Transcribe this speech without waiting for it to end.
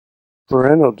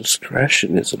Parental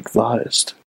discretion is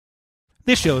advised.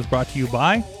 This show is brought to you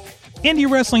by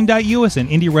IndieWrestling.us and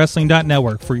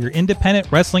IndieWrestling.network for your independent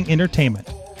wrestling entertainment.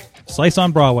 Slice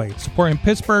on Broadway, supporting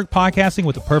Pittsburgh podcasting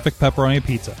with the perfect pepperoni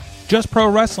pizza. Just Pro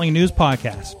Wrestling News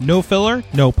Podcast. No filler,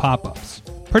 no pop-ups.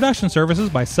 Production services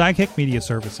by Sidekick Media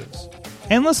Services.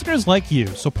 And listeners like you,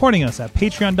 supporting us at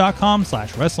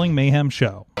patreon.com/Wrestling Mayhem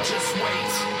Show. Just wait,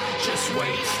 just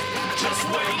wait, just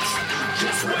wait,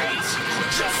 just wait,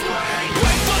 just wait.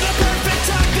 Wait for the perfect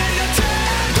time, then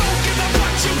attack. Don't give up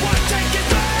what you want, take it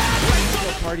back. Wait for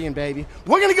the Partying, baby.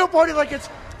 We're gonna go party like it's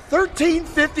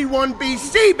 1351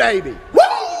 BC, baby. Woo!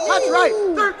 That's right,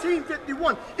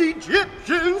 1351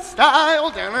 Egyptian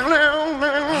style.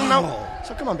 No.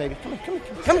 So come on, baby. Come on.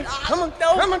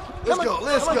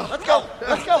 Let's go.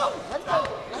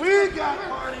 We got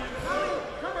party.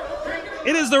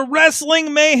 It is the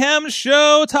Wrestling Mayhem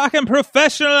Show, talking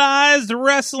professionalized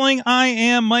wrestling. I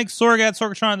am Mike Sorgat,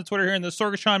 Sorgatron on the Twitter here in the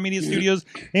Sorgatron Media Studios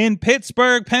in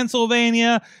Pittsburgh,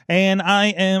 Pennsylvania, and I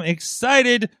am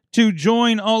excited to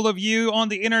join all of you on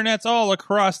the internets all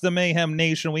across the Mayhem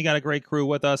Nation. We got a great crew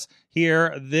with us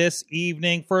here this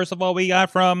evening. First of all, we got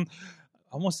from...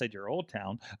 I almost said your old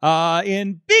town,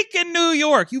 in Beacon, New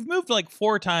York. You've moved like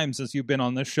 4 times since you've been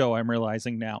on this show, I'm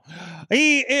realizing now.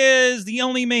 He is the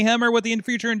only Mayhemmer with the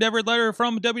future endeavored letter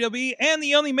from WWE and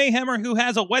the only Mayhemmer who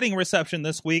has a wedding reception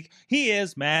this week. He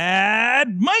is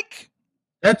Mad Mike.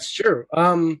 That's true.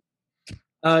 Yeah,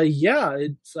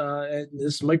 it's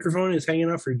this microphone is hanging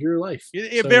out for dear life.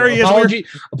 It very is.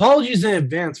 Apologies in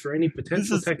advance for any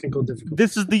potential technical difficulties.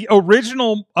 This is the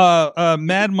original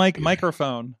Mad Mike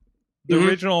microphone. The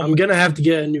original. I'm gonna have to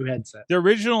get a new headset. The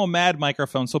original Mad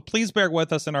microphone. So please bear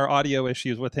with us in our audio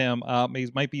issues with him. He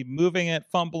might be moving it,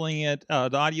 fumbling it.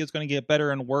 The audio is going to get better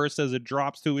and worse as it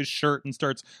drops to his shirt and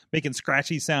starts making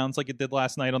scratchy sounds like it did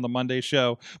last night on the Monday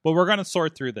show. But we're going to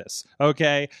sort through this,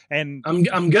 okay? And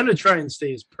I'm gonna try and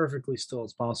stay as perfectly still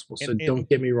as possible. So don't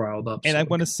get me riled up. And I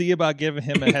want to see about giving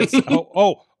him a headset.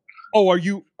 Are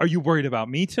you worried about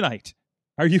me tonight?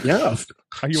 Are you? Yeah.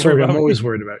 Are you Sorry, I'm always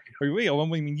worried about you. I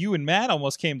mean, you and Matt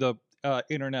almost came to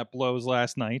internet blows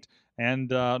last night, and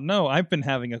no, I've been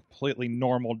having a completely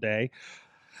normal day.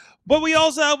 But we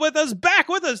also have back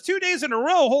with us 2 days in a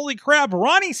row. Holy crap!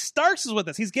 Ronnie Starks is with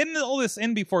us. He's getting all this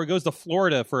in before he goes to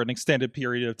Florida for an extended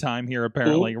period of time here.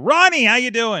 Apparently, Ronnie, how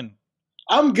you doing?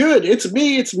 I'm good. It's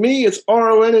me. It's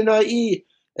RONNIE,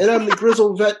 and I'm the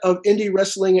grizzled vet of indie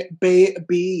wrestling,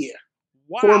 baby.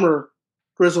 Wow. Former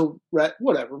grizzled vet,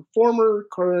 whatever. Former,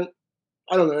 current.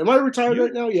 I don't know. Am I retired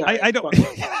right now? Yeah. I don't.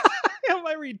 Am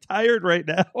I retired right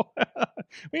now?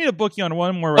 We need to book you on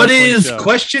one more. What is show.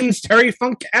 Questions Terry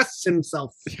Funk asks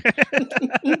himself?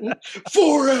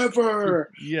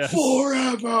 Forever. Yes.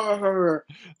 Forever.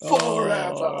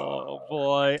 Oh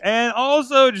boy! And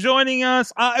also joining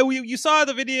us, you saw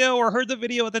the video or heard the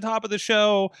video at the top of the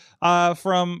show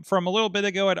from a little bit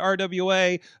ago at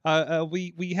RWA.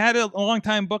 We had a long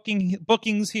time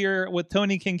bookings here with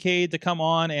Tony Kincaid to come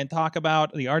on and talk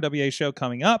about the RWA show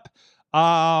coming up.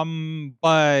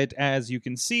 But as you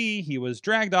can see, he was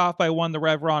dragged off by the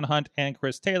Rev Ron Hunt and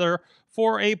Chris Taylor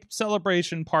for a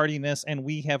celebration partiness, and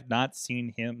we have not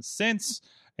seen him since,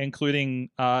 including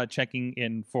checking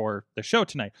in for the show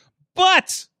tonight.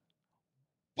 But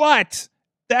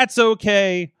that's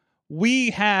okay.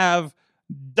 We have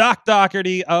Doc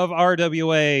Doherty of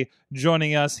RWA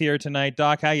joining us here tonight.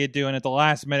 Doc, how you doing at the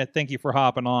last minute? Thank you for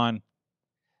hopping on.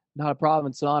 Not a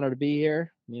problem. It's an honor to be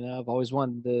here. You know, I've always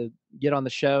wanted to get on the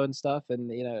show and stuff,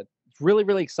 and you know, it's really,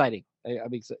 really exciting.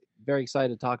 I'm very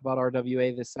excited to talk about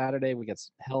RWA this Saturday. We got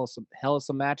hell of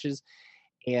some matches,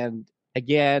 and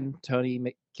again,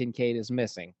 Tony Kincaid is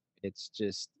missing. It's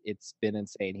been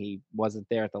insane. He wasn't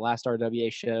there at the last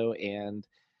RWA show, and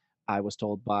I was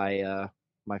told by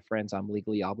my friends I'm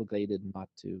legally obligated not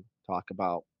to talk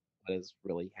about what is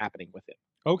really happening with him.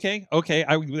 Okay.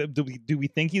 Do we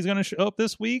think he's going to show up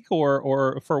this week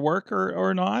or for work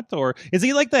or not? Or is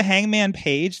he like the Hangman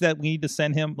Page that we need to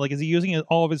send him? Like, is he using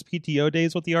all of his PTO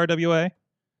days with the RWA?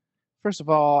 First of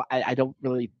all, I don't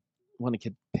really want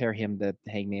to compare him to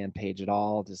Hangman Page at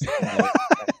all. Just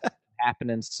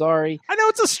happening. Sorry. I know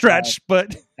it's a stretch,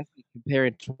 but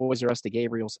comparing Toys R Us to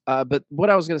Gabriel's. But what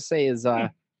I was going to say is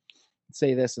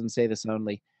say this and say this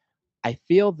only. I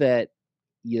feel that,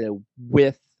 you know,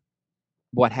 with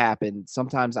what happened,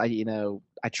 sometimes I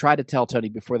try to tell Tony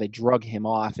before they drug him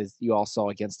off, as you all saw,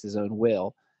 against his own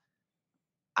will.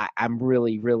 I'm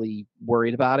really, really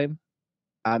worried about him.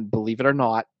 Believe it or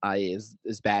not, as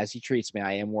bad as he treats me,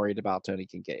 I am worried about Tony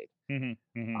Kincaid.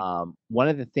 Mm-hmm. One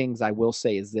of the things I will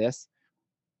say is this.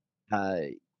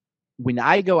 when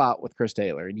I go out with Chris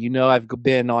Taylor, and I've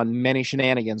been on many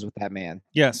shenanigans with that man.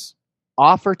 Yes.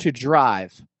 Offer to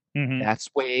drive. Mm-hmm. That's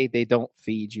why they don't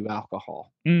feed you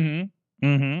alcohol. Mm-hmm.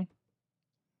 Mm-hmm.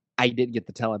 I did get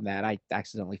to tell him that. I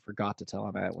accidentally forgot to tell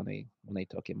him that when they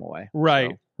took him away. Right.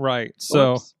 So, right.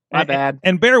 So my bad.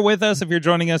 And bear with us if you're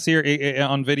joining us here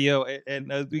on video.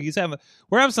 And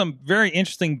we're having some very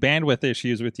interesting bandwidth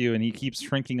issues with you, and he keeps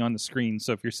shrinking on the screen.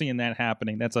 So if you're seeing that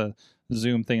happening, that's a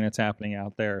Zoom thing that's happening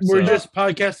out there. We're just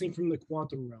podcasting from the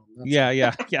quantum realm.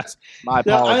 Yes. My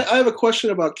Now, apologies. I have a question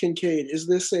about Kincaid. Is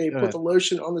this a Go put ahead. the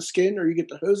lotion on the skin or you get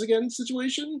the hose again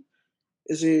situation?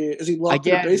 Is he locked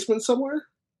in Again- a basement somewhere?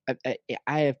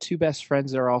 I have two best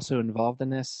friends that are also involved in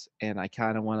this, and I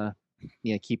kind of want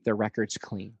to keep their records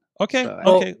clean. Okay. So,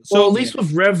 Okay. So Well, at least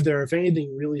with Rev there, if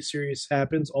anything really serious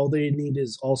happens, all they need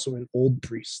is also an old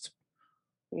priest.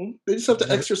 They just have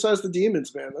to exercise the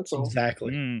demons, man. That's all.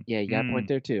 Exactly. Yeah, you got a point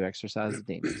there too. Exercise the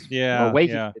demons. Yeah. Or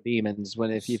awaken yeah. the demons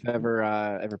if you've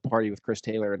ever party with Chris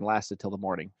Taylor and lasted till the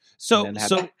morning. So And then have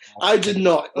so that- I did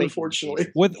not, Awaken the unfortunately.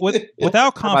 demons.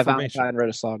 without My confirmation. Valentine wrote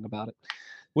a song about it.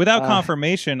 Without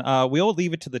confirmation, we'll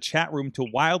leave it to the chat room to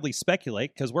wildly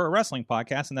speculate, because we're a wrestling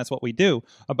podcast, and that's what we do,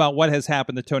 about what has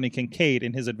happened to Tony Kincaid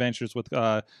in his adventures with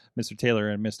Mr. Taylor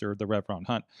and Mr. the Rev Ron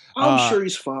Hunt. I'm sure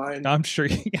he's fine. I'm sure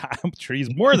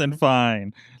he's more than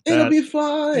fine. It'll be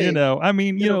fine.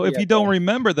 If you don't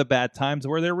remember the bad times,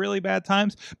 were there really bad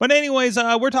times? But anyways,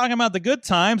 we're talking about the good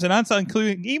times, and that's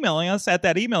including emailing us at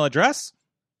that email address.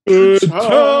 Good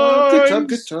time.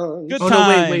 Good time. Good Oh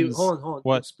times. no! Wait! Hold on.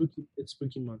 What? It's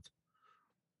spooky month.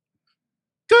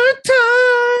 Good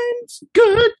times.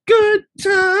 Good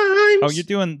times. Oh, you're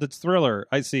doing the Thriller.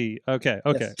 I see. Okay.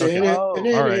 Yes. Okay. Oh,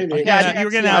 all right. Yeah, You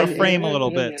were getting out of frame a little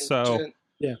bit, so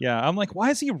Yeah. I'm like, why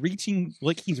is he reaching?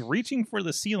 Like he's reaching for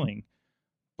the ceiling,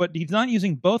 but he's not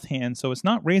using both hands, so it's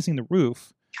not raising the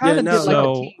roof. Kind of no, did like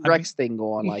so, a T-Rex thing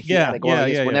going, like yeah,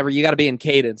 yeah. whenever you got to be in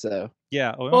cadence, though.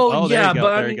 Yeah. Well, there yeah, you go.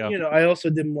 but There I you mean, go. I also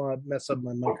didn't want to mess up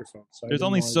my microphone. So There's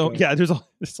only so there's a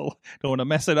don't want to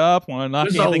mess it up, want to knock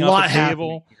There's a anything off lot the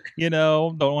table,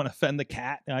 don't want to offend the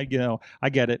cat. I get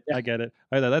it. I get it.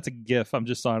 That's a gif. I'm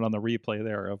just saw it on the replay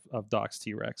there of Doc's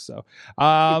T-Rex. So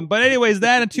but anyways,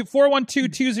 that and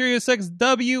 412-206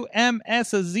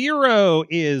 WMS0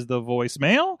 is the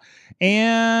voicemail.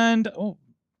 And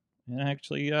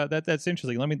actually, that's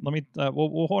interesting. Let me.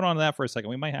 We'll hold on to that for a second.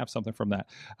 We might have something from that.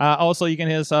 Also, you can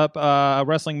hit us up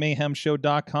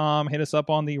WrestlingMayhemShow.com. Hit us up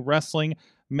on the Wrestling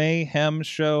Mayhem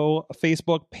Show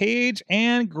Facebook page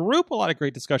and group. A lot of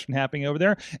great discussion happening over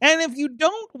there. And if you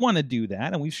don't want to do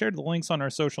that, and we've shared the links on our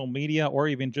social media, or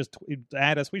even just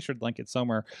add us, we should link it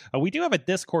somewhere. We do have a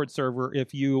Discord server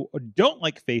if you don't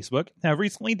like Facebook, have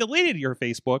recently deleted your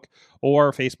Facebook,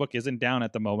 or Facebook isn't down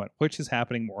at the moment, which is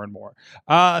happening more and more.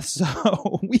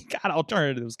 So we got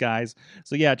alternatives, guys.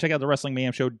 So yeah, check out the Wrestling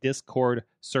Mayhem Show Discord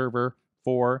server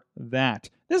for that.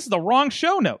 This is the wrong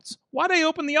show notes. Why'd I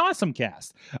open the Awesome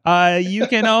Cast? You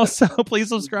can also please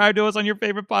subscribe to us on your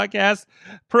favorite podcast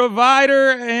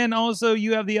provider. And also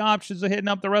you have the options of hitting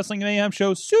up the Wrestling Mayhem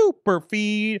Show super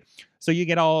feed. So you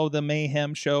get all of the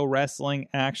Mayhem Show wrestling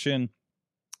action.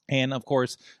 And, of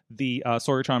course, the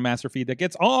Sorgatron Master Feed that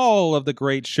gets all of the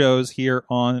great shows here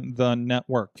on the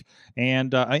network.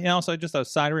 And also, just a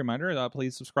side reminder,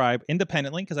 please subscribe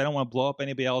independently, because I don't want to blow up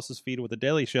anybody else's feed with the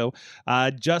Daily Show.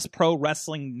 Just Pro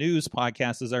Wrestling News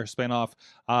podcast is our spinoff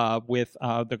with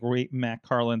the great Matt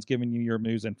Carlins, giving you your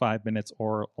news in 5 minutes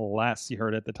or less. You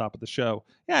heard it at the top of the show.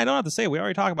 Yeah, I don't have to say it. We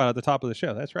already talked about it at the top of the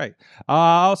show. That's right.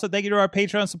 Also, thank you to our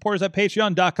Patreon supporters at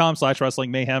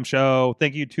patreon.com/Wrestling Mayhem Show.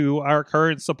 Thank you to our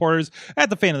current supporters at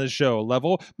the fan of the show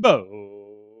level.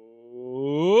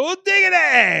 Bo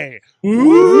Diggity!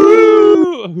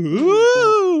 Woo!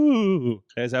 Woo!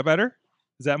 Is that better?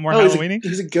 Is that more Halloween-y?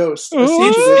 He's a ghost. It's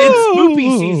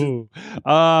spoopy season.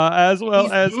 As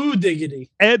well as Ooh,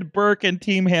 diggity. Ed Burke and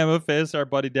Team Hammerfist, our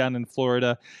buddy down in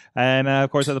Florida. And,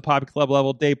 of course, at the Poppy Club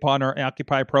level, Dave Potter,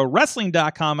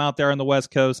 OccupyProWrestling.com out there on the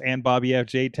West Coast, and Bobby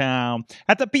FJ Town.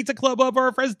 At the Pizza Club level,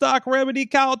 our friends Doc Remedy,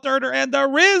 Kyle Durder, and The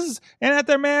Riz. And at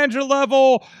their manager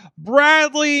level,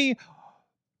 Bradley.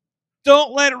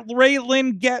 Don't let Ray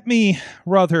Lynn get me,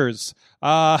 brothers.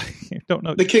 Don't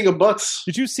know. The King of Butts.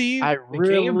 Did you see? I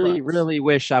King of Butts. really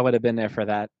wish I would have been there for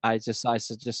that. I just saw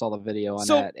the video on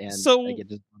that, and like, it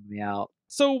just bummed me out.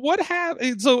 So what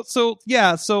happened? So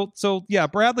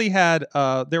Bradley had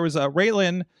there was a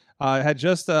Raylan had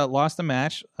just lost a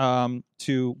match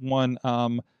to one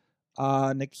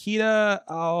Nikita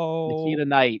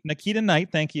Knight, Nikita Knight,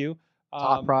 thank you.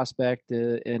 top prospect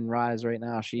in Rise right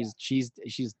now. She's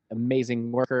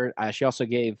amazing worker. She also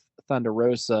gave Thunder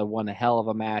Rosa one hell of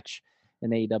a match,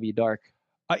 in AEW Dark.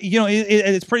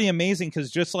 It's pretty amazing because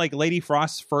just like Lady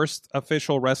Frost's first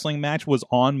official wrestling match was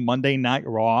on Monday Night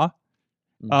Raw,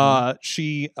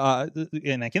 she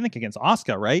and I can think against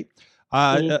Asuka, right?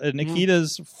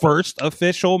 Nikita's first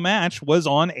official match was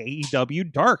on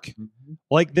AEW Dark.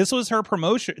 Like this was her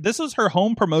promotion. This was her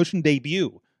home promotion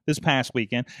debut this past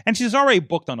weekend, and she's already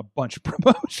booked on a bunch of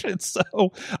promotions.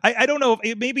 So I don't know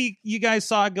if maybe you guys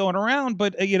saw it going around,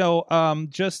 but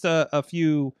just a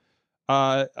few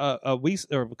weeks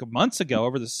or months ago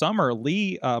over the summer,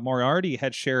 Lee Moriarty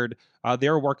had shared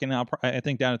they were working out, I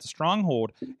think, down at the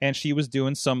Stronghold, and she was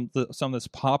doing some of this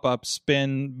pop-up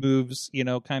spin moves,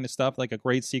 kind of stuff, like a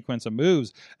great sequence of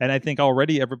moves. And I think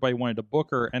already everybody wanted to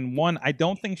book her. And one, I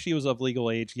don't think she was of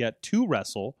legal age yet to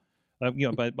wrestle.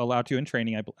 But allowed to in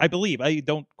training, I believe. I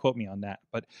don't quote me on that,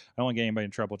 but I don't want to get anybody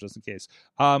in trouble just in case.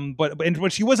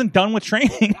 But she wasn't done with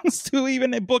training to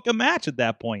even book a match at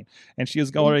that point, and she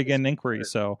was going to get an inquiry.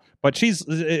 So, but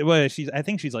I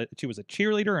think she was a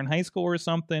cheerleader in high school or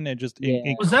something, and just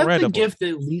incredible. Was that the gift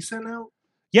that Lee sent out?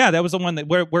 Yeah, that was the one that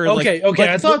where okay,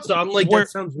 I thought so. I'm like, where, that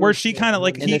sounds where really she cool. kind of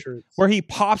like where he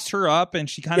pops her up and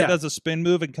she kind of does a spin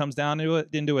move and comes down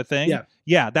into a thing.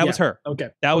 Yeah, that was her.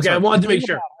 Okay, that was her. I wanted to make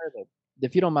sure.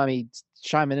 If you don't mind me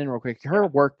chiming in real quick, her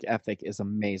work ethic is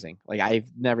amazing. Like I've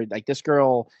never this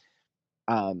girl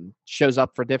shows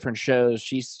up for different shows.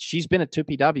 She's been at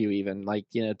 2PW even, like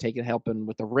helping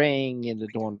with the ring and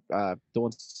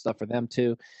doing stuff for them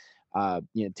too.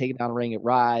 Taking down a ring at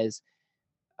Rise.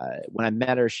 When I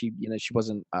met her, she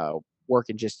wasn't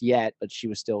working just yet, but she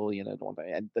was still doing that.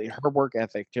 And her work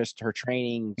ethic, just her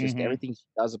training, just everything she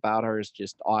does about her is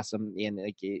just awesome. And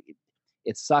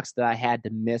it sucks that I had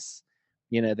to miss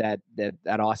that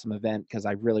awesome event because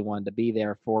I really wanted to be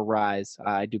there for Rise.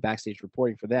 I do backstage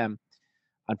reporting for them.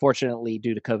 Unfortunately,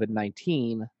 due to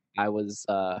COVID-19, I was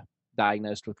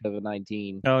diagnosed with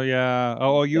COVID-19. Oh yeah.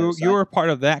 Oh, you were part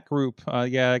of that group.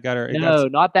 Yeah, I got her. No,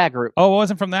 not that group. Oh, it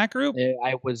wasn't from that group?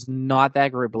 I was not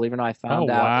that group. Believe it or not, I found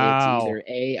out it's either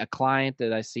a client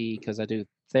that I see because I do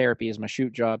therapy as my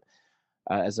shoot job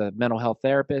as a mental health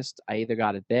therapist. I either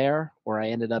got it there or I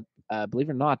ended up, believe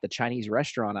it or not, the Chinese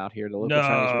restaurant out here, the local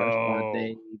Chinese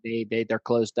restaurant, they're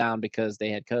closed down because they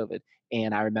had COVID.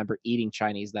 And I remember eating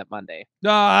Chinese that Monday.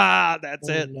 That's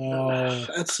it. No.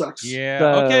 That sucks. Yeah.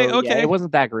 So, okay. Yeah, it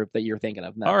wasn't that group that you're thinking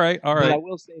of. No. All right. But I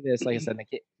will say this, like I said,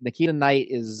 Nikita Knight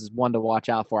is one to watch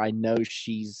out for. I know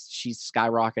she's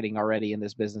skyrocketing already in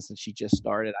this business, and she just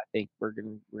started. I think we're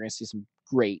gonna see some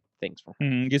great things from her.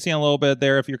 You're seeing a little bit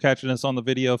there if you're catching us on the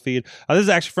video feed. This is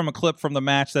actually from a clip from the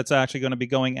match that's actually going to be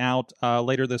going out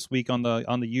later this week on the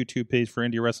YouTube page for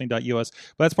IndieWrestling.us.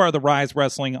 But that's part of the Rise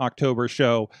Wrestling October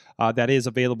show that is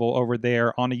available over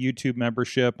there on a YouTube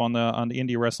membership on the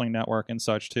Indie Wrestling Network and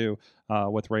such too,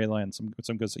 with Rayla and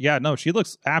some good. Yeah, no, she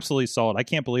looks absolutely solid. I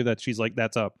can't believe that she's like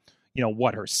that's a.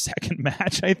 Her second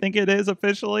match, I think it is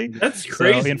officially. That's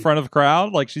crazy. So, in front of a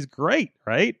crowd, like she's great,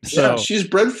 right? Yeah, she's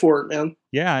bred for it, man.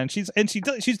 Yeah, and she's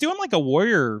doing like a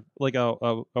warrior, like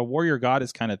a warrior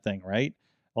goddess kind of thing, right?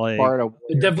 Like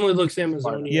it definitely looks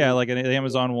Amazonian. Yeah, like an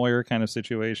Amazon warrior kind of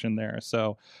situation there.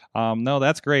 So, no,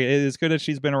 that's great. It is good that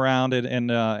she's been around it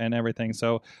and everything.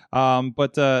 So,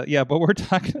 but we're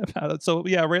talking about it. So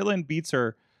yeah, Raylan beats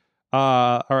her,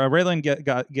 or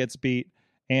Raylan gets beat.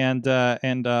 And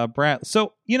Brad.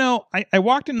 So I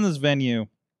walked into this venue,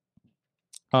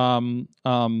 and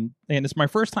it's my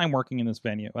first time working in this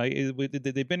venue.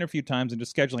 They've been there a few times, and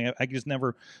just scheduling, I just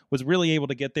never was really able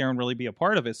to get there and really be a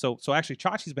part of it. So actually,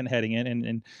 Chachi's been heading in,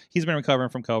 and he's been recovering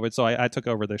from COVID. So I took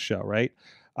over this show, right?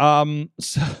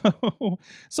 So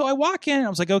I walk in, and I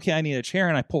was like, okay, I need a chair,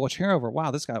 and I pull a chair over.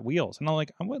 Wow, this got wheels, and I'm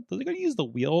like, are they going to use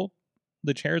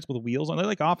the chairs with wheels on? They're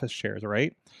like office chairs,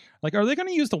 right? Like, are they going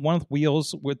to use the one with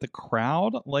wheels with the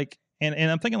crowd? Like, and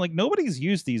I'm thinking like nobody's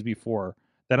used these before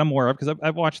that I'm aware of because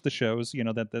I've watched the shows,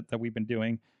 that we've been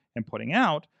doing and putting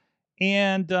out,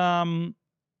 and I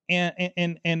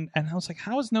was like,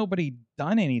 how has nobody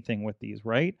done anything with these,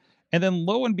 right? And then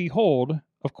lo and behold,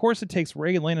 of course, it takes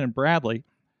Ray, Lynn, and Bradley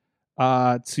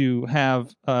to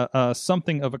have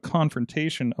something of a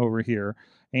confrontation over here.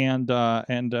 And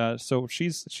so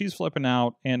she's flipping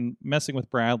out and messing with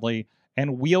Bradley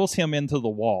and wheels him into the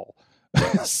wall.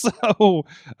 So,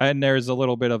 and there's a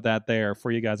little bit of that there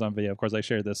for you guys on video. Of course, I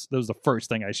shared this. That was the first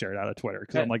thing I shared out of Twitter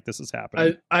because I'm like, this is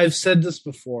happening. I've said this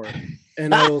before,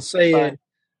 and I will say it.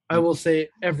 I will say it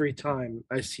every time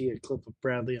I see a clip of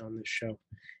Bradley on this show.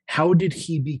 How did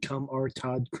he become our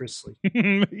Todd Chrisley?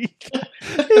 He kind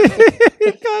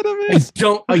of is.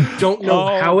 I don't know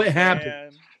how it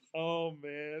happened. Oh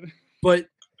man! But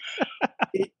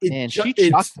And she it's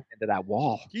chucked him into that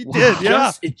wall. He did,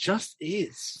 yeah. it just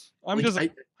is. I'm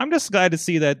Like, I'm just glad to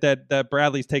see that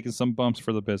Bradley's taking some bumps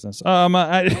for the business.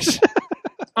 Honestly,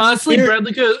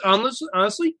 Bradley could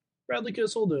have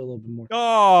sold it a little bit more.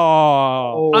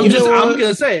 Oh, I'm You know what?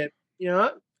 gonna say it. You know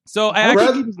what? so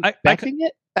Bradley- I Expecting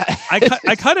it?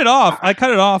 I cut it off. I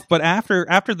cut it off. But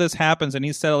after this happens and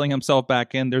he's settling himself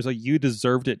back in, there's a "You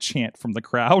deserved it" chant from the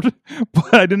crowd.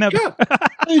 But I didn't have. Yeah.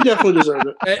 He definitely deserved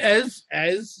it.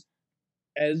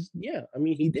 As yeah, I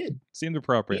mean, he did. Seemed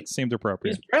appropriate.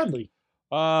 He's Bradley.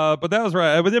 But that was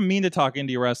right. I didn't mean to talk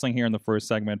indie wrestling here in the first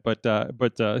segment, but I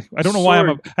don't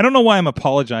know why I'm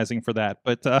apologizing for that.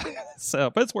 But but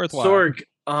it's worthwhile. Sorg,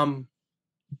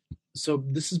 so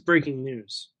this is breaking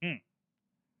news.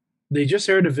 They just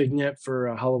aired a vignette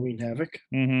for Halloween Havoc.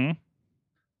 Mm-hmm.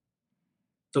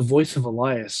 The voice of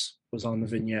Elias was on the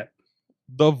vignette.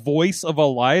 The voice of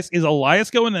Elias. Is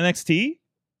Elias going to NXT?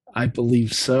 I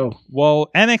believe so.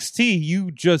 Well, NXT,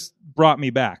 you just brought me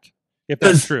back. If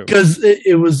that's true, because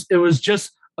it was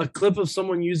just a clip of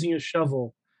someone using a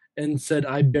shovel and said,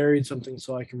 "I buried something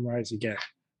so I can rise again."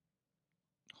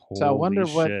 So I wonder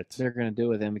Holy what shit. they're going to do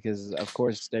with him because, of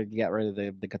course, they got rid of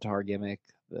the guitar gimmick.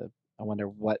 I wonder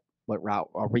what route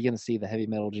are we going to see the heavy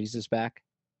metal Jesus back?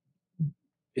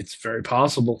 It's very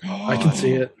possible. I can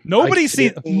see it. Nobody's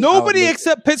seen. Nobody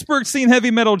except Pittsburgh's seen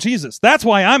Heavy Metal Jesus. That's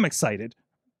why I'm excited.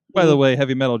 By the way,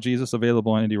 Heavy Metal Jesus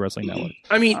available on Indie Wrestling Network.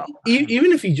 I mean,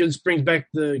 even if he just brings back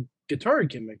the guitar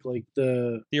gimmick, like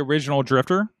the original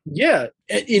Drifter. Yeah,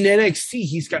 in NXT,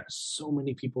 he's got so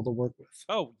many people to work with.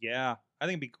 Oh yeah, I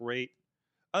think it'd be great.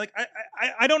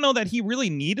 I don't know that he really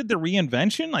needed the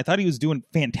reinvention. I thought he was doing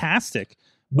fantastic.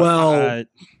 Well,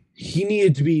 he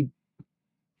needed to be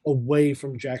away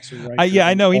from Jackson Riker. Yeah,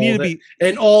 I know. He needed to be,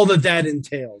 and all that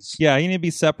entails. Yeah, he needed to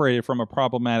be separated from a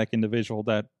problematic individual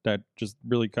that just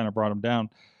really kind of brought him down.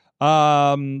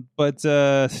 But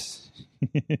it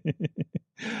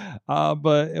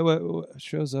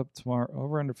shows up tomorrow.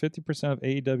 Over under 50% of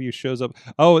AEW shows up.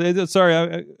 Oh,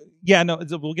 sorry. Yeah, no,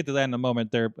 we'll get to that in a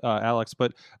moment there, Alex.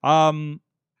 But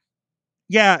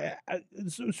yeah.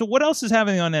 So what else is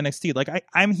happening on NXT? Like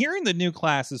I'm hearing the new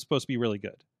class is supposed to be really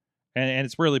good. And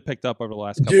it's really picked up over the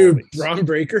last couple of weeks. Braun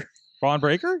Breaker. Braun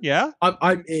Breaker? Yeah.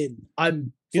 I'm in.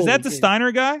 Is that the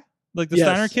Steiner guy? Like the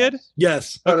Steiner kid?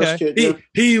 Yes. Okay. Kid,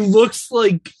 he looks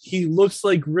like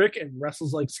Rick and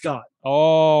wrestles like Scott.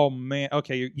 Oh man.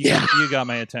 Okay, you got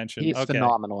my attention. He's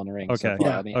phenomenal in the ring. Okay. So far.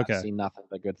 Yeah. I mean, Okay. I've seen nothing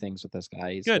but good things with this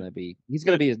guy. He's Good. gonna be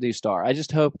his new star. I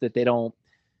just hope that they don't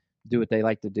do what they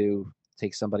like to do.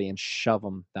 Take somebody and shove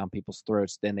them down people's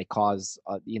throats. Then they cause,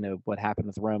 what happened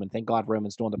with Roman. Thank God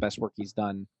Roman's doing the best work he's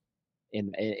done,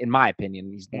 in my opinion.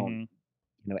 He's done,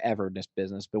 ever in this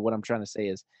business. But what I'm trying to say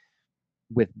is,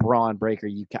 with Braun Breaker,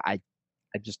 I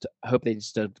just hope they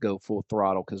just don't go full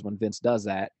throttle because when Vince does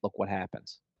that, look what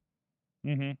happens.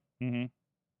 Mm-hmm. Mm-hmm.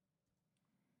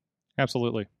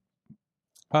 Absolutely.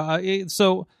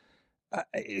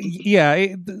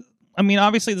 I mean,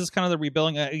 obviously, this is kind of the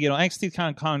rebuilding. NXT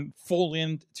kind of full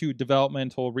into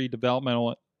developmental,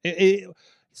 redevelopmental.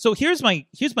 So here's my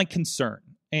concern,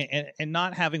 and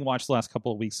not having watched the last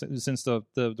couple of weeks since the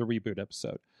reboot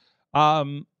episode,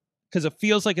 because it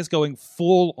feels like it's going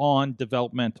full on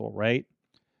developmental, right?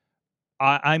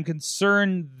 I'm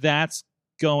concerned that's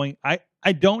going. I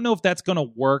don't know if that's going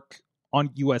to work on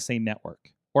USA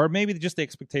Network, or maybe just the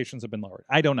expectations have been lowered.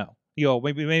 I don't know.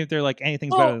 Maybe they're like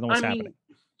anything's better than what's happening.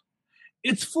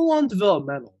 It's full on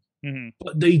developmental,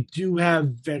 but they do have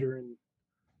veteran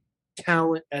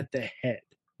talent at the head.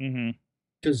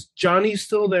 Because Johnny's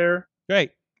still there.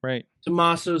 Right.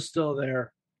 Tommaso's still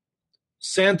there.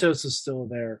 Santos is still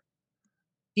there.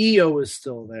 EO is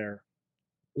still there.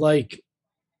 Like,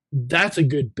 that's a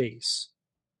good base.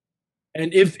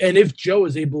 And if Joe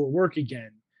is able to work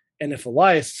again, and if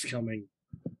Elias is coming,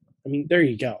 I mean, there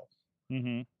you go.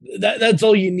 That's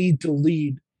all you need to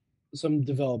lead some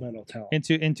developmental talent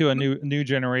into a new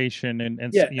generation, and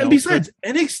and besides,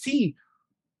 NXT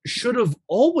should have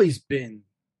always been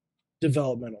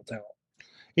developmental talent.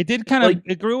 It did kind of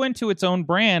it grew into its own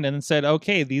brand and said,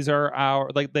 okay, these are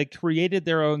they created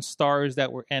their own stars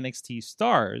that were NXT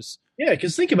stars. Yeah,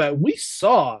 because think about it, we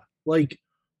saw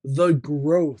the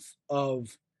growth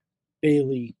of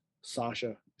Bayley,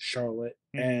 Sasha, Charlotte,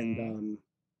 and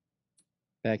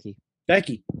Becky.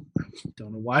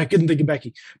 Don't know why I couldn't think of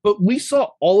Becky, but we saw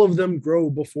all of them grow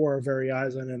before our very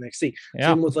eyes on NXT.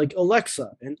 Same with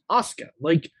Alexa and Asuka.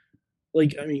 I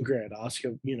mean, granted,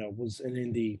 Asuka, was an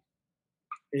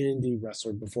indie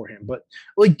wrestler beforehand, but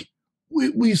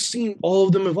we've seen all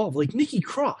of them evolve. Like Nikki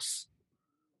Cross,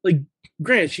 like,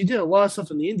 granted, she did a lot of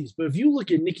stuff in the indies, but if you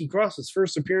look at Nikki Cross's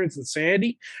first appearance in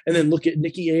Sanity and then look at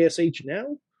Nikki ASH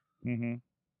now,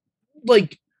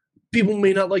 like, people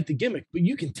may not like the gimmick, but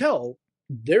you can tell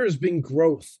there has been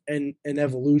growth and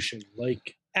evolution.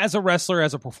 Like, as a wrestler,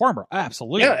 as a performer,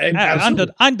 absolutely. Yeah,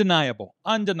 absolutely. Undeniable.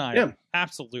 Yeah.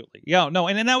 Absolutely. Yeah, no,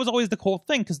 and that was always the cool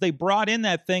thing, because they brought in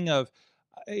that thing of,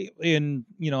 I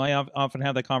often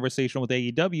have that conversation with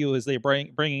AEW, is they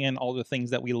bringing in all the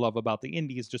things that we love about the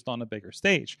indies just on a bigger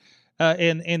stage.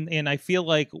 And I feel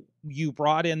like you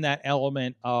brought in that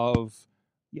element of,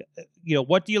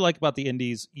 what do you like about the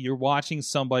indies? You're watching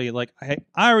somebody like,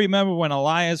 I remember when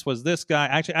Elias was this guy.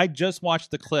 Actually, I just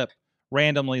watched the clip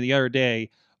randomly the other day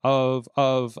of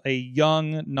a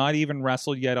young, not even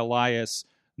wrestled yet Elias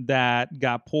that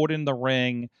got pulled in the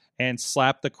ring and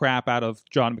slapped the crap out of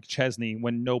John McChesney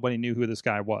when nobody knew who this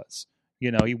guy was.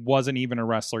 He wasn't even a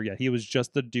wrestler yet. He was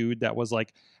just the dude that was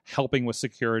like helping with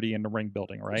security in the ring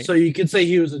building, right? So you could say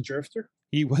he was a drifter?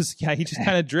 He was, he just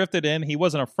kind of drifted in. He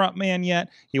wasn't a front man yet.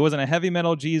 He wasn't a heavy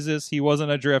metal Jesus. He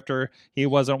wasn't a drifter. He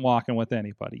wasn't walking with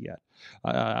anybody yet.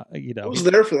 I was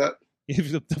there for that.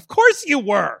 Of course you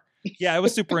were. Yeah, it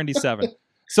was Super Indy 7.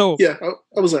 So yeah,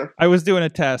 I was there. I was doing a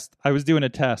test.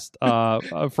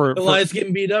 For Elias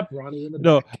getting beat up, Ronnie in the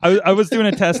no. back. I was doing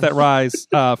a test at Rise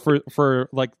for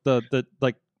like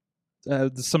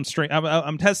some stream.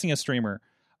 I'm testing a streamer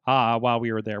while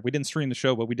we were there. We didn't stream the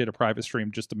show, but we did a private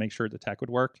stream just to make sure the tech would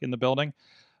work in the building.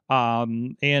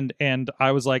 And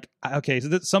I was like, okay,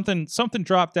 so something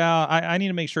dropped out. I need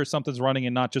to make sure something's running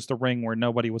and not just a ring where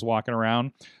nobody was walking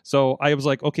around. So I was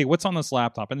like, okay, what's on this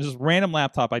laptop? And this random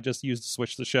laptop I just used to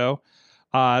switch the show.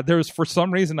 There was, for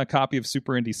some reason, a copy of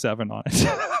Super Indy 7 on it.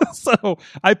 So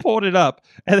I pulled it up,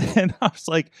 and then I was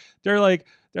like, they're like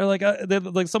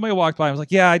somebody walked by. I was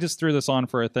like, yeah, I just threw this on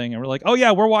for a thing. And we're like, oh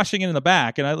yeah, we're watching it in the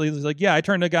back. And I was like, yeah, I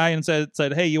turned to a guy and said,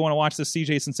 hey, you want to watch this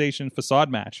CJ Sensation facade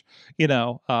match?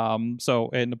 So,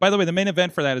 and by the way, the main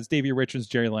event for that is Davey Richards,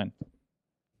 Jerry Lynn.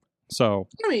 So,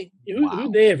 I mean,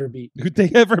 who'd they ever beat?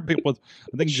 Well,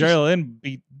 I think Jerry Lynn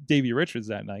beat Davey Richards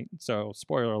that night. So,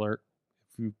 spoiler alert,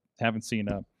 if you haven't seen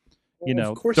a,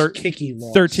 of course, Kiki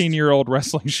lost. 13-year-old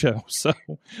wrestling show. So,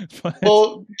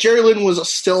 well, Jerry Lynn was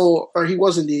he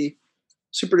wasn't the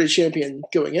Super Day champion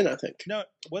going in, I think. No,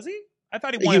 was he? I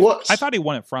thought he won. I thought he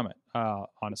won it from it.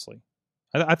 Honestly,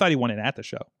 I thought he won it at the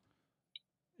show.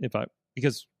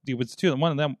 Because he was two, one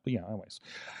of them. Yeah. Anyways,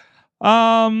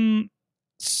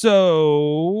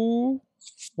 so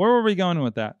where were we going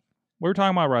with that? We were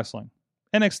talking about wrestling.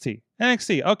 NXT.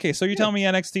 Okay, so you're telling me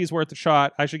NXT is worth a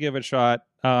shot. I should give it a shot.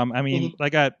 I mean,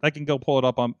 I can go pull it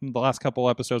up on the last couple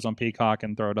episodes on Peacock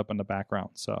and throw it up in the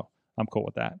background. So I'm cool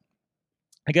with that.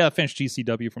 I got to finish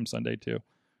GCW from Sunday too.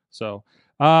 So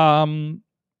I don't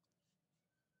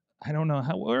know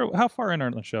how far in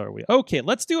on the show are we? Okay,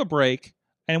 let's do a break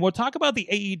and we'll talk about the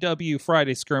AEW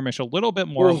Friday skirmish a little bit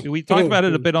more. We talked about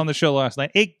it a bit on the show last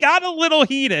night. It got a little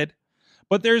heated,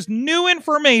 but there's new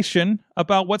information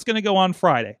about what's going to go on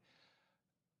Friday.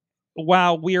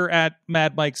 While we're at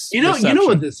Mad Mike's reception. You know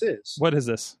what this is? What is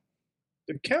this?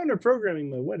 They're counter-programming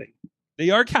my wedding. They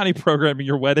are counter-programming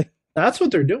your wedding. That's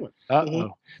what they're doing.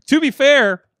 Uh-oh. To be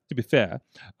fair,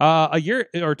 a year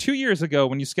or 2 years ago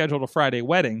when you scheduled a Friday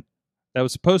wedding, that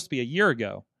was supposed to be a year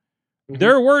ago,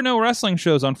 there were no wrestling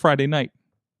shows on Friday night.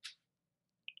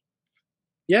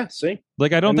 Yeah, see?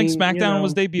 Like, I don't think SmackDown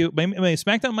was debuting.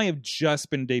 SmackDown might have just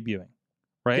been debuting,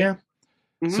 right? Yeah.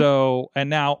 Mm-hmm. So, and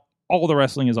now all the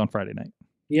wrestling is on Friday night.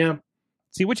 Yeah.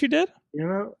 See what you did?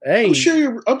 Hey. I'm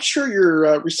sure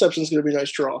your reception's going to be a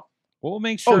nice draw. We'll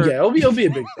make sure. Oh, yeah, it'll be a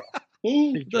big draw.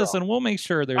 Listen, we'll make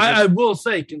sure there's. I will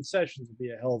say concessions will be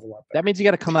a hell of a lot better. That means you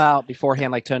got to come out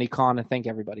beforehand like Tony Khan and thank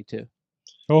everybody too.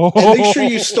 And make sure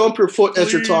you stomp your foot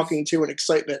as you're talking to in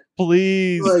excitement.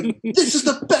 Please. Like, this is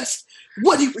the best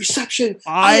wedding reception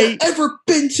I have ever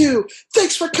been to.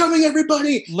 Thanks for coming,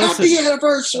 everybody. Happy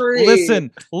anniversary.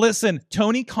 Listen.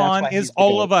 Tony Khan is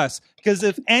all of us. Because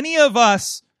if any of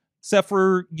us, except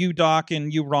for you, Doc,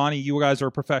 and you, Ronnie, you guys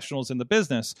are professionals in the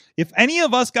business. If any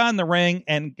of us got in the ring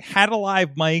and had a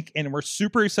live mic and we're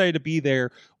super excited to be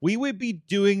there, we would be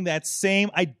doing that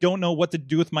same I don't know what to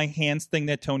do with my hands thing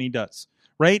that Tony does.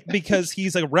 Right? Because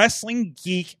he's a wrestling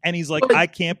geek and he's like, I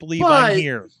can't believe I'm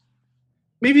here.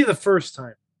 Maybe the first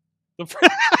time. Maybe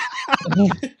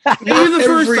the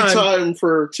first time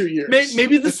for 2 years.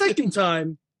 Maybe the second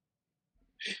time.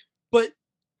 But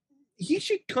he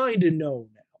should kind of know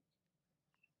now.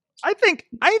 I think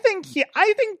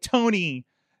Tony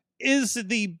is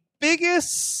the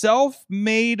biggest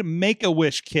self-made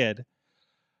Make-A-Wish kid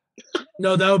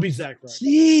No, that would be Zack Ryder.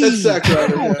 That's Zack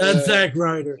Ryder. Yeah, That's Zack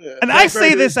Ryder. Yeah. And Zack I say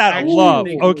Ryder this is out of actually love. a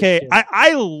Make-A-Wish Okay, kid.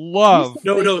 I love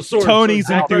Sorry. Tony's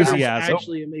Zack Ryder's enthusiasm.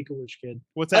 Actually, a Make-A-Wish kid.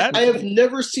 what's that. I have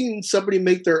never seen somebody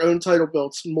make their own title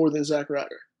belts more than Zack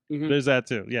Ryder. There's that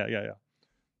too. Yeah.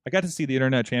 I got to see the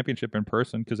Internet Championship in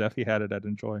person because Effie had it at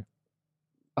Enjoy.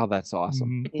 Oh, that's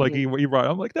awesome. Like he brought.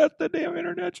 I'm like, that's the damn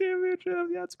Internet Championship.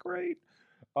 Yeah, it's great.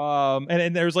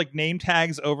 And there's like name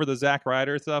tags over the Zack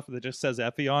Ryder stuff that just says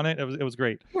Effie on it. It was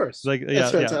great. Of course. It's like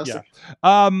That's fantastic.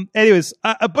 Anyways,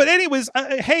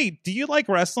 hey, do you like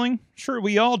wrestling? Sure,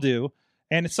 we all do.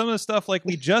 And some of the stuff like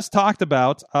we just talked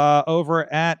about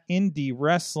over at Indie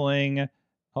Wrestling.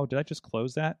 Oh, did I just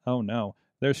close that? Oh no.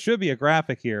 There should be a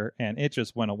graphic here, and it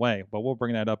just went away, but we'll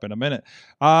bring that up in a minute.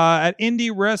 At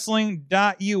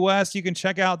indiewrestling.us, you can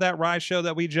check out that Rise show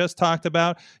that we just talked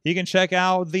about. You can check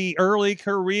out the early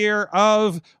career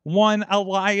of one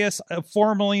Elias,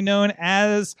 formerly known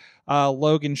as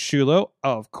Logan Shulo,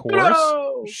 of course.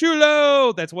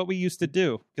 Shulo! That's what we used to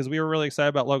do, because we were really excited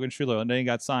about Logan Shulo, and then he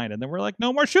got signed, and then we're like,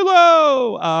 no more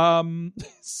Shulo!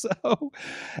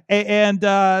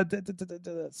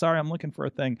 Sorry, I'm looking for a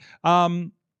thing.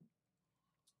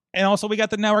 And also we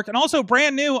got the network, and also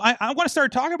brand new. I want to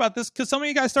start talking about this because some of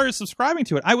you guys started subscribing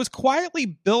to it. I was quietly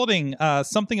building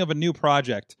something of a new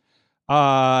project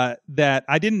that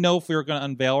I didn't know if we were going to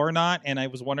unveil or not, and I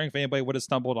was wondering if anybody would have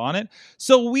stumbled on it.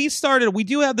 So we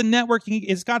do have the networking.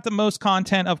 It's got the most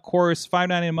content, of course,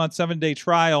 $5.99 a month, 7-day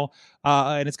trial,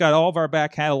 and it's got all of our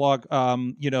back catalog,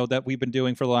 that we've been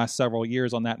doing for the last several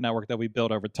years on that network that we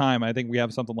built over time. I think we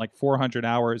have something like 400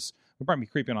 hours. We're probably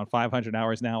creeping on 500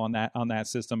 hours now on that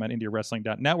system at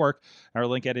indiewrestling.network, our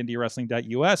link at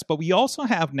indiewrestling.us. But we also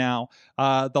have now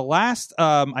the last,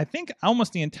 I think,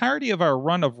 almost the entirety of our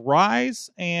run of Rise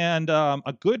and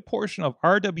a good portion of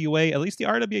RWA, at least the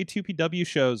RWA 2PW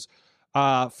shows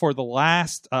for the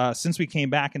last, since we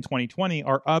came back in 2020,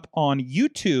 are up on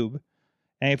YouTube.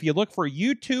 And if you look for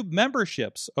YouTube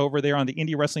memberships over there on the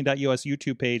indiewrestling.us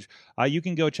YouTube page, you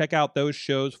can go check out those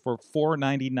shows for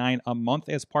 $4.99 a month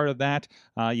as part of that.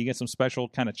 You get some special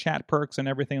kind of chat perks and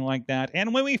everything like that.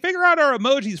 And when we figure out our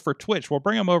emojis for Twitch, we'll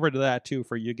bring them over to that too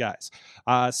for you guys.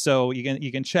 So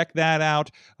you can check that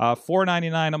out.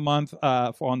 $4.99 a month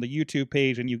on the YouTube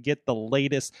page, and you get the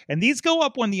latest. And these go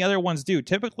up when the other ones do.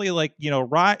 Typically, like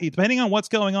depending on what's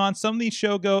going on, some of these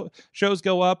shows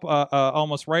go up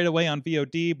almost right away on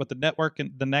VOD. But the network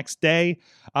the next day,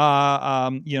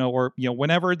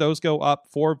 whenever those go up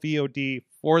for VOD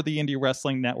for the Indie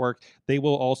Wrestling Network, they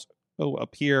will also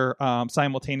appear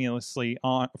simultaneously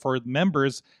for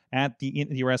members at the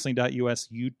indiewrestling.us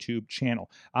YouTube channel.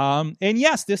 And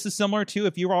yes, this is similar to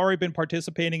if you've already been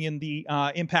participating in the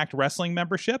Impact Wrestling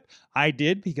membership. I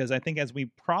did, because I think, as we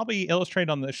probably illustrated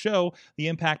on the show, the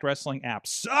Impact Wrestling app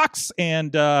sucks,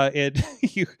 and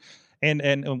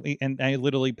And I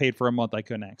literally paid for a month. I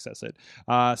couldn't access it.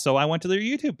 So I went to their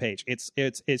YouTube page.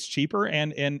 It's cheaper.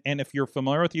 And if you're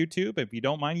familiar with YouTube, if you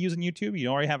don't mind using YouTube, you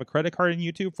already have a credit card in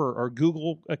YouTube or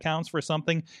Google accounts for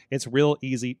something, it's real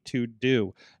easy to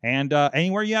do. And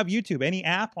anywhere you have YouTube, any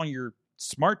app on your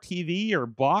smart TV or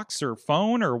box or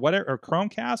phone or whatever, or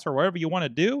Chromecast or whatever you want to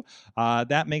do,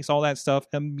 that makes all that stuff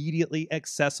immediately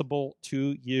accessible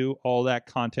to you. All that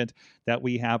content that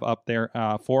we have up there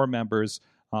for members.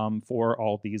 For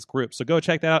all these groups. So go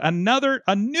check that out. A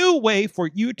new way for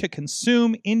you to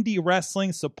consume indie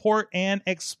wrestling, support, and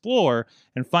explore,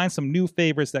 and find some new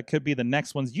favorites that could be the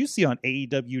next ones you see on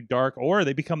AEW Dark, or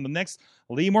they become the next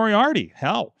Lee Moriarty,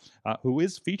 who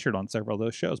is featured on several of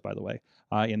those shows, by the way,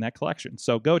 in that collection.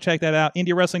 So go check that out,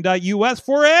 indiewrestling.us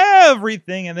for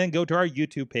everything, and then go to our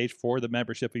YouTube page for the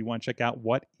membership if you want to check out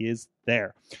what is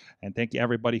there. And thank you,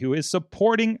 everybody who is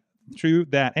supporting through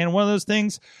that. And one of those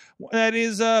things that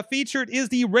is featured is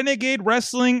the Renegade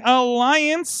Wrestling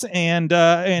Alliance, and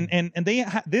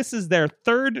this is their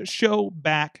third show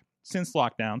back since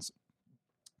lockdowns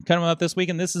coming up this week,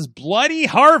 and this is Bloody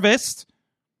Harvest.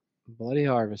 Bloody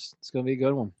Harvest. It's going to be a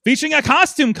good one. Featuring a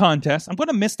costume contest. I'm going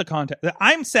to miss the contest.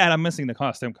 I'm sad I'm missing the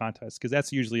costume contest, because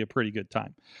that's usually a pretty good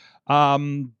time.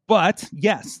 But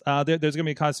yes, there's going to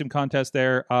be a costume contest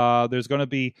there. There's going to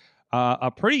be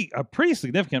a pretty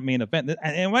significant main event.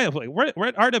 And we're at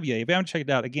RWA. If you haven't checked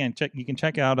it out, again, you can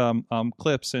check out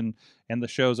clips and the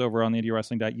shows over on the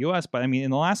indiewrestling.us. But I mean,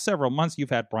 in the last several months, you've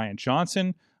had Brian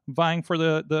Johnson vying for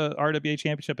the RWA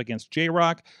championship against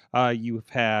J-Rock. You've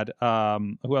had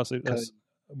who else?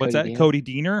 Cody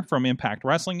Deaner from Impact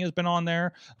Wrestling has been on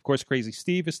there. Of course, Crazy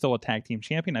Steve is still a tag team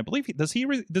champion. I believe does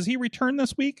he return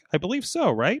this week? I believe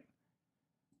so, right?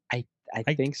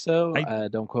 I think so.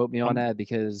 Don't quote me on that,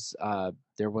 because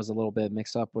there was a little bit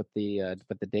mixed up with the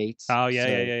dates. Oh yeah, So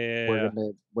yeah. we're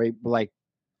gonna wait. Like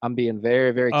I'm being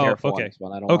very, very careful on this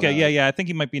one. I don't. Okay, wanna, yeah. I think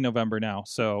he might be November now.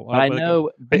 So, but I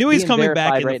know. I knew he's being coming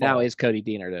back verified in the right now. fall. Is Cody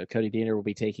Deaner though? Cody Deaner will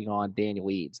be taking on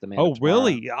Daniel Eads, the man. Oh, of tomorrow.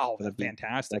 really? Oh, Gonna be-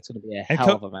 fantastic. That's going to be a And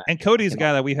hell of a match. And Cody's a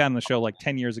guy that we've had on the show like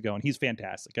 10 years ago, and he's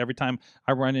fantastic. Every time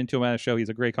I run into him at a show, he's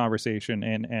a great conversation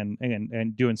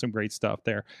and doing some great stuff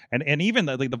there. And even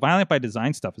the Violent by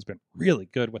Design stuff has been really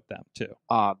good with them too.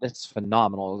 That's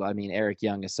phenomenal. I mean, Eric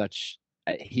Young is such.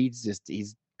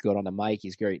 He's good on the mic.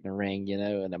 He's great in the ring,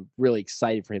 and I'm really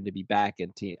excited for him to be back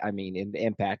in in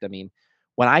Impact. I mean,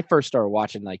 when I first started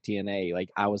watching like TNA, like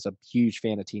I was a huge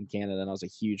fan of Team Canada and I was a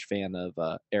huge fan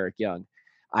of Eric Young.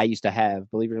 I used to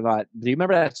have, believe it or not, do you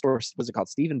remember that store? Was it called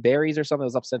Stephen Barry's or something? It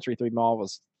was up Century 3 Mall. It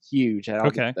was huge. Had all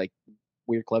Okay. like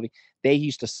weird clothing. They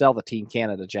used to sell the Team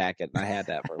Canada jacket, and I had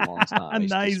that for a long time.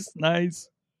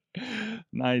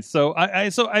 Nice.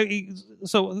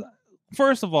 So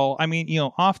first of all, I mean,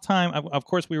 off time, of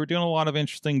course, we were doing a lot of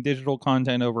interesting digital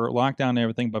content over lockdown and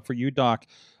everything. But for you, Doc,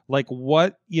 like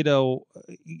what,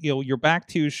 you're back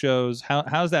to shows.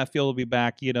 How's that feel to be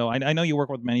back? I know you work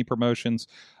with many promotions,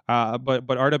 but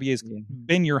RWA's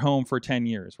been your home for 10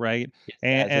 years, right?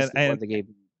 And they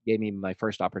gave me my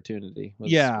first opportunity.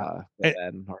 Was,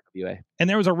 in RWA. And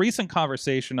there was a recent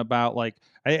conversation about like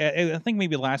I think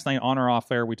maybe last night on or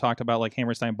off air we talked about like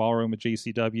Hammerstein Ballroom at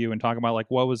JCW and talking about like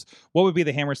what would be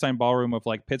the Hammerstein Ballroom of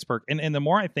like Pittsburgh. And the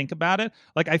more I think about it,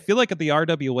 like I feel like the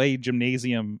RWA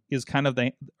gymnasium is kind of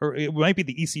or it might be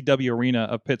the ECW arena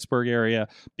of Pittsburgh area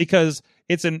because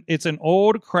it's an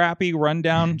old crappy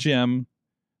rundown gym.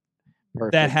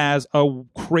 Perfect. That has a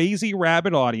crazy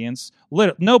rabid audience.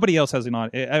 Nobody else has an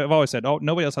audience. I've always said,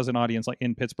 nobody else has an audience like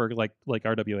in Pittsburgh like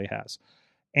RWA has.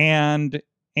 And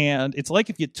it's like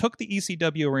if you took the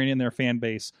ECW arena and their fan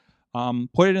base,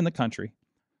 put it in the country.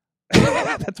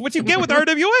 That's what you get with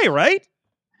RWA, right?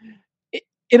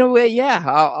 In a way, yeah.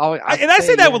 I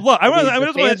say that with love.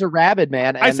 The fans are rabid,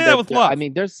 man. I say that with love. I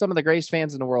mean, there's some of the greatest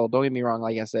fans in the world. Don't get me wrong.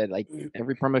 Like I said, like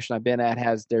every promotion I've been at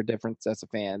has their different sets of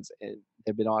fans. And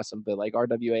they've been awesome. But like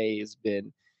RWA has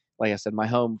been, like I said, my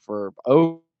home for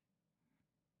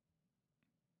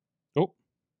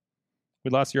we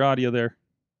lost your audio there.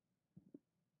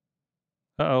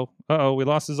 Uh-oh. We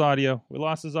lost his audio.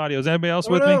 Is anybody else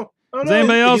with me? Is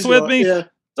anybody else with me? Yeah.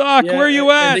 Doc, where are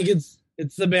you at? I think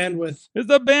it's the bandwidth. It's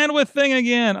the bandwidth thing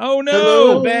again. Oh no.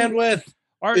 Hello, bandwidth.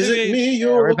 Is it me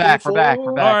you're we're back. We're back.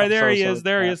 All right, there he is.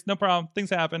 There he is. No problem. Things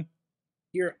happen.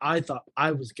 Here, I thought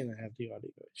I was gonna have the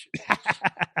audio issue.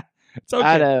 It's okay.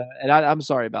 I know, and I'm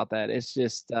sorry about that. It's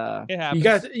just it happens.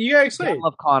 You got excited. I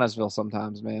love Connellsville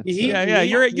sometimes, man. Yeah.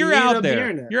 You're out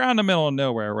there. You're out in the middle of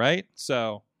nowhere, right?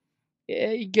 So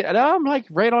I'm like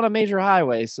right on a major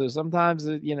highway, so sometimes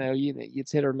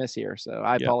it's hit or miss here. So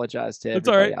I apologize to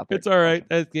everybody out there. It's all right.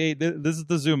 This is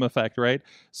the Zoom effect, right?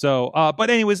 So, but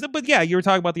anyways, yeah, you were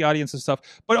talking about the audience and stuff.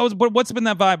 But what's been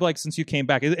that vibe like since you came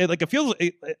back? It feels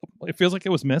like it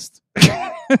was missed.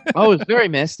 Oh, it's very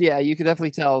missed. Yeah, you could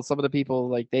definitely tell some of the people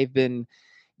like they've been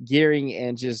gearing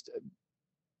and just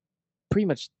pretty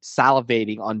much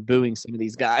salivating on booing some of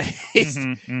these guys.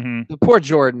 The poor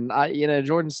Jordan,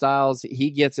 Jordan Styles, he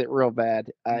gets it real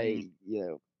bad. They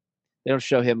don't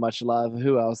show him much love.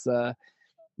 Who else?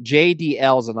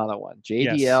 JDL's another one.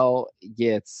 JDL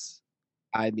gets,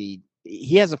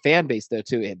 he has a fan base though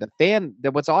too.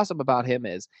 What's awesome about him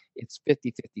is it's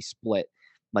 50-50 split.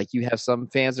 Like you have some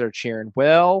fans that are cheering,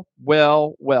 well,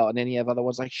 and then you have other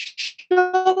ones like,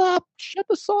 shut up, shut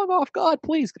the song off, God,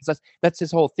 please, because that's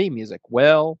his whole theme music.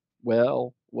 Well.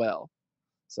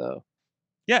 So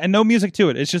yeah, and no music to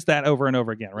it. It's just that over and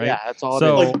over again, right? Yeah, that's all.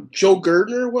 So, like Joe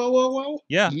Gardner, well.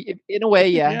 Yeah, in a way,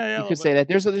 yeah you could say that.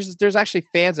 There's actually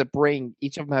fans that bring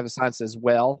each of them have a sign that says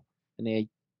well, and they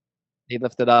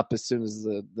lift it up as soon as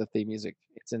the theme music.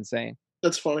 It's insane.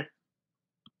 That's funny.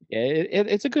 Yeah,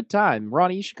 it's a good time.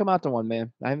 Ronnie, you should come out to one,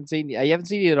 man. I haven't seen you at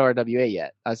RWA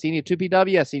yet. I've seen you at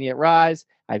 2PW. I've seen you at Rise.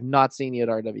 I've not seen you at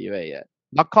RWA yet.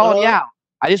 Not calling you out.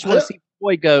 I just want to see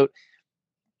Boy Goat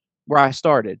where I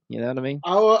started. You know what I mean?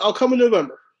 I'll come in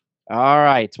November. All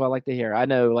right. That's what I like to hear. I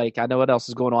know what else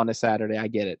is going on this Saturday. I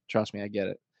get it. Trust me, I get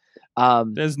it.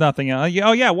 There's nothing else.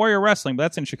 Oh yeah, Warrior Wrestling, but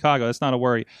that's in Chicago. That's not a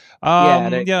worry. No.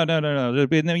 You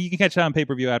can catch it on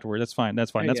pay-per-view afterward. That's fine.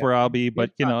 That's where I'll be.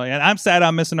 But and I'm sad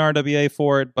I'm missing RWA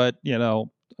for it. But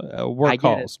work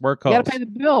calls. You gotta pay the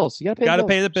bills. Gotta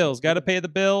pay the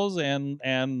bills.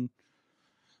 And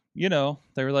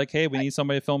they were like, hey, we need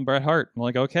somebody to film Bret Hart. I'm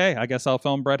like, okay, I guess I'll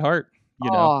film Bret Hart. You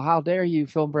know, Oh, how dare you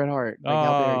film Bret Hart? Like,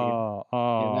 how dare you?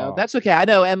 You know, oh, that's okay. I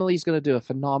know Emily's going to do a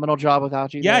phenomenal job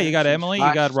without you. Yeah, there. you got She's Emily, fine.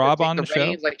 you got She's gonna Rob take on the show.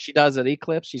 reins like she does at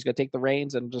Eclipse. She's going to take the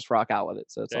reins and just rock out with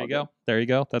it. So it's There all you go. good. There you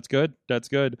go. That's good. That's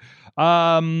good.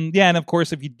 Yeah, and of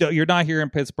course, if you're not here in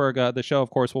Pittsburgh, the show, of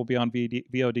course, will be on VOD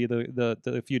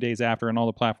the few days after, and all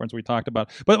the platforms we talked about.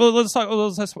 But let's talk.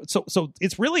 So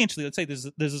it's really interesting. Let's say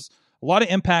there's a lot of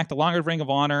impact along with Ring of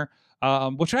Honor.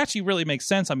 Which actually really makes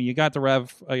sense. I mean, you got the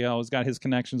Rev, he's got his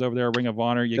connections over there at Ring of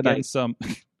Honor. You get some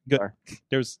good.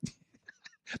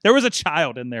 There was a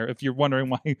child in there. If you're wondering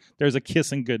why there's a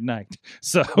kiss and good night.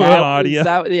 So audio.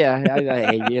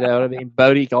 You know what I mean.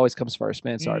 Bodie always comes first,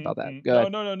 man. Sorry about that. Go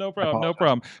ahead. No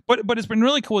problem. But it's been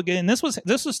really cool again. This was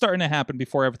starting to happen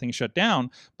before everything shut down.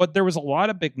 But there was a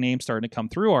lot of big names starting to come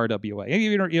through RWA.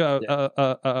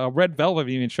 Red Velvet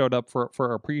even showed up for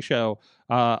a pre-show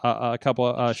a couple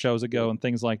of shows ago and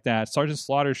things like that. Sergeant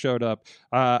Slaughter showed up.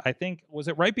 I think was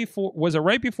it right before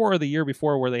or the year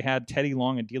before where they had Teddy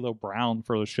Long and D'Lo Brown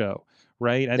for the show,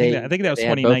 right? I think that was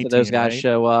 2019. Both of those guys right?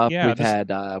 show up. Yeah,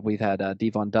 we've had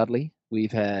Devon Dudley.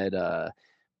 We've had the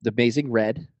Amazing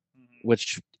Red,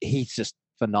 which he's just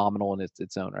phenomenal in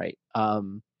its own right.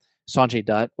 Sanjay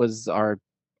Dutt was our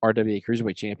RWA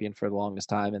Cruiserweight champion for the longest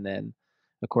time, and then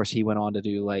of course he went on to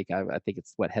do I think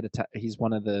it's he's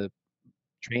one of the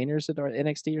trainers at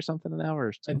NXT or something now,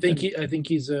 or something. I think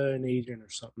he's an agent or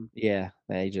something. Yeah,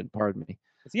 an agent. Pardon me.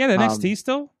 Is he at NXT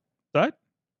still? But I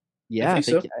yeah, think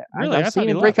so. Really? I've seen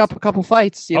him break up a couple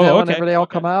fights. Whenever they all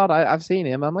come out, I've seen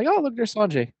him. I'm like, oh, look, there's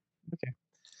Sanjay. Okay.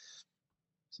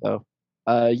 So,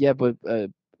 but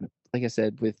like I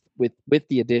said, with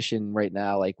the addition right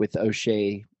now, like with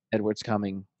O'Shea Edwards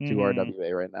coming to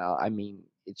RWA right now, I mean,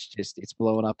 it's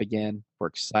blowing up again. We're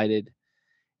excited,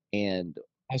 and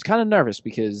I was kind of nervous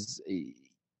because if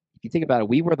you think about it,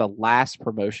 we were the last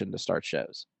promotion to start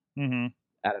shows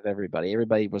out of everybody.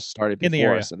 Everybody was started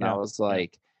before us, and I was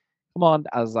like, come on.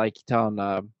 I was like telling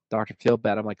Dr.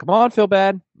 Feelbad, I'm like, come on,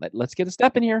 Feelbad, let's get a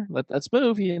step in here. Let's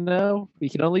move. We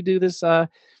can only do this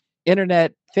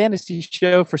internet fantasy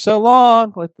show for so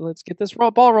long. Let's get this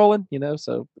ball rolling.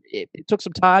 So it took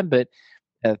some time, but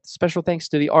special thanks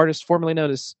to the artist formerly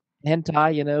known as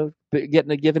Hentai,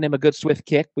 giving him a good swift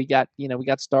kick. We got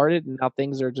started, and now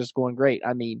things are just going great.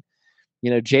 I mean,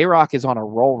 J-Rock is on a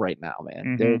roll right now,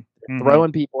 man. They're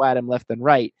throwing people at him left and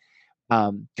right.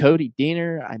 Cody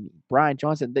Deaner, Brian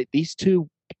Johnson, these two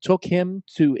took him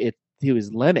to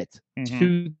his limit,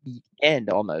 to the end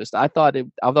almost. I'm not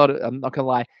gonna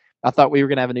lie, I thought we were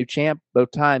gonna have a new champ both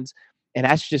times, and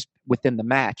that's just within the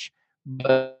match.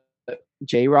 But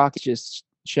J-Rock is just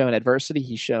showing adversity.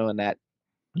 He's showing that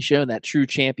true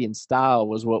champion style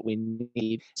was what we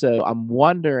need. So I'm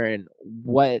wondering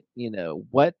what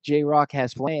J-Rock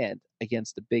has planned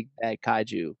against the big bad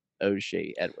kaiju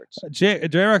O'Shea Edwards.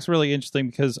 J-Rock's really interesting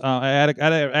because I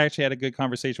actually had a good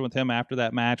conversation with him after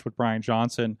that match with Brian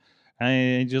Johnson.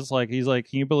 And he's like,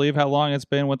 can you believe how long it's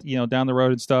been with, down the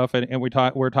road and stuff? And we're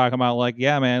talking about like,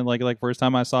 yeah, man, like first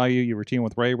time I saw you were teaming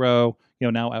with Ray Rowe,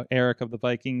 now Eric of the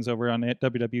Vikings over on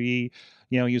WWE,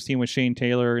 he was teaming with Shane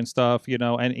Taylor and stuff,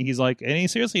 and he's like, and he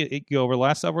seriously, over the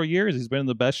last several years, he's been in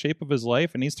the best shape of his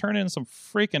life, and he's turned in some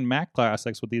freaking Mac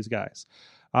classics with these guys.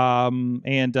 With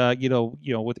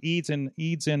Eads and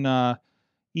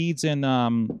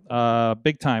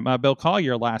big time, Bill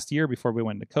Collier last year before we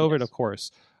went into COVID, of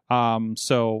course. Rolling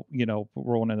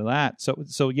into that.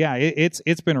 So yeah,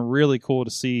 it's been really cool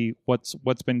to see what's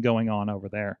been going on over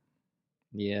there.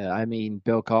 Yeah, I mean,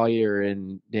 Bill Collier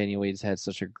and Daniel Wades had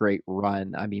such a great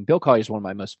run. I mean, Bill Collier is one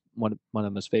of the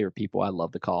most favorite people I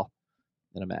love to call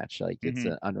in a match. Like it's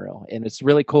unreal, and it's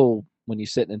really cool when you're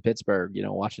sitting in Pittsburgh,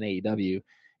 watching AEW,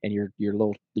 and your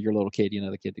little kid,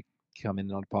 the kid that come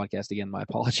in on the podcast again. My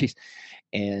apologies,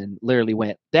 and literally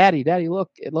went, Daddy,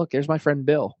 look, there's my friend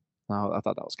Bill. I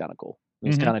thought that was kind of cool. It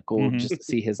was kind of cool just to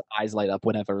see his eyes light up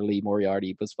whenever Lee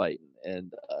Moriarty was fighting,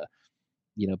 and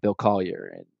Bill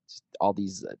Collier and just all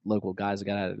these local guys that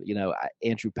got out of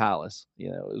Andrew Palace. It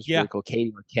was really cool.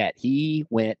 Katie Marquette, he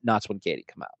went nuts when Katie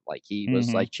come out. Like he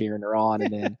was like cheering her on,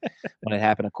 and then when it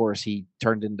happened, of course, he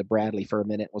turned into Bradley for a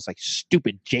minute. And was like,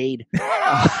 "Stupid Jade." We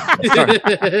talk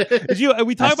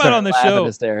about it on the show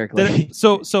hysterically.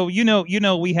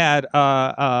 We had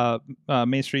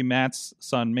Mainstream Matt's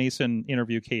son Mason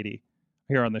interview Katie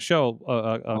here on the show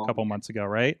a couple months ago,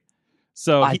 right?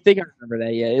 So I think I remember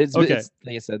that. Yeah, it's like I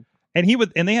said. And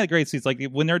they had great seats. Like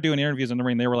when they're doing interviews in the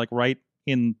ring, they were like right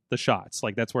in the shots.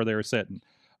 Like that's where they were sitting.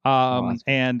 And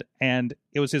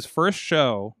it was his first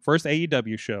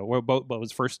AEW show. Well, both, but it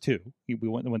was first two. We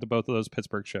went to both of those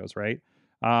Pittsburgh shows, right?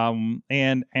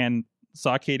 And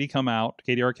saw Katie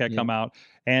Arquette come out,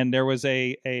 and there was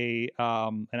and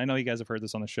I know you guys have heard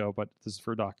this on the show, but this is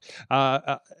for Doc,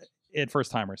 at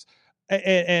First Timers.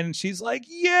 And she's like,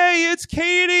 "Yay, it's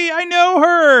Katie! I know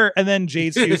her!" And then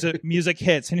Jade's music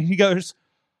hits, and he goes,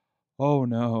 "Oh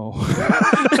no,"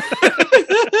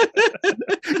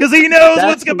 because he knows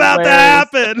what's about to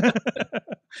happen.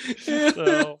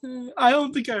 So, I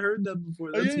don't think I heard that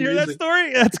before. That's you hear that amazing.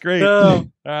 story? That's great. No,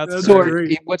 That's so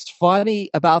great. What's funny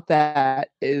about that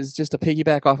is just to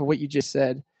piggyback off of what you just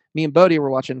said. Me and Bodie were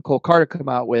watching Cole Carter come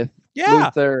out with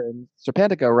Luther and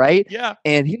Serpentico, right? Yeah.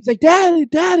 And he was like, Dad,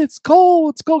 it's Cole.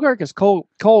 It's Cole Carter. Because Cole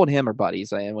and him are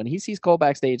buddies. And when he sees Cole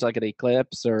backstage, like at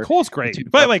Eclipse or Cole's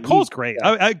great. By the way, Cole's great.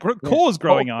 Cole is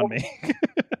growing on me.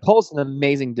 Cole's an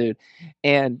amazing dude.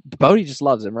 And Bodie just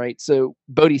loves him, right? So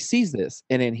Bodie sees this.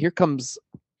 And then here comes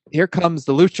the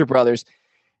Lucha Brothers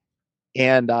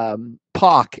and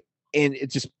Pac. And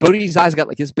it just, Bodie's eyes got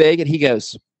like this big. And he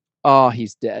goes, "Oh,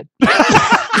 he's dead."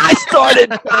 I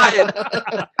started crying.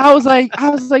 I was like,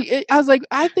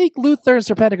 I think Luther and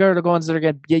Serpentico are the ones that are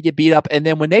going to get beat up. And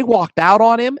then when they walked out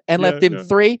on him and left him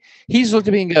 3, he just looked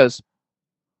at me and goes,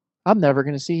 "I'm never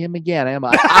going to see him again, am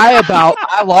I?"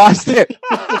 I lost it.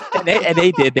 And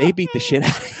they did. They beat the shit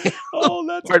out of him. Oh,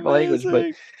 that's amazing. Language, but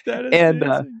that is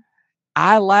amazing.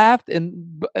 I laughed,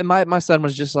 and my son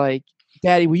was just like,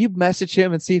 "Daddy, will you message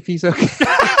him and see if he's okay?"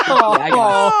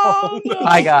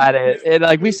 I got it. And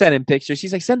like we sent him pictures.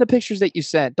 He's like, "Send the pictures that you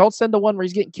sent. Don't send the one where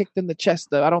he's getting kicked in the chest,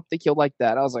 though. I don't think he'll like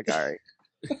that." I was like, "All right."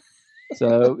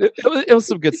 So it was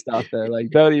some good stuff there.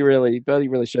 Like Bodie really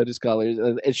showed his colors.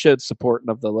 It showed support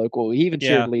of the local. He even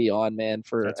cheered Lee on, man.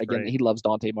 Great. He loves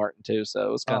Dante Martin too. So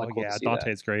it was kind of cool. Yeah, to see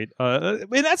Dante's great.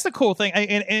 And that's the cool thing.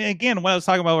 And again, what I was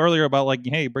talking about earlier about like,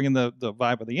 hey, bringing the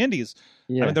vibe of the indies.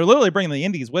 Yeah. I mean, they're literally bringing the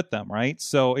indies with them, right?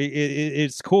 So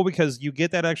it's cool because you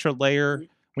get that extra layer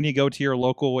when you go to your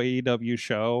local AEW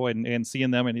show and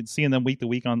seeing them week to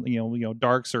week on you know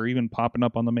Darks or even popping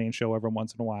up on the main show every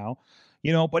once in a while.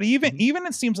 But even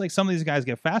it seems like some of these guys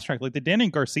get fast tracked. Like the Danny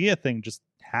Garcia thing just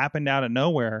happened out of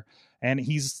nowhere, and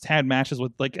he's had matches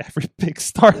with like every big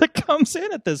star that comes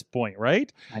in at this point,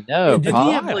 right? I know. Did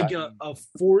he have like a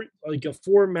 4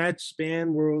 match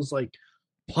span where it was like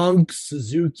Punk,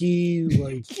 Suzuki,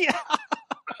 like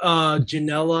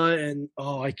Janela, and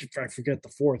I forget the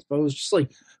 4th, but it was just like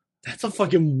that's a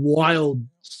fucking wild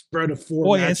spread of 4.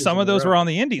 Boy, and some of those were on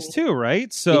the indies too,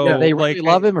 right? So they really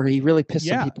love him, or he really pissed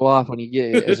some people off when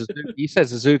you said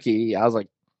Suzuki. I was like,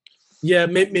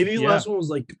 maybe the last one was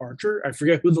like Archer. I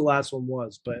forget who the last one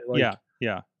was, but like,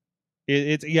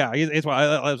 It's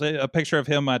a picture of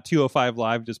him at 205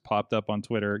 Live just popped up on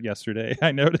Twitter yesterday.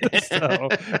 I noticed. So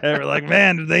they were like,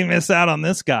 "Man, did they miss out on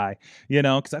this guy?"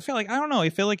 Because I feel like I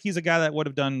feel like he's a guy that would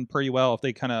have done pretty well if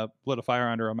they kind of lit a fire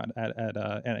under him at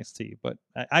NXT. But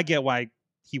I get why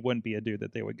he wouldn't be a dude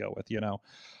that they would go with.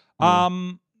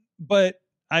 But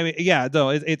I mean, though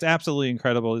it's absolutely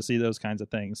incredible to see those kinds of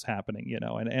things happening.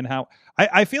 And how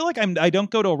I feel like I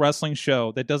don't go to a wrestling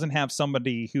show that doesn't have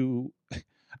somebody who.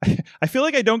 I feel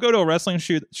like I don't go to a wrestling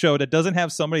show that doesn't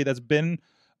have somebody that's been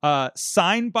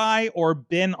signed by or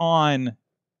been on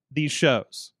these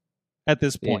shows at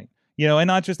this point, and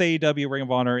not just AEW, Ring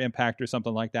of Honor, Impact, or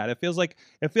something like that. It feels like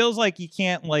you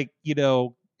can't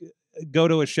go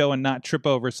to a show and not trip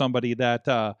over somebody that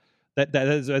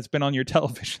has been on your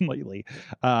television lately.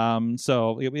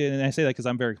 So and I say that because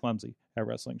I'm very clumsy at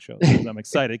wrestling shows. I'm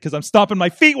excited because I'm stomping my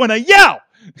feet when I yell.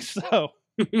 So.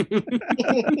 But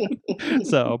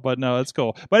no, it's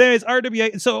cool. But anyways,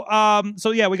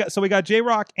 RWA. We got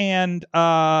J-Rock and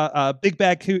Big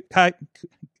Bad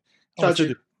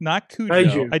not Cujo.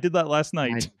 Kaiju. I did that last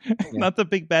night. Not the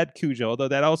Big Bad Cujo, although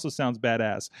that also sounds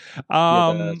badass.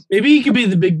 Maybe he could be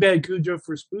the Big Bad Cujo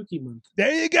for Spooky Month.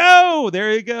 There you go.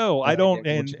 I don't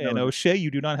and O'Shea,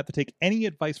 you do not have to take any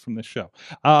advice from this show.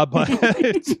 But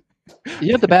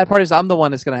the bad part is I'm the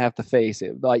one that's going to have to face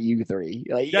it, not you three.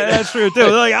 That's true too.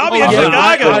 Like, I'll be in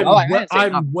Chicago.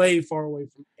 I'm way far away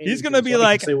from. He's going to be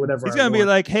like,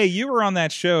 "Hey, you were on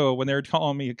that show when they were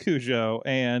calling me a Cujo,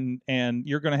 and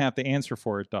you're going to have to answer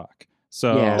for it, Doc."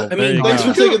 So, thanks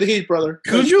for taking the heat, brother.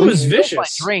 Cujo is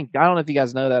vicious. Drink. I don't know if you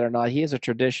guys know that or not. He has a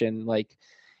tradition. Like,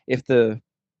 if the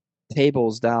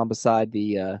table's down beside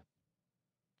the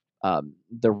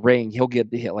ring, he'll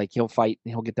fight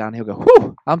and he'll get down and he'll go,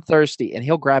 "Whew, I'm thirsty," and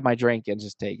he'll grab my drink and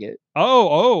just take it.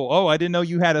 Oh, I didn't know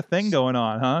you had a thing going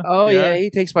on, huh? Oh yeah, he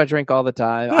takes my drink all the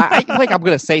time. I think I'm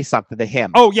gonna say something to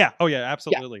him. Oh yeah,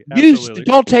 absolutely. Yeah. You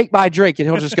don't take my drink, and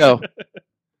he'll just go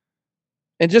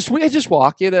and just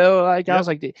walk, I was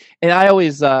like, and I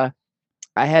always I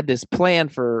had this plan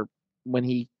for when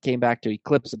he came back to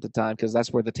Eclipse at the time, because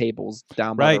that's where the table's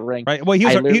down by the ring. Right. Well,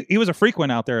 he was a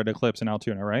frequent out there at Eclipse in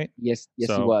Altoona, right? Yes,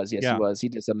 So, he was. Yes, yeah. he was. He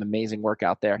did some amazing work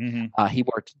out there. Mhm. He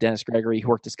worked Dennis Gregory. He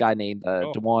worked this guy named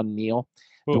Dewan Neal.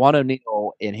 Oh. Dewan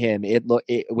O'Neal and him. It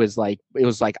was like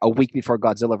a week before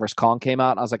Godzilla vs Kong came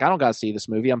out. And I was like, I don't gotta see this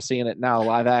movie. I'm seeing it now,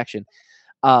 live action.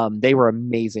 They were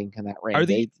amazing in that ring. Are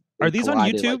these on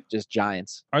collided YouTube? like just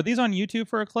giants. Are these on YouTube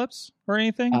for Eclipse or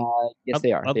anything? Yes,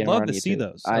 they are. I'd They are love on to see YouTube.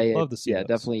 those. I'd love to see those.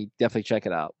 definitely check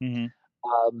it out. Mhm.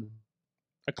 Um,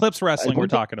 Eclipse Wrestling we're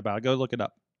talking about. Go look it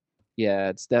up.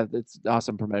 Yeah, it's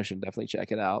awesome promotion. Definitely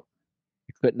check it out.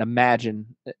 I couldn't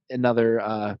imagine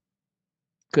another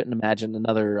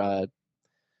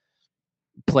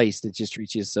place that just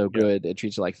treats you so good. It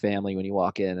treats you like family when you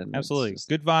walk in. And absolutely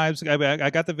good vibes. I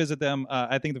got to visit them.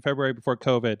 I think the February before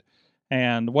COVID,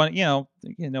 and one I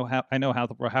know half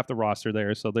the roster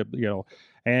there, so that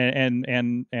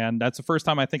and that's the first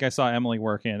time I think I saw Emily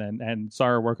working and saw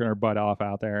her working her butt off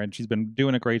out there, and she's been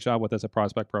doing a great job with us at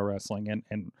Prospect Pro Wrestling,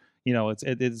 and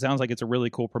it sounds like it's a really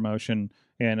cool promotion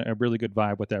and a really good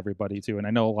vibe with everybody too. And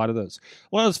I know a lot of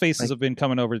those faces have been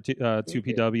coming over to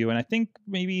 2PW, and I think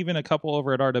maybe even a couple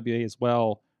over at RWA as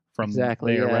well. From there,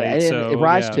 right? And so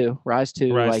Rise 2, like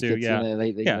 2,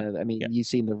 it's, I mean, you've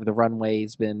seen the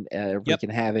runway's been wreaking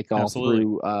havoc all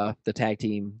through the tag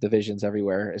team divisions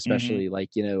everywhere, especially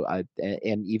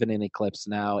and even in Eclipse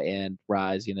now and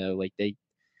Rise, like they've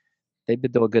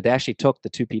been doing good. They actually took the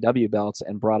 2PW belts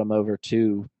and brought them over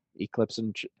to Eclipse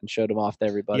and showed them off to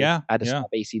everybody. I had to stop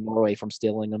AC Norway from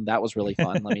stealing them. That was really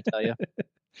fun, let me tell you.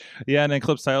 Yeah, and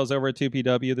Eclipse titles over at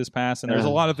 2PW this past, and there's a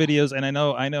lot of videos, and I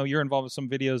know you're involved with some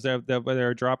videos that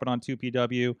they're dropping on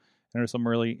 2PW, and there's some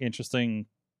really interesting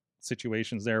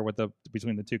situations there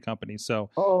between the two companies. So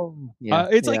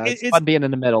it's fun being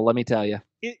in the middle, let me tell you.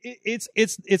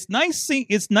 It's nice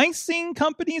seeing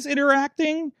companies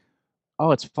interacting.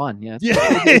 Oh, it's fun. Yeah,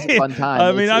 it's a fun time.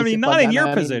 I mean, not in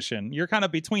your position. You're kind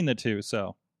of between the two,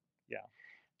 so.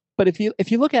 But if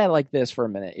you look at it like this for a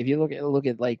minute, if you look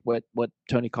at like what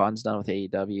Tony Khan's done with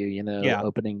AEW,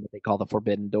 opening what they call the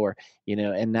forbidden door,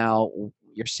 and now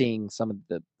you're seeing some of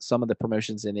the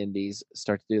promotions in indies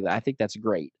start to do that. I think that's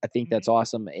great. I think that's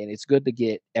awesome, and it's good to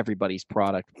get everybody's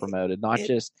product promoted,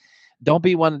 don't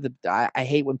be one of the. I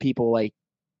hate when people like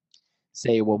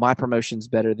say, well, my promotion's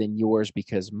better than yours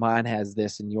because mine has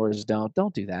this and yours don't.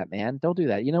 Don't do that, man. Don't do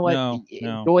that. You know what? No.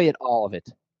 Enjoy it, all of it.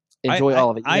 Enjoy all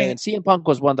of it. And CM Punk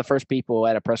was one of the first people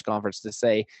at a press conference to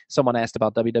say, someone asked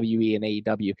about WWE and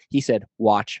AEW. He said,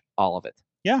 watch all of it.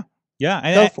 Yeah.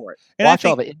 Yeah. Go for it. Watch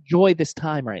all of it. Enjoy this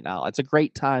time right now. It's a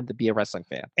great time to be a wrestling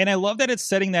fan. And I love that it's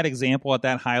setting that example at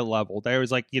that high level. There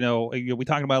was we talked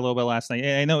about it a little bit last night.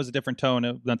 I know it was a different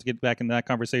tone, not to get back into that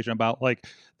conversation about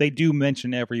they do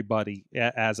mention everybody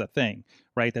as a thing,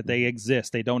 right? That they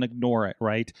exist. They don't ignore it,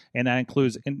 right? And that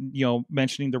includes,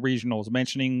 mentioning the regionals,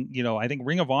 mentioning, I think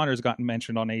Ring of Honor has gotten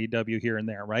mentioned on AEW here and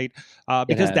there, right?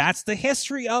 Because that's the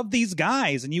history of these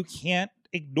guys, and you can't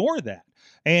ignore that.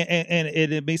 And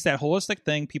it makes that holistic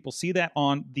thing. People see that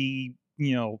on the,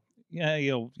 you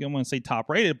don't want to say top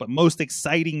rated, but most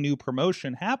exciting new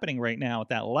promotion happening right now at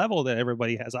that level that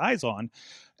everybody has eyes on.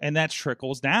 And that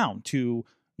trickles down to,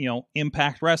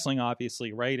 Impact Wrestling,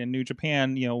 obviously, right? And New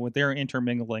Japan, with their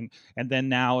intermingling. And then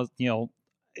now,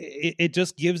 it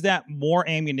just gives that more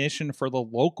ammunition for the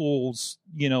locals,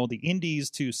 the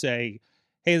indies to say,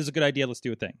 hey, this is a good idea. Let's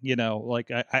do a thing.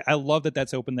 I love that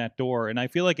that's opened that door. And I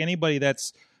feel like anybody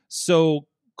that's so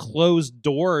closed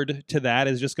doored to that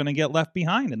is just going to get left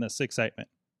behind in this excitement.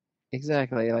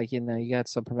 Exactly. You got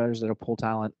some promoters that'll pull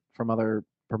talent from other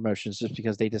promotions just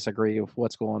because they disagree with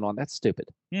what's going on. That's stupid.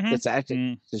 Mm-hmm. It's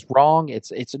actually just wrong.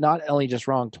 It's not only just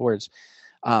wrong towards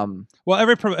the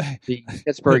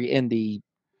Pittsburgh indie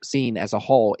scene as a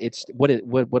whole. It's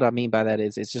what I mean by that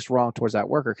is it's just wrong towards that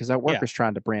worker, because that worker's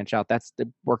trying to branch out. That's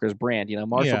the worker's brand.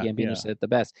 Marshall Gambino said it the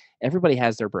best. Everybody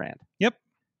has their brand. Yep.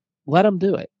 Let them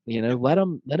do it. Let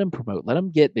them promote. Let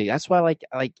them get big. That's why,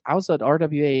 I was at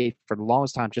RWA for the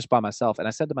longest time just by myself, and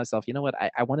I said to myself, you know what,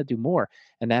 I want to do more.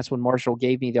 And that's when Marshall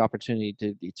gave me the opportunity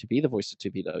to be the voice of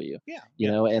 2PW.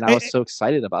 And I was so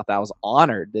excited about that. I was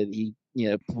honored that he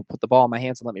put the ball in my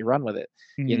hands and let me run with it.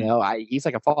 Mm-hmm. He's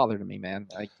like a father to me, man.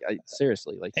 I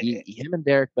seriously, him and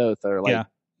Derek both are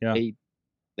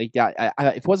they got.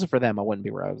 If it wasn't for them, I wouldn't be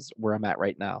where I'm at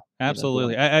right now.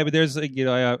 Absolutely. There's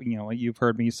you've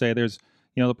heard me say there's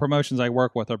the promotions I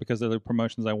work with are because they're the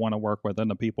promotions I want to work with and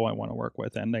the people I want to work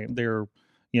with, and they're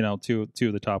two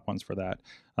of the top ones for that,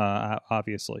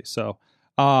 obviously. So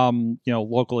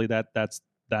locally that's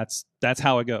that's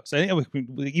how it goes. And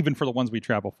even for the ones we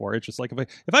travel for, it's just like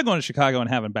if I go to Chicago and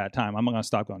have a bad time, I'm gonna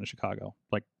stop going to Chicago.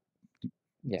 Like,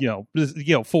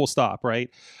 full stop, right?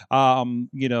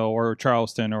 Or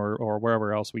Charleston or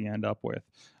wherever else we end up with.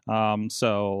 That's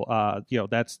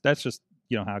just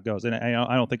how it goes. And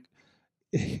I don't think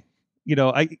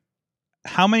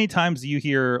how many times do you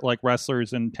hear like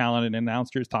wrestlers and talented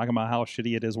announcers talking about how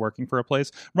shitty it is working for a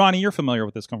place? Ronnie, you're familiar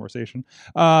with this conversation.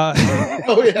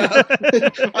 Oh yeah,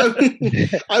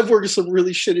 I've worked with some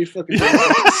really shitty fucking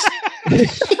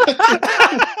places.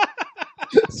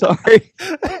 Sorry.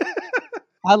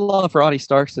 I love Ronnie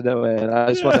Starks to know it. I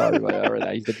just want to tell everybody over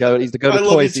that. He's the goat. He's the goat of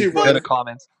toys. He's the goat of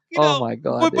comments. Oh my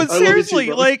god! But seriously,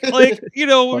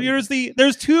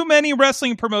 there's too many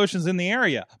wrestling promotions in the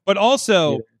area, but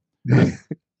also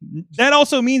that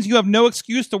also means you have no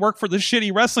excuse to work for the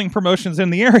shitty wrestling promotions in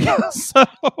the area. So,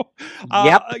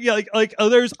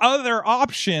 there's other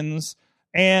options.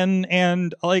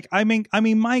 And like, I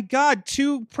mean, my God,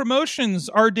 2 promotions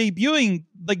are debuting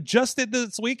like just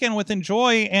this weekend with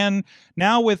Enjoy, and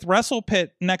now with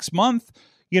WrestlePit next month.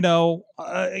 Who knows?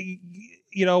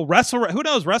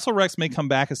 WrestleRex may come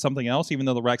back as something else, even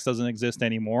though the Rex doesn't exist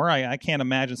anymore. I can't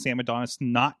imagine Sam Adonis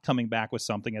not coming back with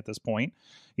something at this point.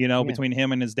 Between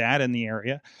him and his dad in the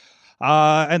area.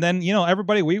 And then,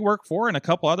 everybody we work for and a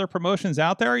couple other promotions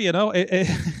out there,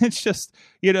 it's just,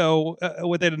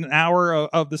 within an hour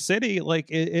of the city, like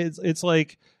it's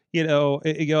like,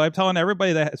 I'm telling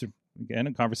everybody that, again,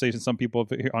 a conversation some people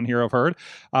on here have heard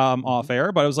off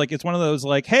air, but it was like, it's one of those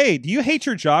like, hey, do you hate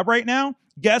your job right now?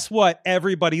 Guess what?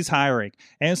 Everybody's hiring.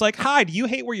 And it's like, hi, do you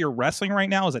hate where you're wrestling right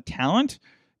now as a talent?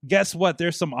 Guess what?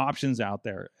 There's some options out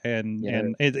there. And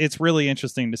it's really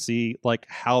interesting to see like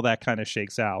how that kind of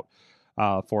shakes out.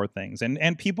 For things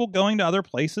and people going to other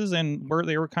places and where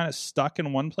they were kind of stuck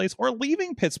in one place or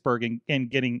leaving Pittsburgh and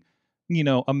getting,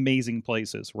 amazing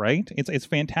places, right? It's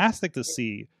fantastic to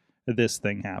see this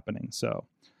thing happening. So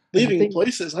leaving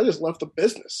places, I just left the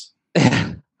business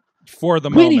for the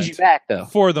moment. We need you back though.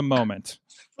 For the moment.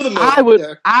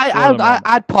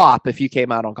 I'd pop if you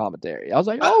came out on commentary. I was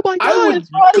like, oh my god, I would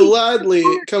gladly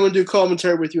come and do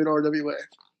commentary with you in RWA.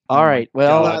 All right.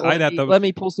 Well, let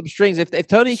me pull some strings. If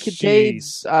Tony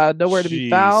Kincaid's nowhere to be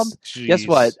found, guess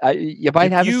what? You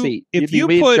might have a seat. I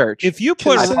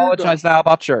apologize now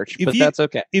about Church, but that's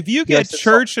okay. If you get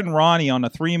Church and Ronnie on a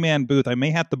 3-man booth, I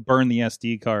may have to burn the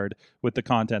SD card with the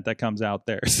content that comes out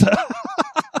there. So.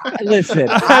 Listen,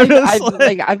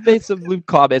 I've made some loop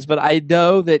comments, but I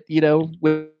know that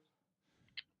with.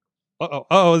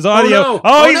 His audio.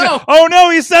 Oh no,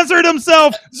 he censored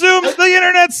himself. Zoom's the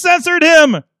internet censored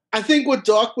him. I think what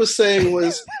Doc was saying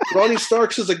was Ronnie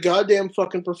Starks is a goddamn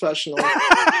fucking professional,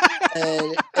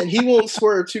 and he won't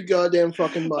swear too goddamn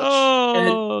fucking much.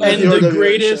 And the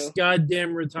greatest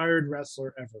goddamn retired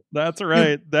wrestler ever. That's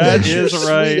right. That is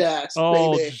right. Ass,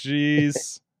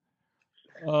 jeez.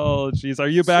 Oh jeez. Are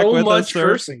you back with us,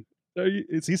 sir? Cursing.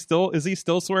 Is he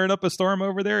still swearing up a storm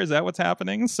over there? Is that what's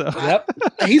happening? So yep,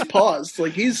 he's paused.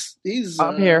 Like he's.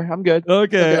 I'm here. I'm good.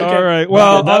 Okay. All right.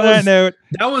 Well, on that note,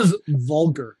 that was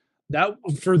vulgar. That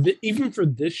even for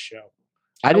this show,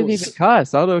 I didn't even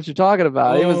cuss. I don't know what you're talking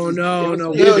about.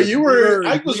 No, you were.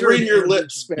 I was reading your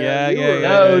lips, man.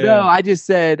 No. I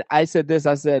said this.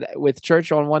 I said with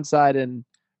Church on one side and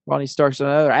Ronnie Starks on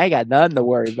another, I ain't got nothing to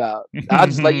worry about. I'll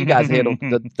just let you guys handle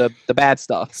the bad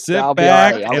stuff. I'll be all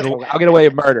right. I'll get away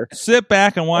with murder. Sit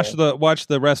back and watch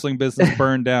the wrestling business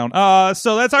burn down.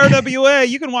 So that's RWA.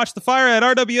 You can watch the fire at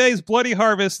RWA's Bloody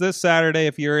Harvest this Saturday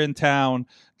if you're in town.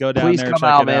 Go down there. Please come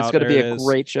out, man. It's going to be a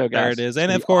great show, guys. There it is.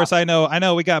 And of course, awesome. I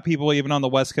know we got people even on the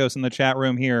West Coast in the chat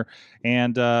room here.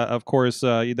 And of course,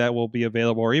 that will be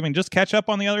available, or even just catch up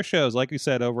on the other shows, like we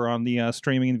said, over on the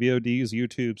streaming VODs,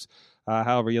 YouTubes,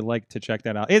 however you'd like to check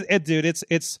that out.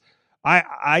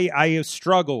 I have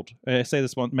struggled. I say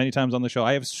this many times on the show.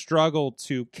 I have struggled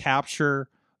to capture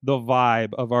the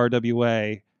vibe of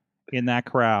RWA in that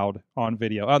crowd on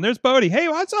video. There's Bodie. Hey,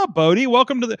 what's up, Bodie?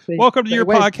 Welcome to your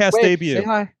podcast debut. Say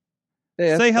hi.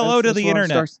 Say hello to the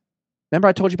internet. Remember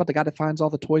I told you about the guy that finds all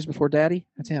the toys before Daddy?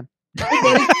 That's him.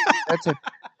 That's him.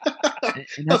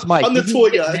 And that's Mike. I'm the toy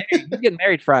guy. He's getting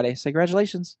married Friday. Say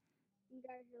congratulations.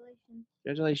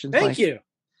 Congratulations. Thank you.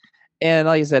 And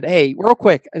like I said, hey, real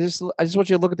quick, I just want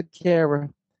you to look at the camera.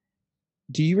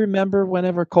 Do you remember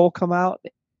whenever Cole come out?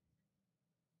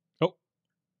 Oh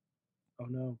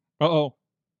no. Uh-oh.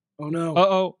 Oh, no.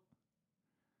 Uh-oh.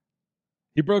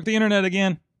 He broke the internet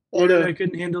again. Oh, no. I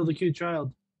couldn't handle the cute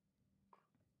child.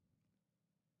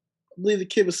 I believe the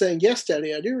kid was saying, yes,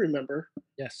 Daddy, I do remember.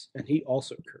 Yes, and he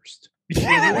also cursed.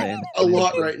 A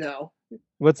lot right now.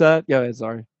 What's that? Yeah,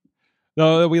 sorry.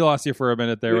 No, we lost you for a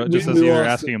minute there, just as we you were lost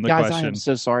asking him the Guys, I question. am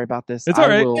so sorry about this. It's all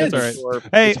right. It's It's all right.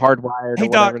 Hey, it's hardwired Hey, or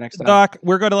Doc, whatever next time. Doc,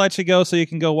 we're going to let you go so you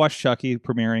can go watch Chucky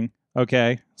premiering.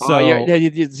 Okay, so you're sick of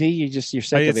it's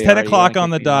it 10 already. o'clock You on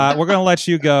the wanna dot. We're going to let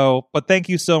you go, but thank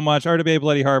you so much. RWA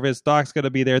Bloody Harvest. Doc's going to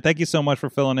be there. Thank you so much for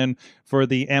filling in for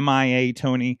the MIA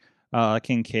Tony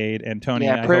Kincaid and Tony.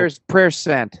 Yeah, prayers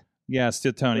sent. Yes,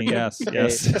 to Tony. Yes,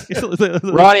 yes.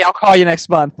 Ronnie, I'll call you next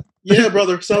month. Yeah,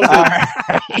 brother. Sounds All good.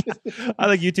 right. I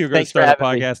think you two are going to Thanks for start a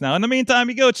having me. podcast now. In the meantime,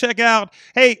 you go check out.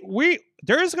 Hey,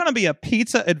 there's going to be a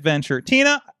pizza adventure.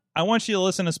 Tina, I want you to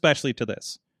listen especially to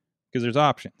this because there's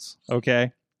options.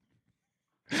 Okay.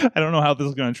 I don't know how this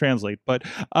is going to translate, but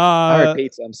I heard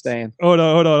pizza. I'm staying. Hold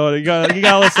on. You got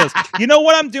to listen to this. You know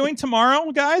what I'm doing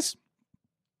tomorrow, guys?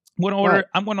 I'm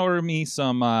going to order me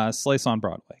some Slice on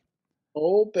Broadway.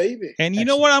 Oh, baby. And you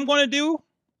know what I'm going to do?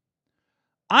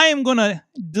 I am going to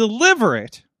deliver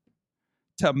it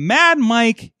to Mad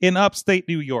Mike in upstate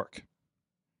New York.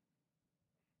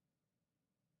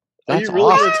 Are That's you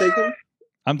really awesome. going to take them?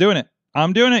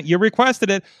 I'm doing it. You requested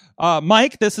it.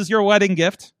 Mike, this is your wedding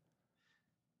gift.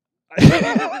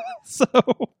 So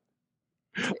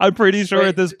I'm pretty sure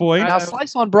at this point. Now,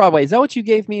 Slice on Broadway. Is that what you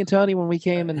gave me and Tony when we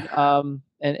came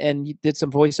and you did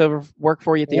some voiceover work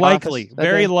for you at the Likely, office?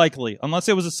 very likely, unless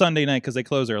it was a Sunday night because they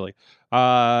close early.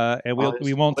 And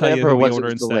we won't tell you who we order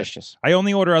instead. Delicious. I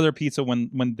only order other pizza when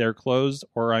they're closed,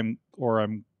 or I'm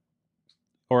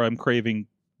craving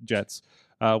Jets,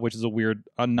 which is a weird,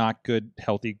 not good,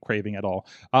 healthy craving at all.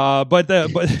 But I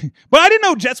didn't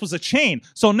know Jets was a chain,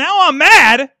 so now I'm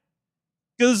mad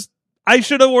because I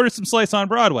should have ordered some Slice on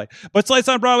Broadway. But Slice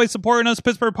on Broadway supporting us,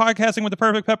 Pittsburgh podcasting with the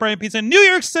perfect pepperoni pizza, New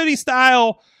York City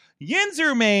style. Yins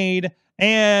are made,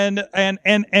 and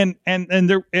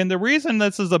the reason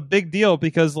this is a big deal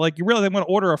because like you really want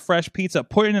to order a fresh pizza,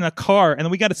 put it in a car, and then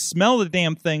we got to smell the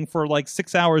damn thing for like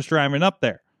 6 hours driving up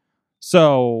there.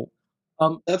 So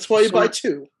that's why you buy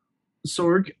two.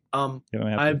 Sorg,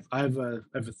 I have a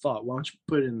thought. Why don't you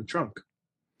put it in the trunk?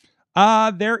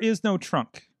 there is no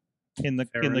trunk in the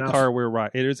Fair in the enough. car we're right.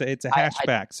 It's a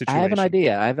hatchback situation. I have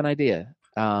an idea.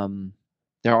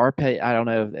 There are I don't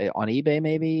know, on eBay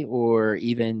maybe, or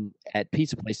even at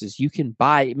pizza places, you can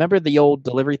buy. Remember the old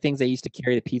delivery things they used to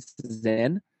carry the pizzas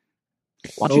in?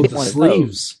 Why don't you get the one of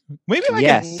sleeves. Maybe I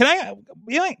Yes. can I?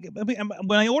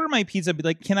 When I order my pizza, be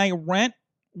like, can I rent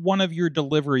one of your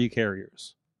delivery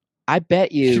carriers? I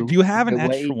bet you. Do you have an the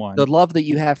way- extra one? The love that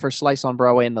you have for Slice on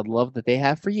Broadway and the love that they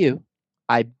have for you,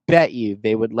 I bet you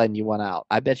they would lend you one out.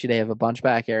 I bet you they have a bunch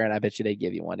back here, and I bet you they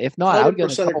give you one. If not, I would get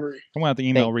a 100% couple. agree. I'm gonna have to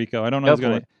email Hey, Rico. I don't know. go Who's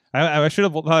gonna. for I should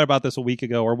have thought about this a week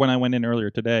ago, or when I went in earlier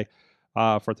today,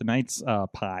 for tonight's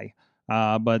pie.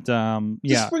 But yeah,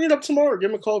 Just bring it up tomorrow. Give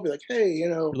him a call. Be like, hey,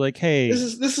 like, hey,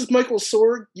 this is Michael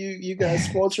Sorg. You guys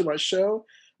sponsor my show.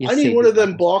 You I need see one of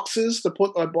them people. boxes to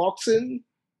put my box in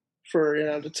for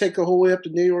to take the whole way up to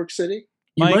New York City.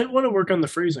 You Mike? might want to work on the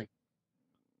freezing.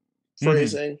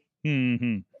 Phrasing.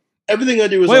 mm-hmm. Everything I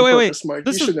do is Wait, on wait, purpose, Mike.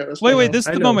 This you is should know this. wait, by wait. now. This is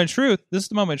I the know. moment of truth. This is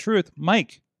the moment of truth,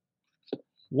 Mike.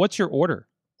 What's your order?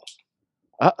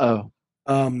 Uh-oh.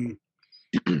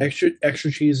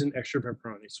 Extra cheese and extra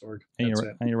pepperoni, Sorg. I need, That's to,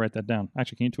 it. I need to write that down.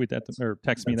 Actually, can you tweet that or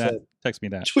text me That's that? it. Text me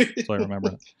that Tweet. so I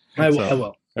remember. I will. So- I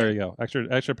will. There you go.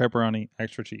 Extra pepperoni,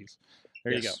 extra cheese.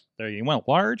 There you go. Yes. There you want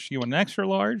large? You want an extra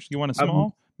large? You want a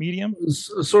small, medium?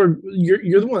 Sorg,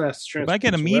 you're the one that's If I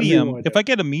get a medium,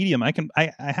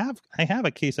 I have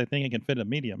a case I think I can fit a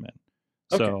medium in.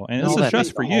 Okay. So, and All this is that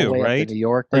just for all the you, way up to right? New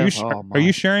York. Are though? you Oh, are you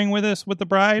my. sharing with us with the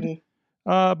bride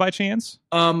by chance?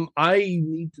 I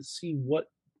need to see what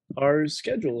our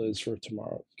schedule is for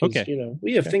tomorrow. 'Cause, Okay.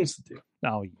 we have Okay. things to do.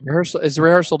 No, Is the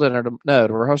rehearsal dinner? No,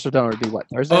 the rehearsal dinner would be what,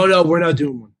 Thursday? Oh no, we're not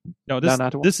doing one. no. This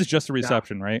not to- this is just a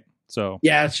reception, right? So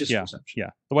Yeah, it's just yeah, reception. yeah.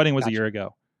 The wedding was a Gotcha. year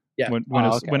ago. Yeah. when Oh,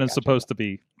 it's okay, when it's gotcha. supposed to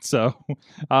be. So,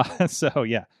 so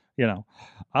yeah,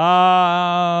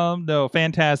 no,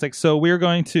 fantastic. So we're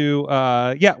going to,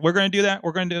 we're going to do that.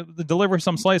 We're going to deliver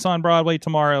some Slice on Broadway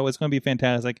tomorrow. It's going to be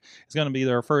fantastic. It's going to be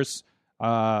their first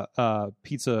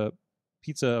pizza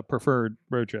preferred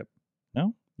road trip.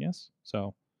 No, yes.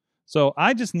 So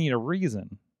I just need a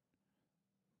reason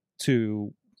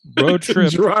to road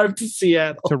trip Drive to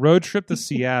Seattle. to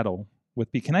Seattle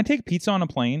with me. Can I take pizza on a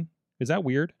plane? Is that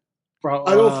weird?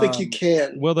 I don't think you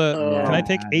can. Will the can I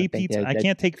take I a think pizza? I they-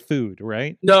 can't take food,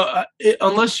 right? No,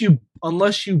 unless you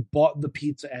bought the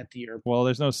pizza at the airport. Well,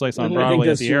 there's no Slice on I think Broadway at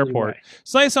that's the the only airport. way.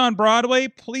 Slice on Broadway,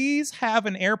 please have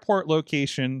an airport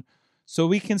location so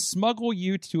we can smuggle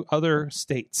you to other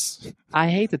states. I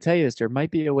hate to tell you this, there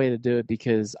might be a way to do it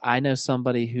because I know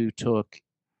somebody who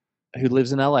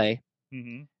lives in LA.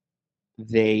 Mm-hmm.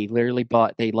 they literally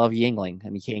they love Yingling,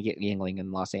 and you can't get Yingling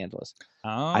in Los Angeles.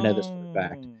 I know this for a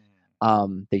fact.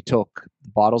 They took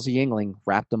bottles of Yingling,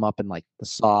 wrapped them up in like the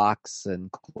socks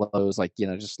and clothes, like,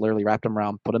 just literally wrapped them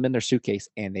around, put them in their suitcase,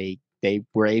 and they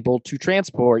were able to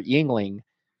transport Yingling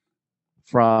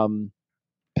from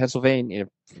Pennsylvania,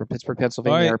 from Pittsburgh,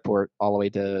 Pennsylvania airport all the way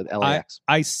to LAX.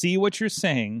 I see what you're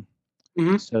saying.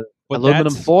 Mm-hmm. So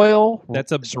aluminum foil.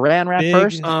 That's a saran wrap big,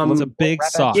 first. It's a big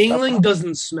sock. Yingling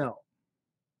doesn't smell.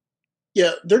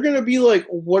 Yeah, they're gonna be like,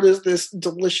 "What is this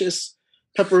delicious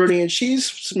pepperoni and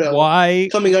cheese smell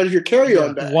coming out of your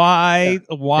carry-on bag?" Why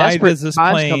does this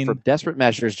plane come from desperate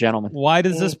measures, gentlemen? Why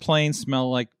does this plane smell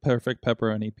like perfect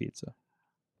pepperoni pizza?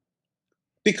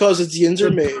 Because it's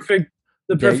Yinzer made.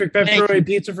 The perfect pepperoni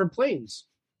pizza for planes.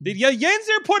 Did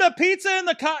Yinzer put a pizza in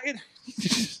the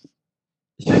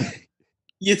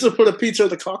Yinzer put a pizza in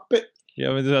the cockpit? Yeah,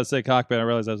 I was going to say cockpit. I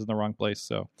realized I was in the wrong place,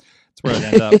 so that's where I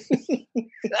end up.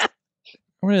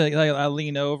 I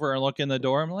lean over and look in the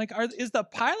door. I'm like, is the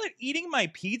pilot eating my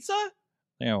pizza?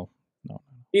 No.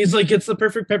 He's like, it's the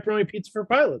perfect pepperoni pizza for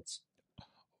pilots.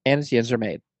 And it's Yinzer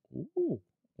made. Ooh,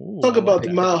 talk about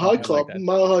the Mile High Club.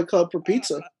 Mile High Club for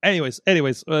pizza. Anyways,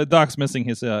 Doc's missing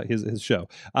his show.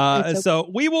 So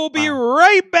we will be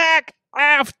right back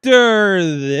after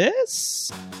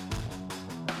this.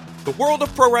 The world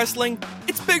of pro wrestling,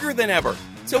 it's bigger than ever.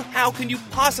 So how can you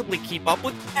possibly keep up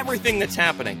with everything that's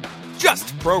happening?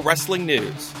 Just pro wrestling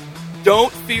news.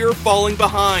 Don't fear falling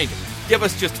behind. Give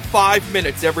us just 5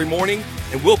 minutes every morning,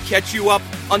 and we'll catch you up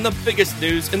on the biggest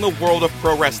news in the world of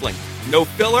pro wrestling. No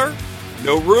filler,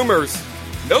 no rumors,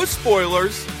 no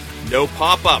spoilers, no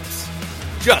pop-ups.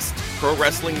 Just pro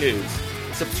wrestling news.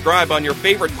 Subscribe on your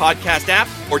favorite podcast app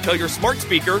or tell your smart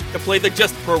speaker to play the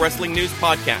Just Pro Wrestling News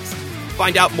podcast.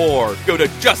 Find out more. Go to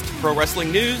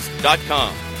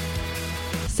justprowrestlingnews.com.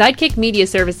 Sidekick Media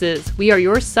Services. We are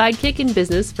your sidekick in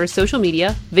business for social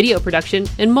media, video production,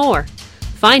 and more.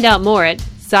 Find out more at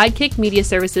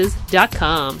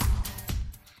sidekickmediaservices.com.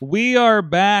 We are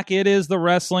back. It is the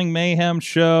Wrestling Mayhem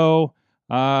show.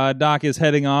 Doc is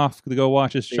heading off to go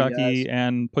watch his Chucky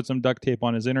and put some duct tape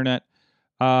on his internet.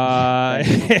 Ronnie,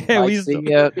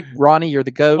 you're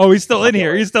the GOAT. Oh, he's still in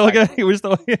here. He's still he's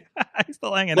still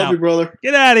hanging Love out. you, brother.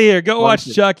 Get out of here. Go watch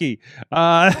Chucky.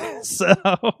 Also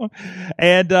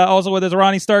with us,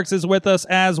 Ronnie Starks is with us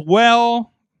as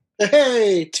well.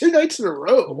 Hey, 2 nights in a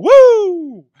row.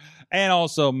 Woo! And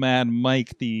also Mad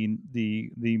Mike, the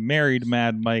married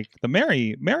Mad Mike, the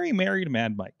married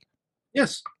Mad Mike.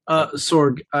 Yes.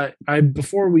 Sorg, I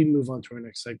before we move on to our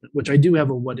next segment, which I do have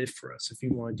a what if for us if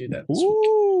you want to do that this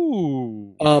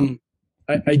Ooh. week.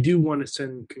 I do want to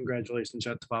send congratulations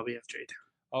out to Bobby FJ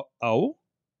Town.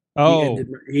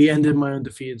 He ended my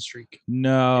undefeated streak.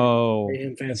 No.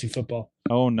 In fantasy football.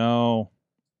 Oh no.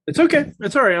 It's okay.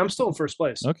 It's all right. I'm still in first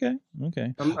place. Okay.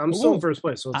 I'm still in first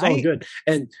place, so it's all good.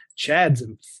 And Chad's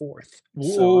in fourth.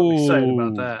 So I'm excited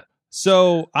about that.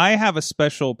 So I have a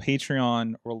special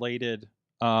Patreon related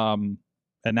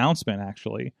announcement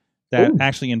actually that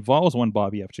actually involves one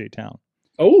Bobby FJ Town.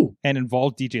 Oh. And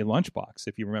involved DJ Lunchbox,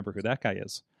 if you remember who that guy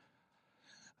is.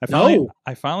 I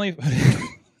finally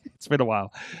it's been a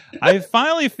while. I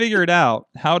finally figured out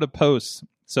how to post.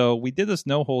 So we did this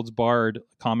No Holds Barred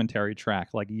commentary track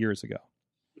like years ago.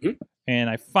 Mm-hmm. And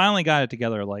I finally got it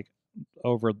together like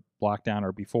over lockdown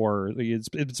or before.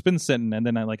 It's been sitting, and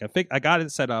then I got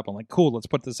it set up. I'm like, cool, let's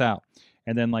put this out.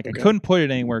 And then I couldn't put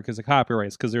it anywhere because of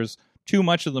copyrights, because there's too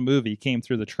much of the movie came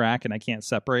through the track and I can't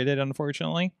separate it,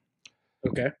 unfortunately.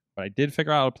 Okay. But I did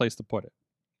figure out a place to put it.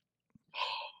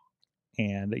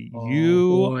 And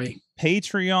you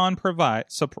Patreon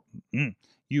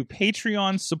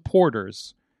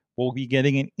supporters will be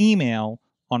getting an email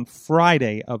on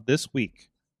Friday of this week.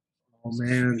 Oh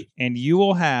man. And you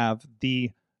will have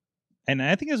and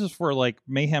I think this is for like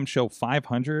Mayhem Show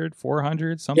 500,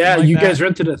 400, something like that. Yeah, you guys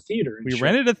rented a theater. We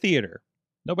rented a theater.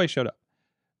 Nobody showed up.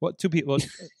 What, 2 people?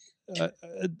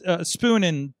 Spoon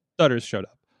and Dutters showed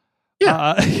up.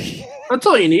 Yeah. That's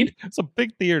all you need. It's a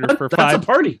big theater for 5. That's a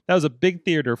party. That was a big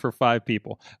theater for 5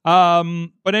 people.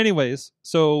 But anyways,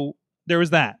 so there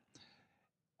was that.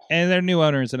 And they're new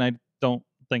owners, and I don't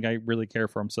think I really care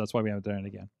for them, so that's why we haven't done it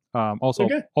again.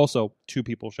 Also 2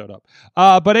 people showed up.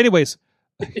 But anyways,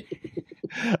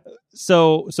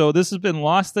 so this has been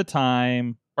lost to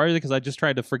time, partly because I just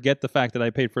tried to forget the fact that I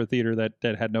paid for a theater that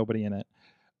had nobody in it.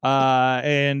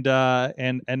 And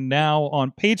now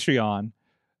on Patreon,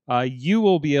 you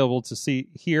will be able to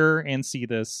hear and see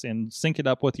this and sync it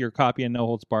up with your copy of No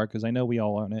Holds Barred, because I know we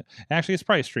all own it. Actually, it's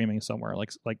probably streaming somewhere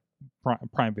like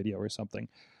Prime Video or something.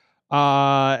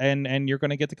 and you're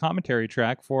going to get the commentary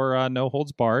track for No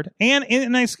Holds Barred.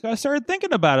 And I started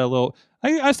thinking about it a little.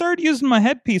 I started using my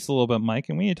headpiece a little bit, Mike,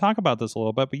 and we need to talk about this a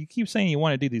little bit, but you keep saying you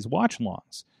want to do these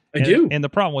watch-alongs. I do. And the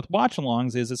problem with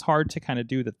watch-alongs is it's hard to kind of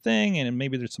do the thing, and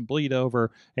maybe there's some bleed over,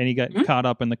 and you get caught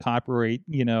up in the copyright,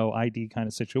 ID kind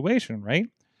of situation, right?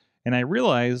 And I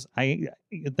realize,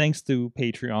 thanks to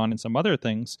Patreon and some other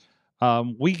things,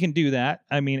 we can do that.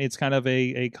 I mean, it's kind of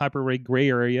a copyright gray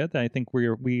area that I think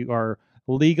we are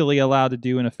legally allowed to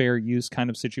do in a fair use kind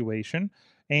of situation.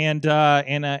 And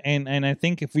I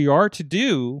think if we are to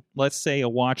do, let's say, a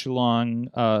watch along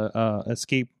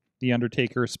Escape the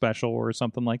Undertaker special or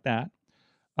something like that,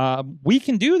 we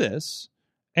can do this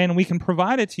and we can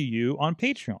provide it to you on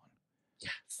Patreon.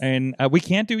 Yes. And we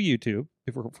can't do YouTube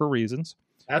for reasons.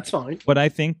 That's fine. But I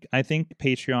think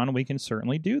Patreon, we can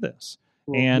certainly do this.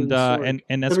 Well, and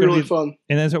that's going to be fun.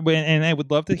 And I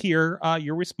would love to hear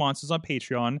your responses on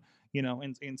Patreon,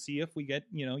 and see if we get,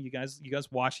 you guys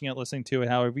watching it, listening to it,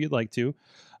 however you'd like to,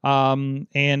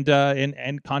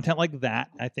 and content like that,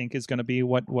 I think is going to be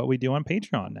what we do on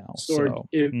Patreon now. So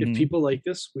if people like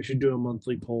this, we should do a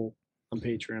monthly poll on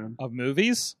Patreon of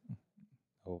movies,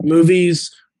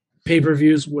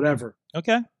 pay-per-views, whatever.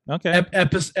 Okay.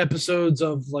 Episodes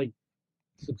of like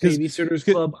the Babysitters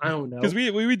Club. I don't know, because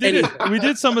we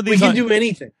did some of these. We can do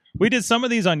anything. We did some of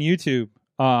these on YouTube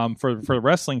for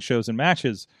wrestling shows and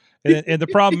matches. And the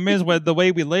problem is with the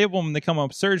way we label them, they come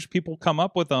up search, people come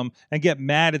up with them and get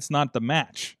mad it's not the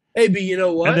match. Hey, but you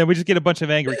know what? And then we just get a bunch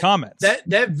of angry comments.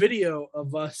 That video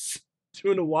of us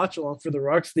doing a watch along for The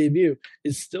Rock's debut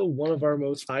is still one of our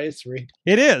most highest rated.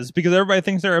 It is, because everybody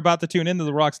thinks they're about to tune into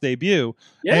The Rock's debut.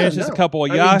 Yeah, and it's just a couple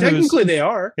of yahoos. Technically they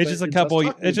are. It's just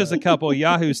a couple of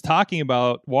yahoos talking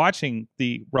about watching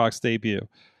The Rock's debut.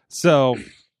 So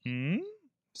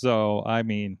I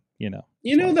mean,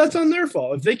 that's on their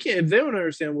fault. If they don't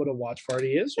understand what a watch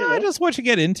party is, just once you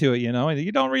get into it, if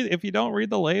you don't read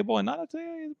the label and not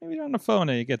maybe on the phone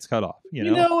and it gets cut off,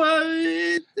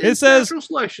 it says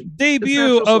selection.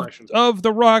 Debut of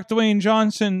The Rock, Dwayne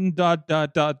Johnson ...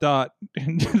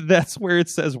 and that's where it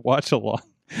says watch along.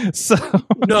 So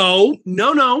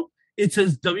no, it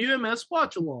says WMS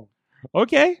watch along.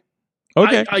 Okay.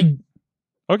 Okay,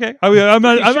 I'm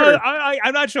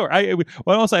not sure.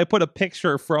 I put a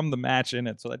picture from the match in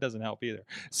it, so that doesn't help either.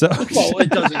 So it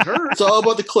doesn't hurt. It's all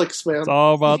about the clicks, man. It's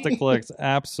all about the clicks.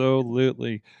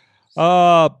 Absolutely.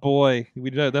 Oh boy,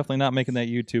 we're definitely not making that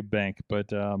YouTube bank,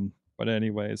 but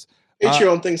anyways,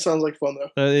 Patreon thing sounds like fun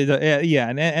though. Yeah,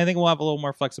 and I think we'll have a little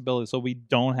more flexibility, so we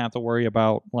don't have to worry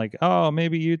about like, oh,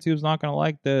 maybe YouTube's not going to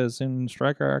like this and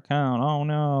strike our account. Oh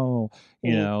no,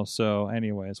 So,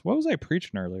 anyways, what was I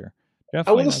preaching earlier?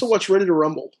 Definitely I want us to watch Ready to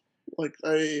Rumble.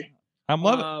 I'm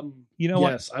loving.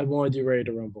 Yes, I want to do Ready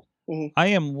to Rumble. Mm-hmm. I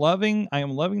am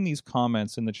loving these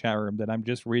comments in the chat room that I'm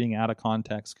just reading out of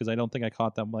context because I don't think I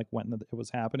caught them like when it was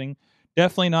happening.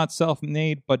 Definitely not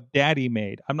self-made, but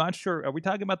daddy-made. I'm not sure. Are we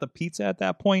talking about the pizza at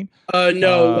that point?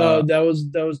 No, that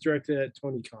was directed at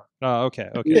Tony Khan. Oh, okay.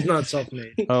 It's not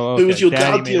self-made. Oh, okay. It was your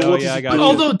daddy-made. I got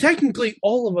Although technically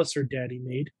all of us are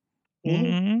daddy-made.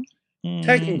 Mm-hmm.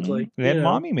 Technically, and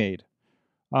mommy-made.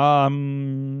 But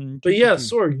yeah,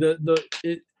 Sorg,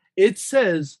 it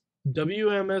says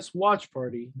WMS Watch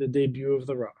Party, the debut of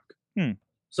The Rock.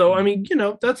 So I mean,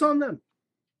 that's on them.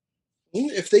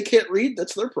 If they can't read,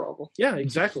 that's their problem. Yeah,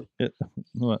 exactly.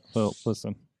 Well,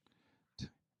 listen,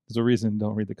 there's a reason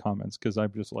don't read the comments because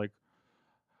I'm just like,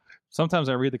 sometimes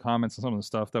I read the comments on some of the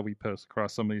stuff that we post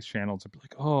across some of these channels and be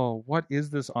like, oh, what is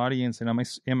this audience? And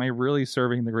am I really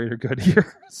serving the greater good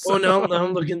here? So, now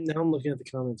I'm looking at the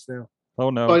comments now. Oh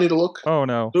no! Do I need to look? Oh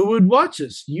no! Who would watch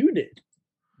this? You did.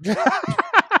 At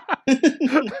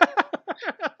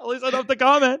least I don't have to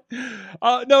comment.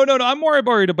 No. I'm more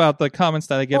worried about the comments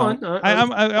that I get on.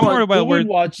 I'm worried about who would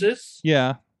watch this.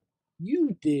 Yeah,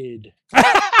 you did,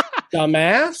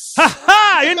 dumbass.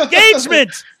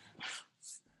 Engagement.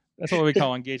 That's what we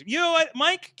call engagement. You know what,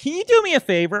 Mike? Can you do me a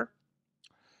favor?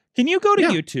 Can you go to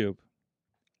YouTube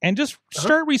and just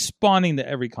start responding to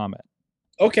every comment?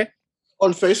 Okay.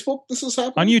 On Facebook, this is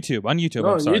happening? On YouTube.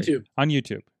 I'm sorry. YouTube. On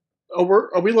YouTube. Oh,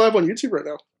 are we live on YouTube right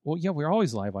now? Well, yeah, we're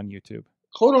always live on YouTube.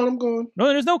 Hold on, I'm going. No,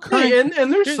 there's no current. Hey, and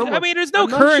there's no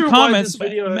current comments. Why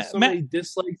this video has so many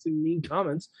dislikes and mean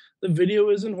comments. The video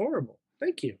isn't horrible.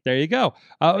 Thank you. There you go.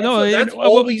 That's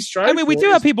all we strive for. I mean, we do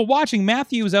have people watching.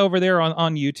 Matthew's over there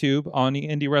on YouTube on the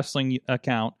Indie Wrestling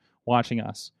account watching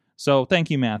us. So thank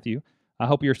you, Matthew. I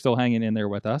hope you're still hanging in there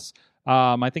with us.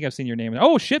 I think I've seen your name.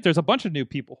 Oh shit! There's a bunch of new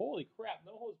people. Holy crap!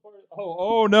 No holds barred.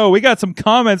 Oh no, we got some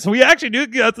comments. We actually do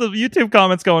got the YouTube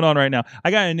comments going on right now.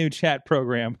 I got a new chat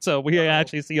program, so we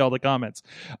actually see all the comments.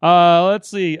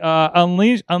 Let's see.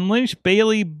 Unleash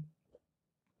Bailey.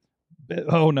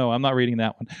 Oh no, I'm not reading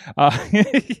that one.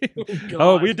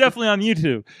 We're definitely on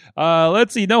YouTube.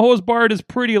 Let's see. No Holds Barred is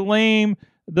pretty lame.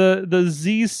 The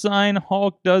Z sign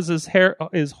Hulk does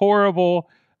is horrible.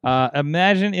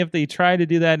 Imagine if they tried to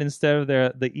do that instead of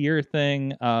the ear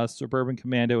thing. Suburban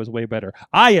Commando is way better.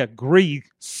 I agree,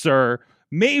 sir.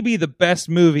 Maybe the best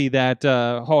movie that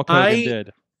Hulk Hogan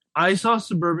did. I saw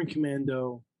Suburban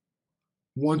Commando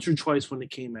once or twice when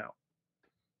it came out.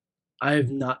 I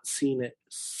have not seen it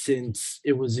since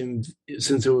it was on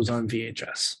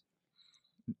VHS.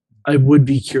 I would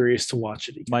be curious to watch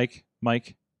it again.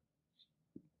 Mike,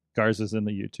 Garza's in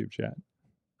the YouTube chat.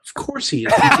 Of course he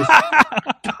is.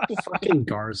 God, fucking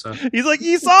Garza. He's like,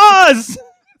 he saw us.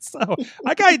 So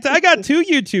I got 2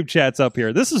 YouTube chats up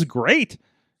here. This is great.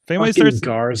 If anybody fucking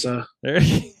starts Garza,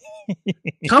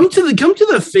 come to the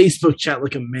Facebook chat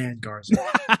like a man, Garza.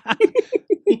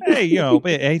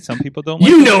 Hey, some people don't.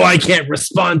 I can't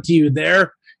respond to you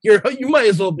there. You might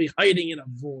as well be hiding in a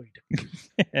void.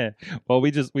 Well, we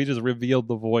just revealed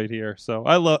the void here. So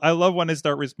I love when I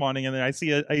start responding and then I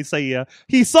say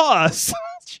he saw us.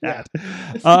 Chat.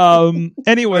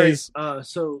 Anyways,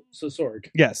 so Sorg.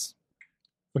 Yes.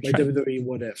 My WWE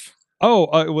What If. Well,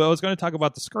 I was going to talk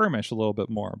about the skirmish a little bit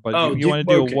more, but you want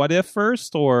to do a what if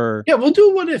first, or yeah, we'll do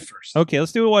a what if first. Okay,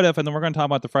 let's do a what if, and then we're going to talk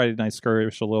about the Friday night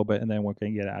skirmish a little bit, and then we're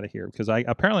going to get out of here because I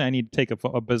need to take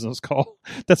a business call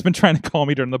that's been trying to call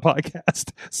me during the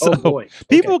podcast. So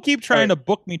people keep trying to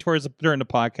book me during the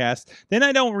podcast. Then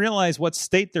I don't realize what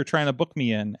state they're trying to book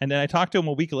me in, and then I talk to them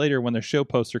a week later when their show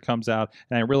poster comes out,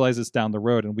 and I realize it's down the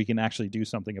road, and we can actually do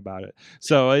something about it.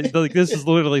 So this is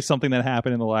literally something that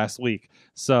happened in the last week.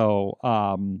 So.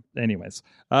 Anyways,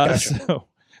 gotcha. So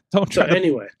don't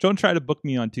try to book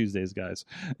me on Tuesdays, guys.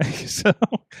 so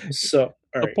all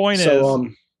right. The point is,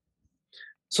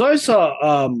 so I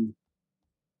saw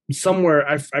somewhere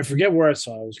I forget where I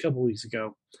saw it. It was a couple weeks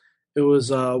ago. It was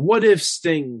what if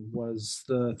Sting was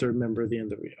the third member of the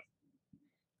NWO?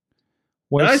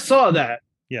 And I saw that,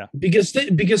 yeah, because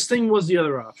Sting was the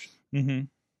other option. Mm-hmm.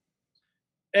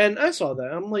 And I saw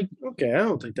that. I'm like, okay, I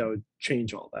don't think that would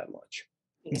change all that much.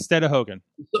 Instead of Hogan.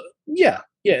 So, yeah,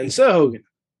 instead of Hogan.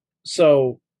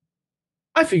 So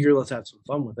I figure let's have some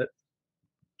fun with it.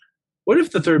 What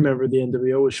if the third member of the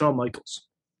NWO was Shawn Michaels?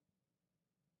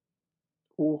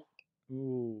 Ooh.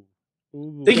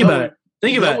 Think about it.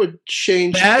 That would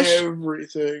change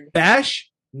everything.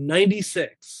 Bash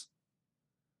 96.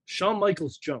 Shawn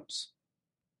Michaels jumps.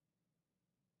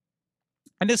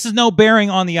 And this is no bearing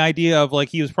on the idea of like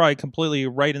he was probably completely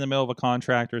right in the middle of a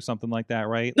contract or something like that,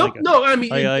 right? No, I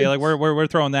mean, we're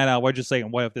throwing that out. We're just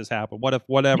saying, what if this happened? What if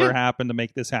whatever happened to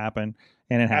make this happen,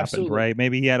 and it happened, absolutely. Right?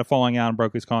 Maybe he had a falling out and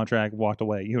broke his contract, walked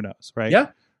away. Who knows, right? Yeah.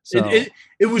 So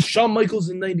it was Shawn Michaels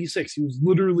in '96. He was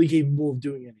literally capable of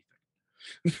doing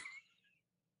anything.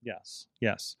 Yes.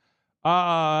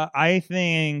 I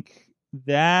think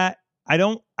that I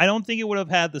don't think it would have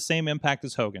had the same impact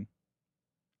as Hogan.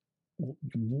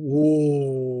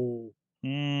 Whoa.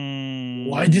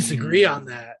 Well, I disagree on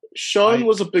that. Shawn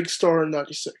was a big star in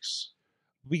 '96.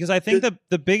 Because I think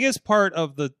the biggest part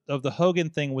of the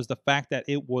Hogan thing was the fact that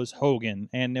it was Hogan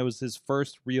and it was his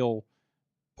first real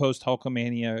post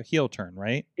Hulkamania heel turn,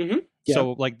 right? Mm-hmm. Yeah.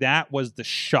 So like that was the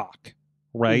shock,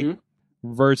 right?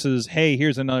 Mm-hmm. Versus, hey,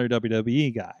 here's another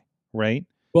WWE guy, right?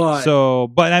 But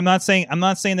I'm not saying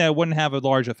that it wouldn't have a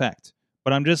large effect,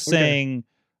 but I'm just saying.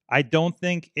 I don't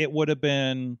think it would have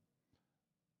been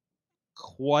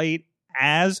quite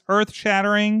as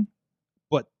earth-shattering,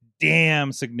 but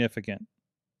damn significant.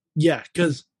 Yeah,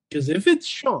 because if it's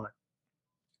Shawn,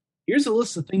 here's a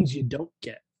list of things you don't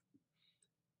get.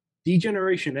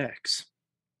 D-Generation X.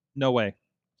 No way.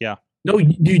 Yeah. No,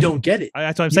 you don't get it.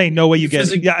 That's what I'm saying. No way you get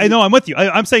it. Yeah, I know. I'm with you.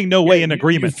 I'm saying no way in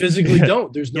agreement. You physically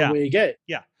don't. There's no way you get it.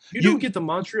 Yeah. You don't get the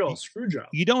Montreal Screwjob.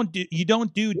 You don't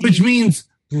do. Which means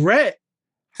Brett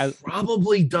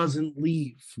probably doesn't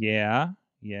leave. Yeah.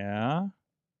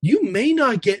 You may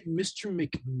not get Mr.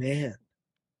 McMahon.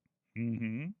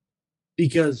 Mm-hmm.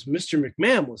 Because Mr.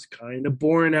 McMahon was kind of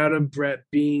born out of Brett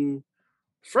being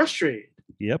frustrated.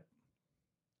 Yep.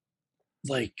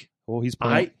 Like, well, he's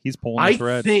pulling the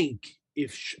thread. I think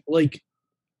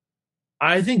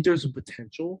I think there's a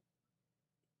potential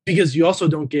because you also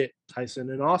don't get Tyson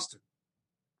and Austin.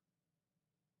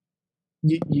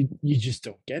 You just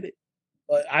don't get it.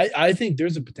 But I think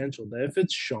there's a potential that if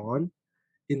it's Shawn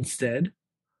instead,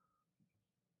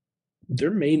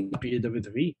 there may not be a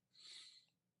WWE.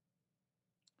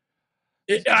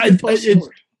 It's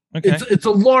Okay. it's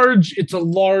a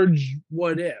large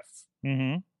what if.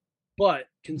 Mm-hmm. But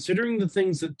considering the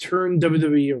things that turned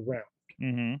WWE around,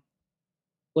 Mm-hmm.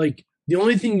 like the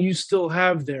only thing you still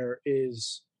have there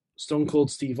is Stone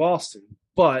Cold Steve Austin.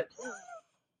 But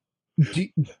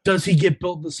does he get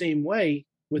built the same way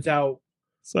without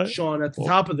Sean at the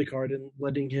top of the card and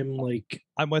letting him like?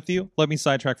 I'm with you. Let me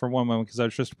sidetrack for one moment because I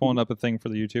was just pulling up a thing for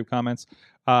the YouTube comments,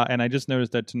 and I just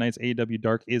noticed that tonight's AEW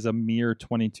Dark is a mere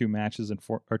 22 matches and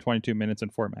 22 minutes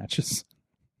and 4 matches.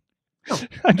 Oh,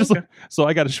 I'm just so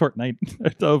I got a short night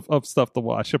of stuff to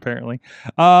watch apparently.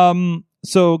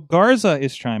 So Garza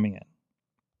is chiming in.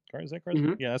 Garza?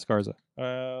 Mm-hmm. Yeah, that's Garza.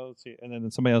 Let's see, and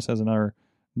then somebody else has another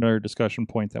discussion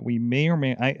point that we may or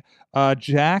may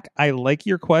Jack, I like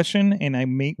your question, and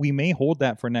we may hold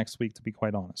that for next week, to be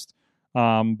quite honest.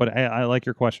 But I like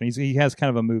your question. He has kind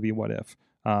of a movie what if.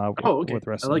 Okay. With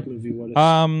wrestling. I like movie what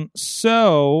if.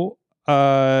 So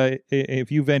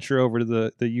if you venture over to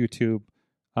the YouTube,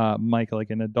 Mike, like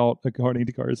an adult, according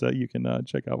to Garza, you can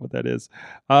check out what that is.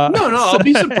 No, I'll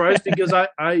be surprised because I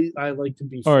like to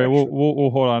be. All right, we'll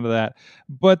hold on to that.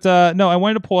 But no, I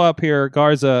wanted to pull up here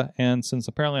Garza, and since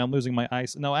apparently I'm losing my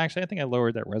eyes. No, actually, I think I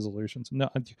lowered that resolution. So no,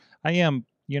 I am.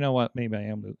 You know what? Maybe I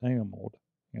am old.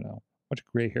 You know, bunch of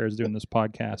gray hairs doing this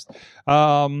podcast.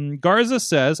 Garza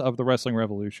says of the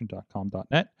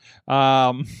WrestlingRevolution.com.net.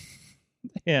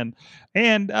 And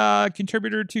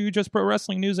contributor to Just Pro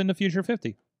Wrestling News in the Future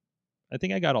 50. I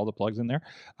think I got all the plugs in there.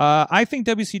 I think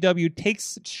WCW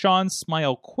takes Sean's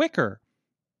smile quicker,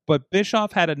 but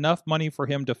Bischoff had enough money for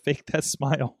him to fake that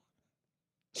smile.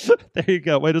 There you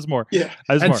go. Wait, there's more. Yeah,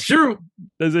 that's true.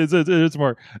 There's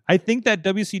more. I think that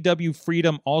WCW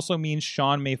freedom also means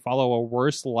Sean may follow a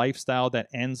worse lifestyle that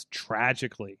ends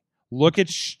tragically. Look at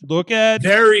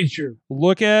very true.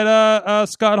 Look at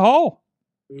Scott Hall.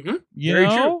 Mm-hmm. You Very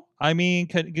know, true. I mean,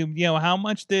 how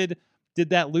much did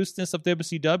that looseness of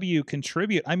WCW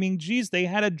contribute? I mean, geez, they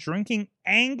had a drinking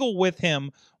angle with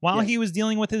him while he was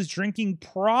dealing with his drinking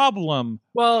problem.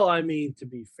 Well, I mean, to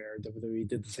be fair, WWE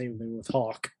did the same thing with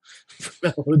Hawk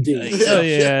from LOD.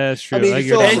 Yeah, that's true. I mean,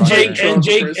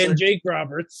 and Jake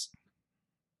Roberts.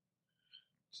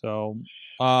 So,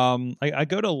 I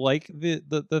go to like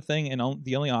the thing, and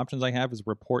the only options I have is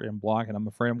report and block, and I'm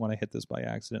afraid I'm going to hit this by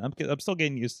accident. I'm still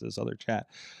getting used to this other chat.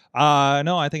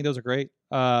 No, I think those are great.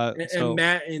 And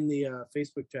Matt in the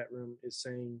Facebook chat room is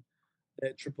saying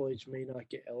that Triple H may not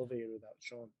get elevated without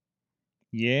Sean.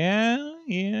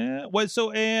 Yeah. What? So,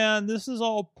 and this is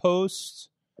all post.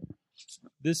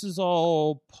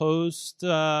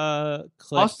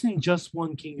 Austin just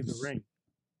won King of the Ring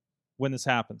when this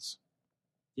happens.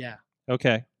 Yeah.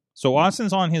 Okay. So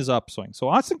Austin's on his upswing. So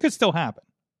Austin could still happen.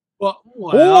 Well,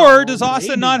 or does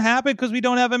Austin not happen because we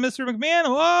don't have a Mr. McMahon?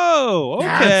 Whoa. Okay.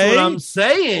 That's what I'm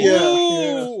saying.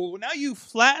 Ooh, now you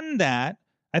flattened that.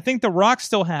 I think The Rock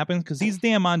still happens because he's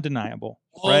damn undeniable.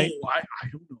 Right? I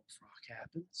don't know if Rock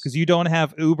happens. Because you don't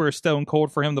have Uber Stone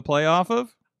Cold for him to play off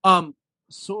of?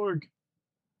 Sorg,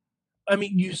 I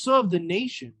mean, you still have the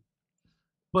Nation,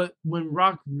 but when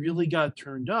Rock really got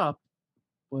turned up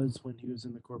was when he was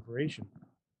in the corporation.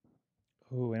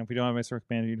 Oh, and if we don't have Mr.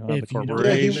 McMahon, you don't have the If you don't have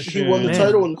corporation. he won the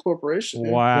title in the corporation.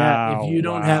 Wow. Yeah, if you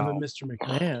don't have a Mr.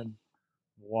 McMahon.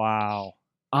 Wow.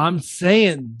 I'm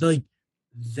saying, like,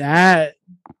 that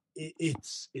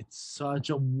it's such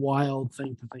a wild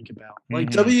thing to think about. Like,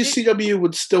 WCW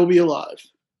would still be alive.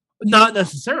 Not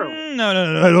necessarily. No.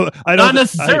 I don't. Not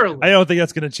necessarily. I don't think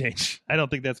that's going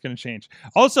to change.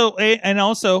 Also,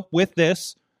 with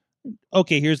this,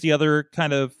 okay, here's the other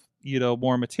kind of,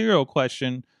 more material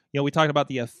question. We talked about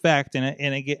the effect, and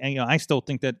I still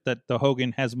think that the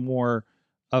Hogan has more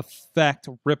effect,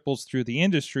 ripples through the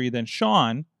industry than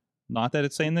Shawn. Not that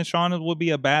it's saying that Shawn would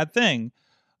be a bad thing,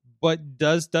 but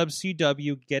does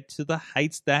WCW get to the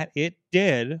heights that it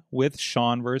did with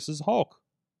Shawn versus Hulk?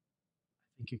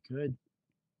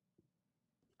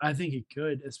 I think it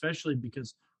could, especially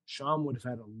because Shawn would have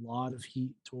had a lot of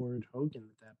heat toward Hogan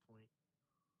at that point.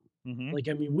 Mm-hmm. Like,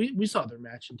 I mean, we saw their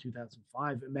match in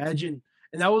 2005. Imagine,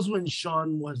 and that was when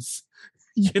Shawn was,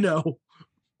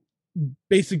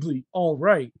 basically all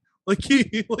right. Like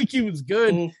he was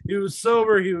good. Mm-hmm. He was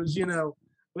sober. He was,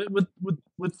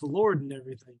 with the Lord and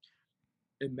everything.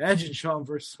 Imagine Shawn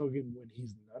versus Hogan when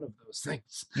he's none of those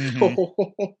things.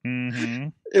 Mm-hmm. Mm-hmm.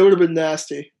 It would have been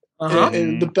nasty Uh-huh.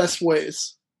 in the best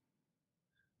ways.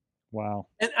 Wow.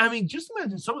 And I mean, just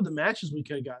imagine some of the matches we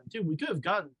could have gotten too. We could have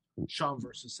gotten Shawn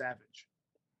versus Savage,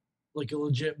 like a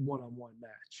legit one-on-one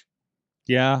match.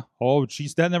 Yeah. Oh,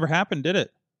 geez, that never happened, did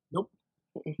it? Nope.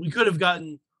 We could have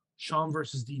gotten Shawn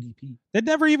versus DDP. That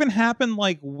never even happened.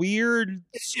 Like weird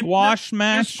squash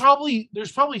match.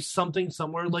 There's probably something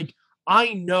somewhere. Like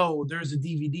I know there's a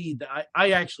DVD that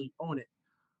I actually own it.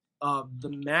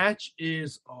 The match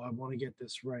is I want to get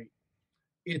this right.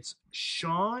 It's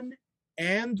Shawn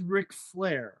and Ric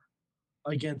Flair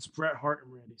against Bret Hart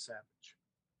and Randy Savage.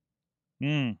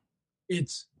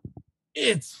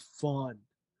 It's fun.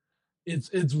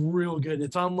 It's real good.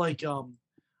 It's on like a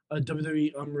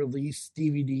WWE unreleased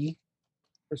DVD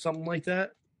or something like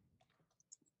that.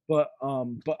 But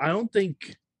I don't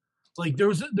think like there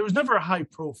was never a high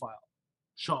profile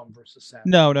Shawn versus Savage.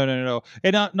 No, and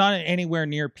not anywhere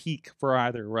near peak for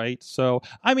either, right? So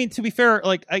I mean, to be fair,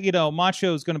 like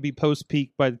Macho is going to be post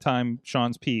peak by the time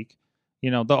Shawn's peak.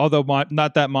 Although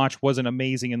not that much wasn't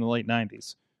amazing in the late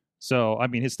 '90s. So I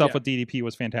mean, his stuff with DDP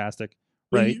was fantastic,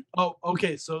 right?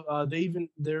 Okay. So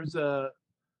there's the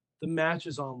match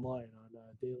is online on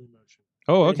Daily Motion.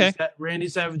 Oh, okay. Randy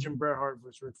Savage and Bret Hart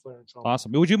versus Ric Flair and Shawn.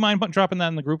 Awesome. Would you mind dropping that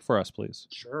in the group for us, please?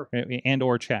 Sure. And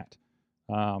or chat.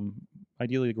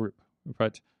 Ideally the group.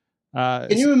 But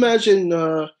can you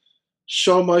imagine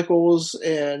Shawn Michaels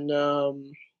and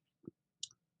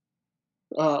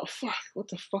what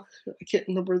the fuck? I can't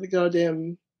remember the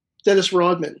goddamn Dennis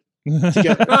Rodman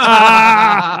together.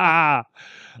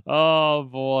 Oh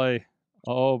boy.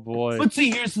 But see,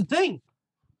 here's the thing.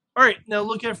 All right, now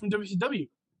look at it from WCW.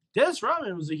 Dennis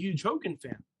Rodman was a huge Hogan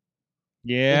fan.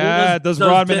 Yeah, does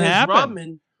Rodman Dennis happen?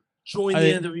 Rodman join the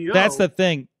NWO? That's the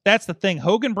thing.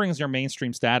 Hogan brings their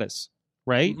mainstream status,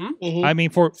 right? Mm-hmm. I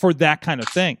mean, for that kind of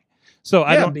thing. So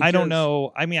I don't because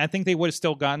know. I mean, I think they would have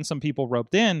still gotten some people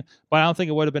roped in, but I don't think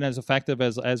it would have been as effective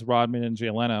as Rodman and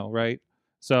Jay Leno, right?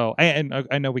 So and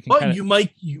I know we can. But you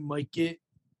might get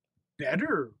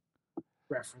better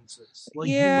references. Like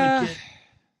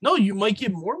you might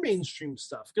get more mainstream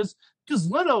stuff because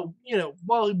Leno,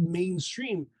 while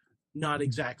mainstream, not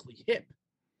exactly hip.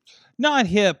 Not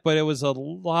hip, but it was a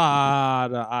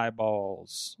lot of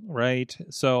eyeballs, right?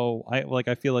 So I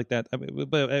feel like that. I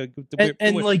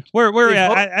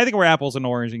think we're apples and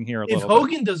oranges here a little. If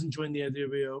Hogan doesn't join the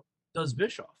NWO, does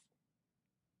Bischoff?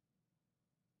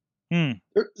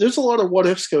 There's a lot of what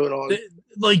ifs going on.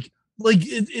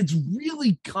 It's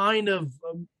really kind of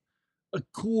a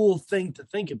cool thing to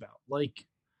think about. Like,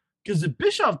 because if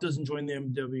Bischoff doesn't join the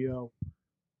NWO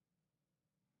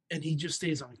and he just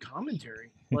stays on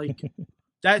commentary, like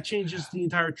that changes the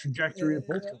entire trajectory of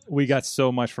both companies. We got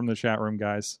so much from the chat room,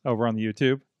 guys, over on the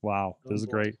YouTube. Wow, this is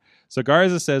great. So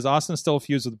Garza says Austin still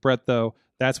fused with Brett, though.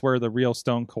 That's where the real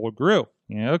Stone Cold grew.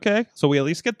 Yeah, okay. So we at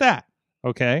least get that.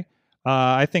 Okay.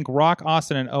 I think Rock,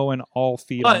 Austin, and Owen all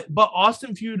feed. But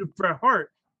Austin feuded with Bret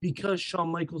Hart because Shawn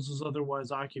Michaels was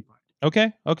otherwise occupied.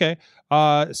 Okay.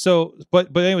 So,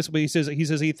 but anyways, he says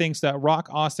he thinks that Rock,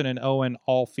 Austin, and Owen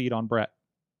all feed on Brett.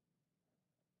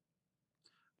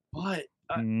 But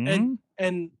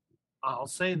and I'll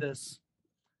say this: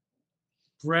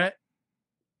 Brett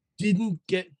didn't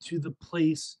get to the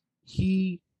place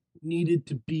he needed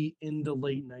to be in the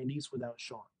late '90s without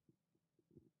Shawn.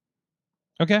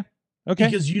 Okay.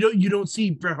 Because you don't see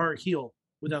Bret Hart heel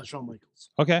without Shawn Michaels.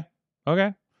 Okay.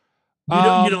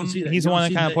 You don't see that. He's the one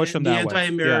that kind of pushed him that way. The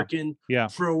anti-American,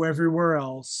 throw everywhere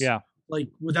else. Yeah. Like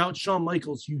without Shawn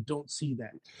Michaels, you don't see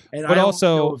that. And but I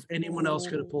also, don't know if anyone else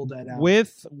could have pulled that out.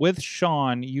 With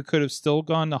Shawn, you could have still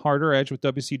gone the harder edge with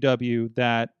WCW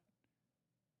that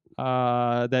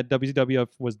WCW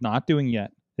was not doing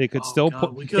yet. They could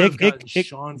put. We could have gotten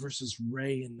Shawn versus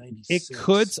Ray in '96. It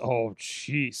could. Oh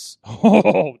jeez.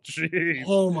 Oh jeez.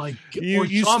 Oh my god.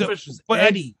 Shawn versus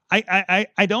Eddie.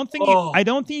 I don't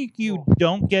think you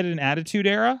don't get an Attitude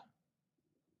Era,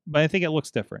 but I think it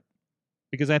looks different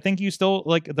because I think you still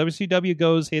like WCW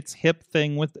goes its hip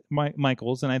thing with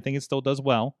Michaels, and I think it still does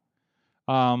well.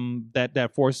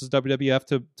 That forces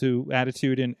WWF to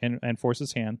Attitude and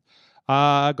forces hand.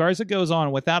 Garza goes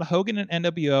on, without Hogan and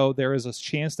NWO, there is a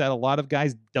chance that a lot of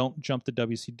guys don't jump to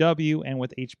WCW, and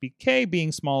with HBK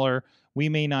being smaller, we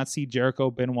may not see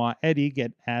Jericho, Benoit, Eddie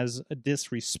get as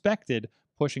disrespected,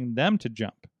 pushing them to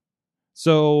jump.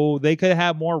 So they could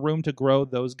have more room to grow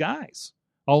those guys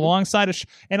alongside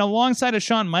of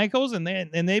Shawn Michaels, and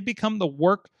they become the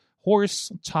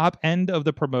workhorse top end of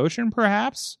the promotion,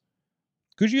 perhaps.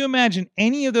 Could you imagine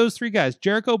any of those three guys,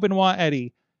 Jericho, Benoit,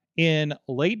 Eddie, in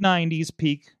late '90s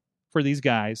peak for these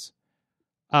guys,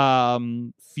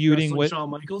 feuding with Shawn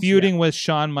Michaels,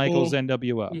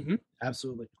 NWO? Mm-hmm.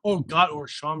 Absolutely. Oh God, or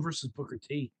Shawn versus Booker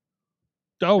T.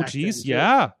 Oh geez,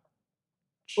 yeah.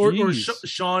 Or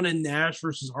Shawn and Nash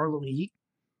versus Harlem Heat.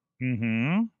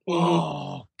 Mm-hmm.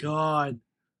 Oh God,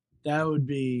 That would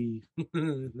be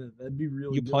that'd be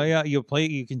really You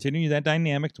good. you continue that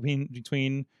dynamic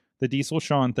between the Diesel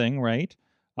Shawn thing, right?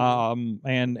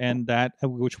 And that,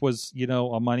 which was, a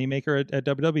moneymaker at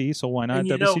WWE, so why not And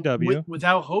WCW?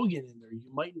 without Hogan in there,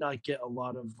 you might not get a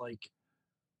lot of like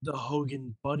the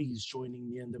Hogan buddies joining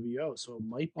the NWO, so it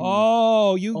might be.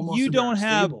 Oh, you almost don't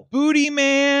have stable. Booty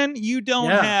Man. You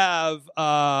don't have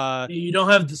You don't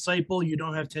have Disciple. You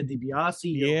don't have Ted DiBiase.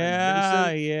 You don't have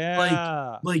Vincent.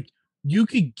 yeah. Like you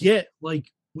could get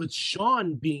like with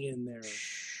Shawn being in there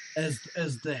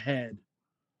as the head,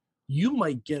 you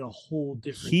might get a whole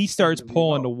different. He starts NWO.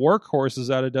 pulling the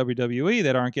workhorses out of WWE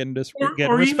that aren't getting getting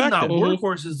or even respected. not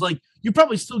workhorses. Like you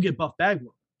probably still get Buff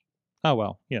Bagwell. Oh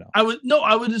well, I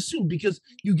would assume because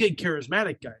you get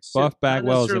charismatic guys. Buff not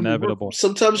Bagwell is necessarily inevitable.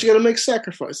 Sometimes you got to make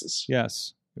sacrifices,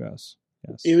 Yes.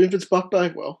 even if it's Buff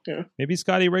Bagwell. Yeah. Maybe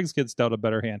Scotty Riggs gets dealt a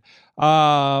better hand,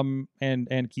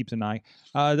 and keeps an eye.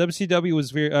 WCW was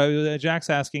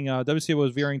Jack's asking. WCW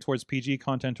was veering towards PG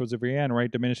content towards the very end, right?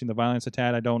 Diminishing the violence a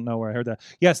tad. I don't know where I heard that.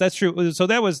 Yes, that's true. So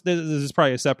this is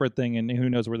probably a separate thing, and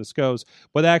who knows where this goes.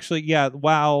 But actually, yeah,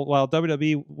 while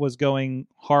WWE was going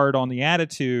hard on the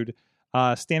attitude,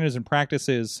 standards and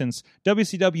practices, since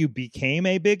WCW became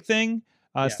a big thing.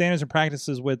 Standards and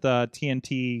practices with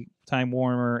TNT, Time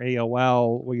Warner,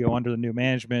 AOL, we go under the new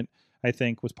management, I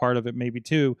think was part of it maybe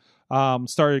too,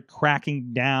 started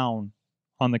cracking down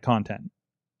on the content.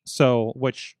 So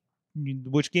which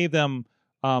gave them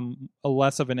a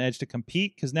less of an edge to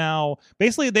compete, because now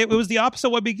basically it was the opposite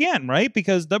of what began, right?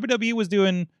 Because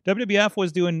WWF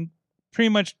was doing pretty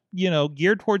much,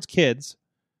 geared towards kids,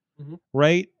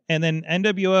 right? And then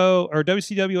NWO or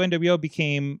WCW NWO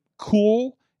became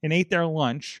cool and ate their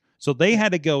lunch. So they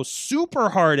had to go super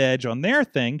hard edge on their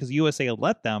thing because USA had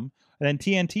let them. And then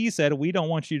TNT said, we don't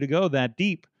want you to go that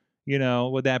deep,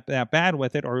 with that bad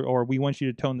with it, or we want you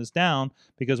to tone this down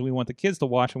because we want the kids to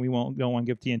watch and we don't want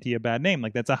to give TNT a bad name.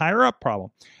 Like, that's a higher up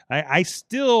problem. I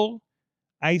still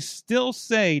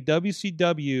say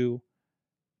WCW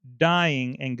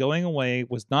dying and going away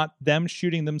was not them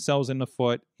shooting themselves in the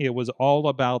foot. It was all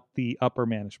about the upper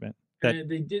management. They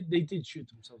did shoot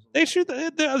themselves. They shoot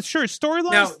sure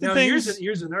storylines. Now things.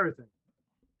 here's another thing,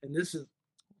 and this is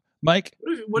Mike.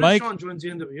 What if Shawn joins the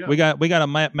NWO? We got a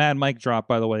mad Mike drop,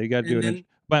 by the way. You got to do it.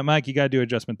 But Mike, you got to do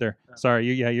adjustment there. Sorry,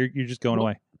 you're just going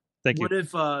away. Thank you. What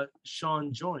if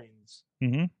Shawn joins,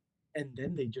 and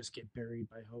then they just get buried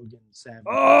by Hogan, Savage?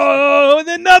 Oh, and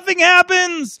then nothing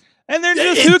happens. And they're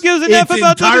just, who gives an F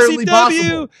about WCW?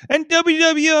 Possible. And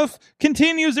WWF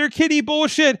continues their kiddie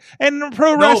bullshit. And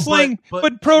pro wrestling,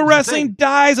 but pro wrestling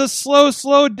dies a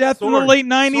slow death in the late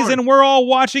 90s, and we're all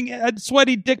watching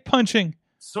sweaty dick punching.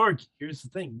 Sorg, here's the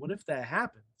thing. What if that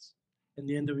happens and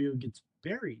the NWO gets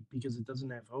buried because it doesn't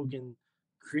have Hogan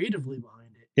creatively behind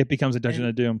it? It becomes a Dungeon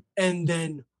of Doom. And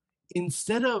then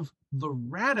instead of the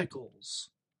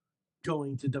Radicals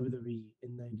going to WWE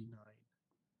in 99,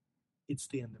 it's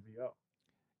the NWO.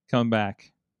 Come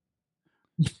back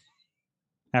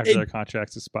after their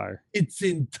contracts expire. It's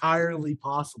entirely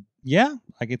possible. Yeah,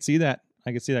 I could see that.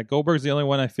 Goldberg's the only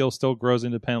one I feel still grows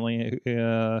independently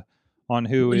on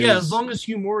who is. Yeah, as long as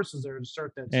Hugh Morris is there to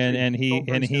start that. And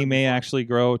he may actually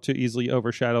grow to easily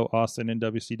overshadow Austin in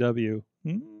WCW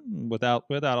without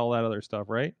all that other stuff,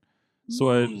 right?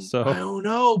 So I don't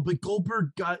know, but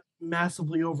Goldberg got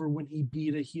massively over when he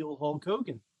beat a heel Hulk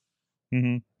Hogan.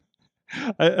 Mm-hmm.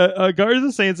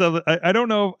 Garza's saying something. I don't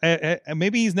know.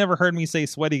 Maybe he's never heard me say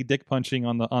sweaty dick punching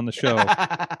on the show.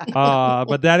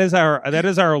 But that is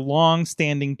our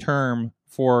long-standing term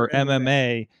for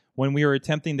MMA when we were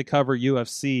attempting to cover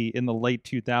UFC in the late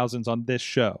 2000s on this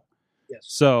show. Yes.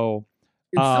 So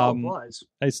it still applies.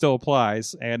 It still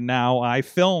applies, and now I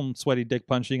film sweaty dick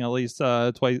punching at least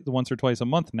once or twice a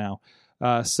month now.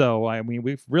 So I mean,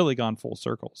 we've really gone full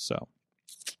circle. So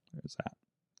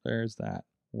there's that.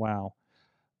 Wow.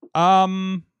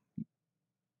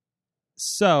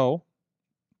 So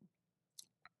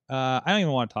I don't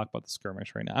even want to talk about the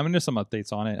skirmish right now. I mean, there's some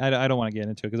updates on it. I don't want to get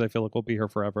into it because I feel like we'll be here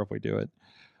forever if we do it.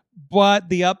 But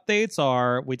the updates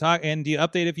are, and the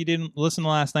update, if you didn't listen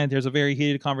last night, there's a very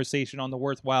heated conversation on the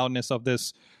worthwhileness of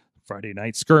this Friday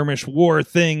night skirmish war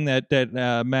thing that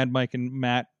Mad Mike and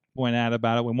Matt went at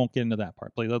about it. We won't get into that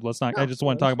part. Please, let's not. I just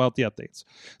want to talk about the updates.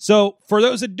 So for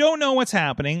those that don't know what's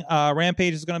happening,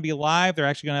 Rampage is going to be live. They're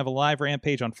actually going to have a live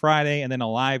Rampage on Friday and then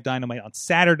a live Dynamite on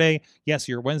Saturday. Yes,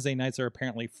 your Wednesday nights are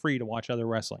apparently free to watch other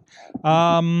wrestling.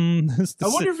 I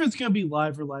wonder if it's going to be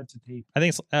live or live to tape. I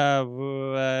think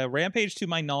Rampage, to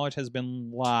my knowledge, has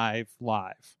been live.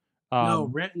 No,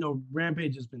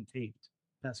 Rampage has been taped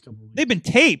past couple of weeks. They've been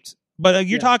taped. But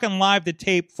you're talking live to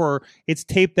tape for it's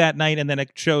taped that night and then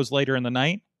it shows later in the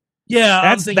night.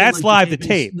 Yeah, that's live to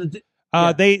tape.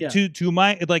 To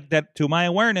to my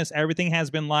awareness, everything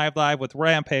has been live with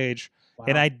Rampage,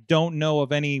 and I don't know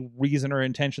of any reason or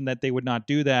intention that they would not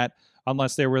do that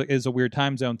unless there is a weird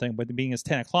time zone thing. But being it's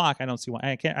 10 o'clock, I don't see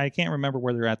why. I can't remember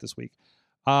where they're at this week.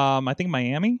 I think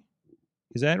Miami.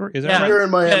 Is that right? They're in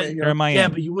Miami. They're in Miami. Yeah,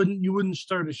 but you wouldn't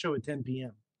start a show at 10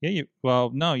 p.m. Yeah,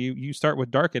 you start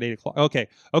with dark at 8 o'clock. Okay.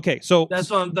 So that's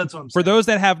what I'm saying. For those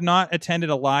that have not attended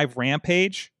a live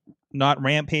Rampage, not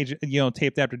Rampage,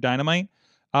 taped after Dynamite,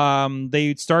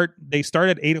 they start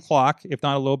at 8 o'clock, if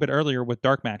not a little bit earlier, with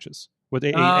dark matches, with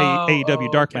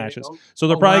AEW dark matches. So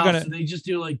they're probably going to. So they just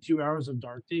do like 2 hours of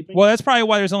dark taping. Well, that's probably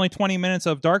why there's only 20 minutes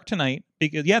of dark tonight.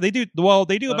 Because they do. Well,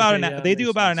 they do about an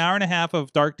hour and a half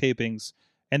of dark tapings.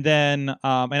 And then,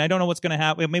 and I don't know what's going to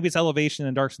happen. Maybe it's Elevation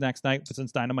and Dark's next night, but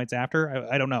since Dynamite's after,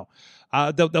 I don't know.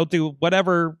 They'll do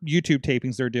whatever YouTube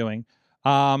tapings they're doing,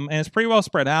 and it's pretty well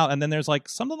spread out. And then there's like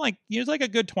something like a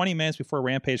good 20 minutes before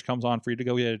Rampage comes on for you to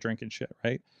go get a drink and shit,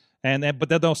 right? And then, but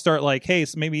then they'll start like, hey,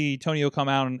 so maybe Tony will come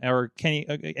out or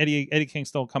Eddie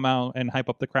Kingston will come out and hype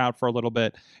up the crowd for a little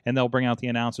bit, and they'll bring out the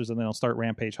announcers, and then they'll start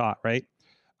Rampage hot, right?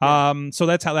 So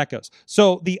that's how that goes.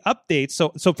 So the updates.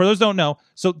 So for those who don't know,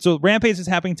 so Rampage is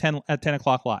happening at 10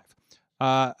 o'clock live.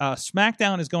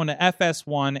 SmackDown is going to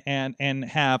FS1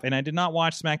 and I did not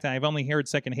watch SmackDown. I've only heard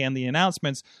secondhand the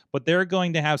announcements, but they're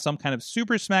going to have some kind of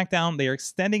super SmackDown. They are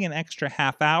extending an extra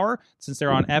half hour since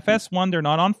they're on FS1. They're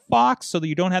not on Fox, so that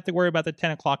you don't have to worry about the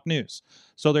 10 o'clock news.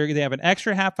 So they have an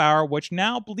extra half hour, which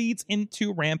now bleeds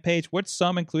into Rampage, which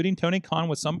some, including Tony Khan,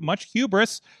 with some much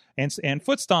hubris and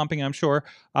foot stomping, I'm sure,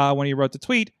 when he wrote the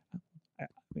tweet.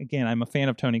 Again, I'm a fan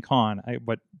of Tony Khan,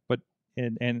 but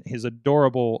his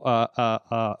adorable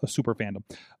super fandom,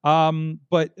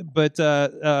 but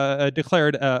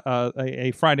declared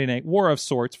a Friday Night War of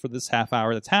sorts for this half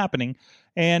hour that's happening.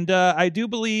 And I do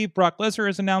believe Brock Lesnar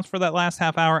is announced for that last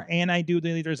half hour, and I do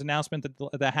believe there's an announcement that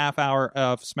the half hour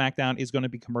of SmackDown is going to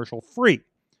be commercial free.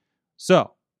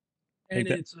 So, and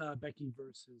it's Becky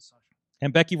versus Sasha.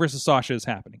 And Becky versus Sasha is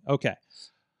happening. Okay.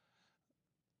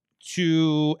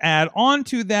 To add on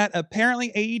to that,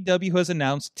 apparently AEW has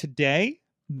announced today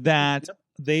that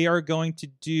they are going to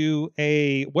do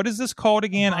what is this called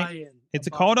again? It's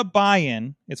called a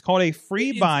buy-in. It's called a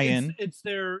free buy-in. It's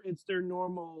their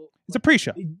normal. It's a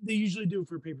pre-show. They usually do it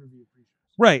for pay-per-view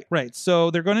pre-shows. Right.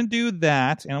 So they're going to do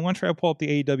that, and I'm going to try to pull up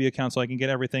the AEW account so I can get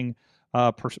everything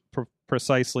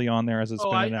precisely on there as it's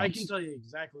been announced. I can tell you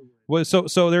exactly what.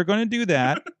 So they're going to do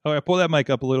that. Pull that mic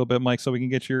up a little bit, Mike, so we can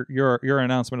get your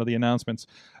announcement of the announcements.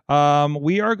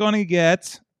 We are going to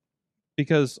get,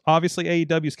 because obviously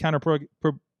AEW is counter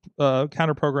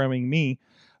programming me.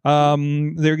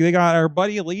 They got our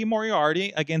buddy Lee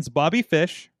Moriarty against Bobby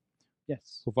Fish.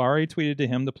 Yes, we've already tweeted to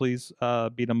him to please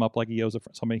beat him up like he owes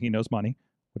somebody he knows money.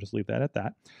 We'll just leave that at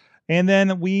that. And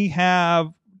then we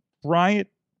have Brian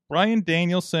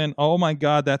Danielson. Oh my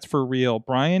God, that's for real.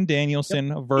 Brian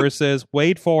Danielson versus,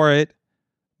 wait for it,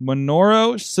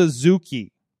 Minoru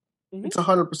Suzuki. It's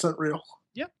 100% real.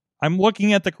 Yep. I'm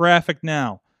looking at the graphic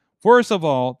now. First of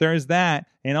all, there's that,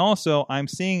 and also I'm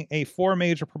seeing a 4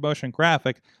 major promotion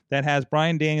graphic that has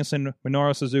Brian Danielson,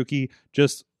 Minoru Suzuki,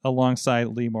 just alongside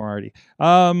Lee Moriarty,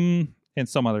 and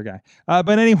some other guy.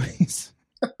 But anyways,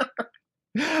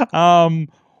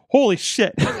 holy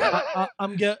shit!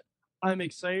 I'm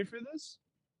excited for this.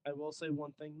 I will say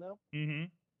one thing though. Mm-hmm.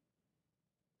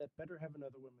 That better have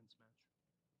another women's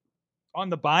match on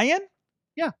the buy-in.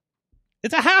 Yeah,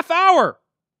 it's a half hour.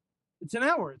 It's an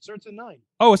hour. It starts at 9.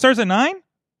 Oh, it starts at 9?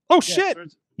 Oh, yeah, shit.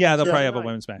 They'll probably have a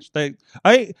women's match. Okay.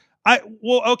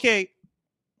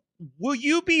 Will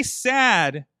you be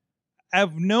sad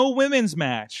of no women's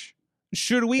match?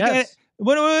 Should we get...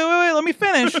 Wait, let me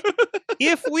finish.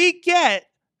 If we get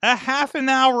a half an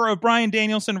hour of Brian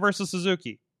Danielson versus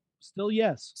Suzuki. Still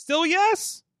yes. Still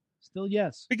yes? Still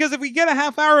yes. Because if we get a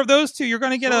half hour of those two, you're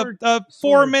going to get a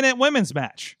 4-minute women's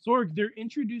match. Sorg, they're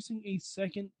introducing a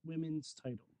second women's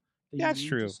title. That's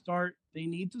true. They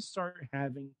need to start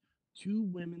having 2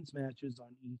 women's matches on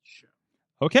each show.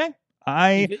 Okay.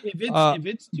 If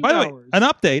it's 2 by the way, an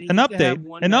update.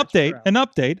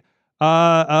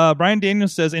 Brian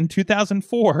Daniels says in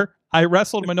 2004, I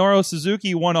wrestled Minoru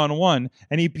Suzuki 1-on-1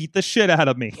 and he beat the shit out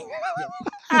of me.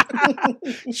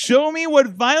 Show me what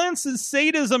violence and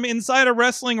sadism inside a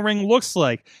wrestling ring looks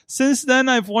like. Since then,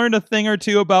 I've learned a thing or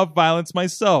two about violence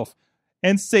myself.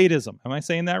 And sadism. Am I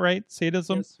saying that right?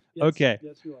 Sadism? Yes, okay.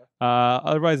 Yes, you are.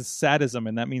 Otherwise, it's sadism,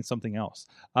 and that means something else.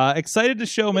 Excited to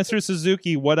show Mr.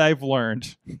 Suzuki what I've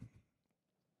learned.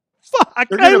 fuck!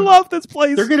 They're I gonna- love this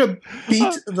place. They're gonna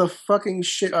beat the fucking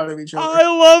shit out of each other. I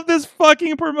love this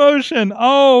fucking promotion.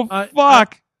 Oh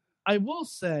fuck! I will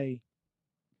say,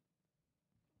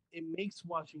 it makes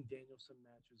watching Danielson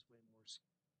matches way more.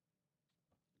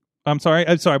 I'm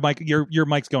sorry, Mike. Your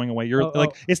mic's going away. You're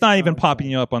it's not even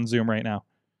popping you up on Zoom right now.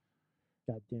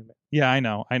 God damn it! Yeah, I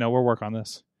know. We'll work on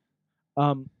this.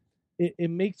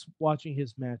 It makes watching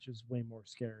his matches way more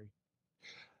scary.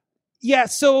 Yeah,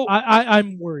 so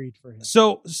I'm worried for him.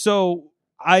 So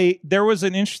there was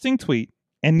an interesting tweet,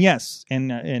 and yes,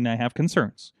 and I have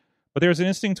concerns, but there was an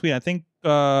interesting tweet. I think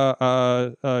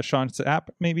Sean Sapp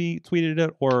maybe tweeted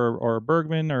it, or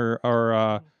Bergman, or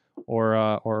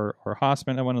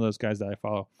Hossman, one of those guys that I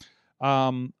follow.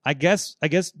 I guess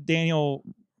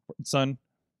Danielson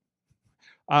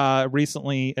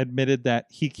recently admitted that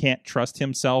he can't trust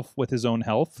himself with his own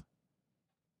health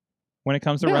when it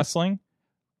comes to wrestling.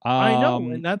 I know,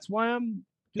 and that's why I'm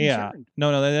concerned. Yeah,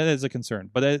 no, that is a concern,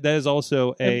 but that is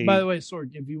also a. And by the way,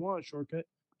 Sorg, if you want a shortcut,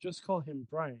 just call him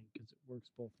Brian because it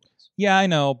works both ways. Yeah, I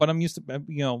know, but I'm used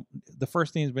to the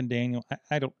first name's been Daniel.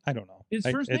 I don't know. His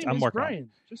first name is Brian.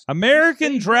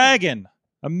 American Dragon.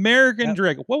 American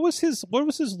Dragon. What was his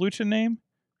lucha name?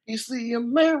 He's the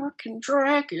American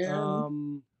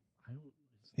Dragon.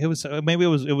 It was maybe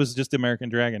it was just American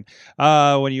Dragon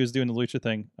when he was doing the lucha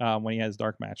thing when he had his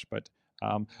dark match. But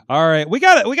all right, we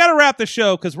got to wrap the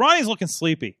show because Ronnie's looking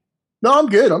sleepy. No, I'm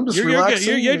good. I'm just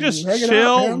relaxing. You're just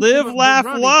chill, live, laugh,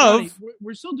 love. Ronnie,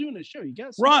 we're still doing a show. You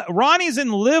guys. Ronnie's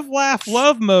in live, laugh,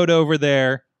 love mode over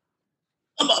there.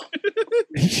 Live,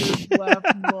 laugh,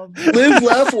 love. Live,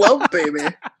 laugh, love, baby.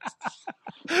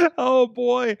 Oh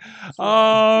boy.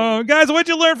 Guys, what'd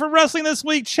you learn from wrestling this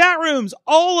week? Chat rooms,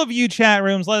 all of you chat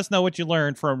rooms, let us know what you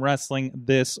learned from wrestling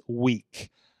this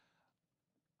week.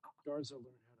 Garza learned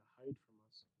how to hide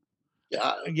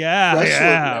from us.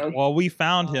 Yeah. Well, we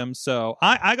found him. So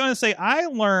I'm going to say I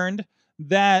learned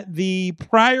that the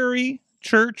Priory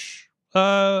Church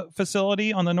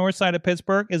facility on the north side of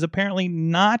Pittsburgh is apparently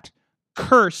not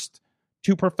cursed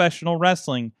to professional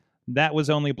wrestling. That was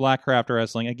only Black Craft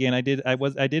Wrestling. Again, I did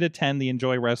attend the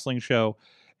Enjoy Wrestling show,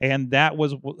 and that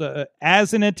was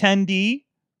as an attendee,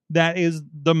 that is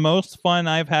the most fun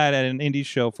I've had at an indie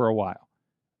show for a while.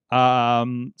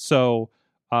 So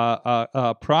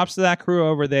props to that crew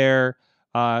over there.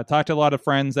 Talked to a lot of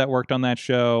friends that worked on that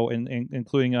show,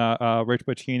 including Rich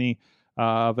Bocchini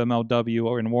of MLW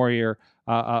or in Warrior,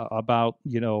 about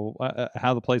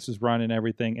how the place was run and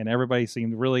everything, and everybody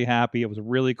seemed really happy. It was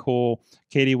really cool.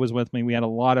 Katie was with me. We had a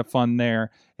lot of fun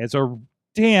there. It's a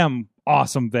damn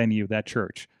awesome venue, that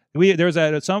church. There's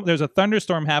a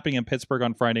thunderstorm happening in Pittsburgh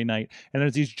on Friday night, and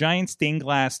there's these giant stained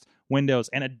glass windows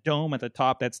and a dome at the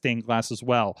top that's stained glass as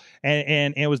well.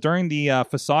 And it was during the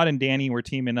Facade and Danny were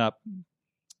teaming up,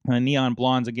 Neon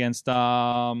Blondes against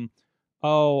I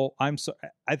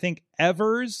think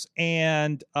Evers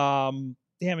and damn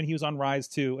it, he was on Rise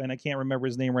too, and I can't remember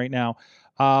his name right now.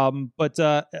 But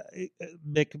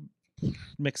Mick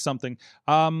something.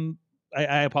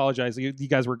 I apologize. You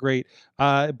guys were great.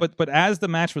 But as the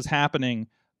match was happening,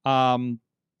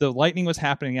 the lightning was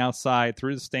happening outside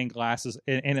through the stained glasses,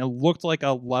 and it looked like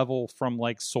a level from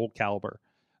like Soul Calibur.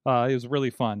 It was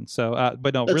really fun. So,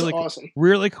 but no, that's really awesome.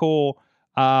 Really cool.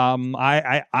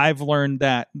 I've learned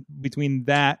that between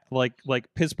that, like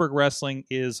Pittsburgh wrestling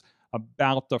is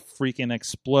about to freaking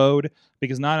explode,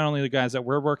 because not only the guys that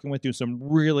we're working with do some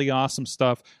really awesome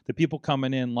stuff, the people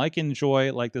coming in like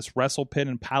Enjoy, like this Wrestle Pit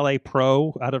and Palais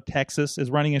Pro out of Texas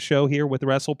is running a show here with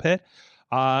Wrestle Pit.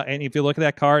 And if you look at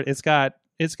that card, it's got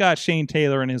Shane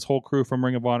Taylor and his whole crew from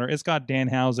Ring of Honor. It's got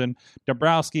Danhausen,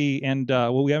 Dombrowski, and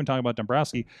we haven't talked about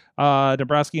Dombrowski.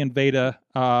 Dombrowski and Veda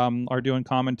are doing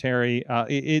commentary.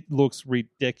 It looks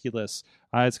ridiculous.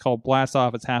 It's called Blast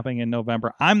Off. It's happening in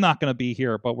November. I'm not going to be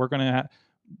here, but we're going to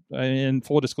in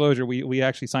full disclosure, we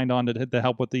actually signed on to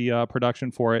help with the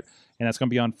production for it, and that's going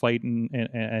to be on Fight and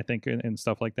I think and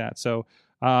stuff like that. So,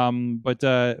 but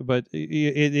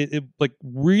it like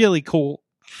really cool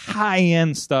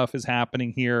high-end stuff is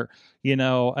happening here, and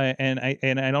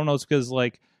I don't know, it's because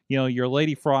like your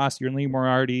Lady Frost, your Lee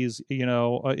Moriarty's,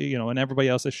 and everybody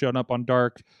else has shown up on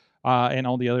Dark and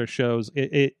all the other shows.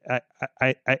 I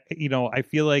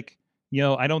feel like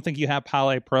I don't think you have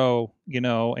Palais Pro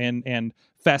and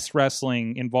Fest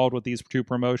Wrestling involved with these two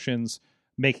promotions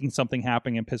making something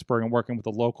happen in Pittsburgh and working with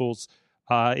the locals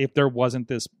if there wasn't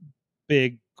this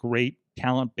big great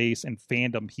talent base and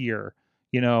fandom here.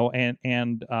 And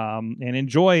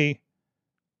Enjoy,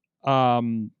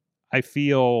 I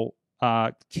feel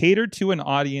catered to an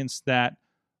audience that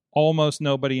almost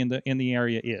nobody in the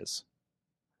area is.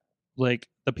 Like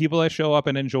the people that show up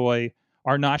and enjoy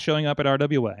are not showing up at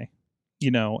RWA,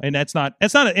 and that's not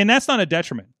a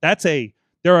detriment.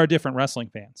 There are different wrestling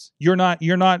fans. You're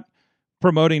not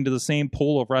promoting to the same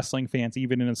pool of wrestling fans,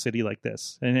 even in a city like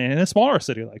this, and in a smaller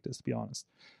city like this, to be honest.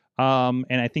 And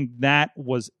I think that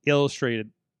was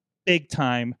illustrated big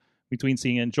time between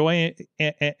seeing Enjoy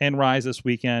and Rise this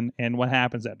weekend and what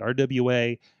happens at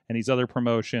RWA and these other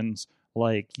promotions.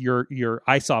 Like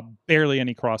I saw barely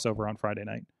any crossover on Friday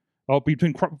night. Oh,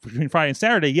 between Friday and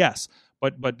Saturday, yes,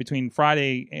 but between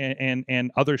Friday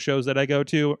and other shows that I go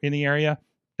to in the area,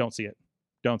 don't see it.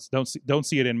 Don't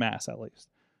see it in mass, at least.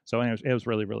 So it was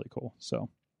really, really cool. So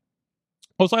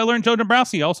also, I learned Joe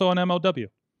Dombrowski also on MLW.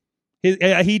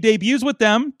 He debuts with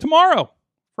them tomorrow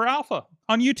for Alpha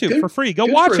on YouTube for free. Go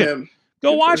watch it.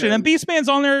 Go watch it. And Beastman's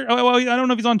on there. Well, I don't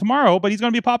know if he's on tomorrow, but he's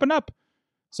going to be popping up.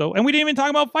 So, and we didn't even talk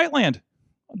about Fightland.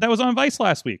 That was on Vice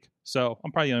last week. So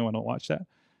I'm probably the only one to watch that.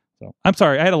 So I'm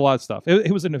sorry. I had a lot of stuff.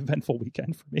 It was an eventful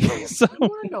weekend for me. So You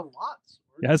learned a lot.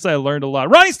 yes, I learned a lot.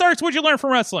 Ronnie Starks, what'd you learn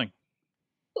from wrestling?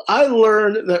 I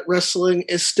learned that wrestling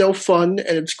is still fun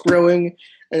and it's growing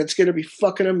and it's going to be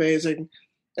fucking amazing.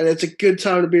 And it's a good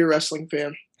time to be a wrestling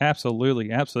fan. Absolutely.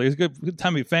 It's a good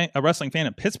time to be a wrestling fan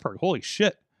in Pittsburgh. Holy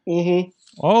shit. Mm-hmm.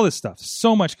 All this stuff.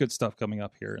 So much good stuff coming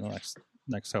up here in the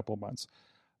next couple of months.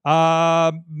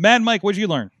 Mad Mike, what'd you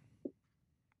learn?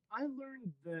 I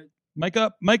learned that Mic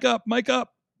up.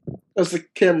 As the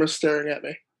camera's staring at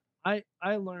me. I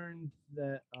learned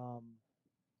that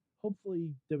hopefully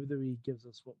WWE gives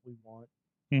us what we want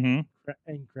and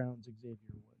crowns Xavier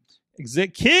Woods.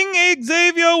 King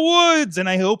Xavier Woods, and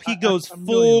I hope he goes I'm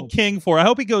full really King for it. I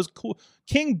hope he goes cool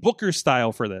King Booker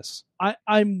style for this.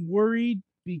 I'm worried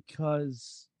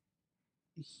because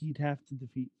he'd have to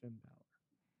defeat Finn Balor.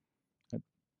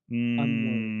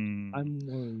 I'm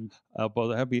worried.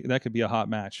 But that could be a hot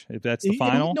match if that's the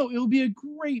final. It'll be a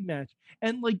great match.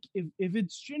 And like if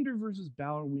it's Jinder versus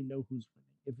Balor, we know who's winning.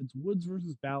 If it's Woods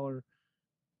versus Balor,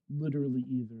 literally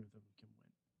either of them can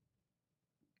win.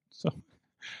 So,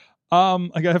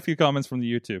 I got a few comments from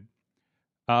the YouTube.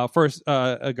 First,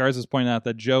 Garza's pointing out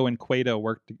that Joe and Cueto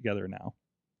work together now.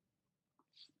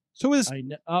 So I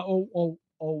know.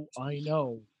 I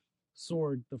know.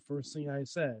 Sorg, the first thing I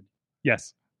said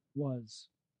yes was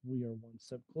we are one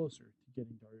step closer to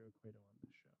getting Dario Cueto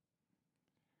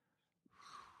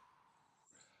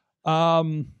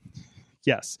on the show.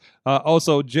 Yes.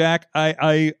 Also, Jack, it's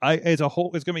going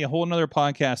to be a whole another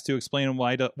podcast to explain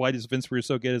why does Vince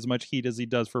Russo get as much heat as he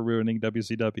does for ruining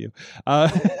WCW.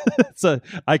 So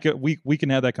we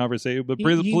can have that conversation, but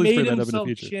please bring that up in the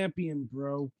future. Champion,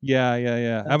 bro.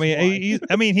 Yeah. I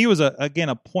mean, he was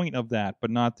a point of that, but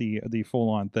not the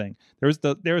full on thing. There was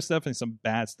definitely some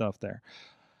bad stuff there.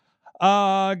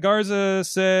 Garza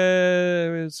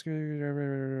says,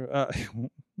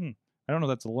 I don't know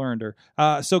if that's a learned or.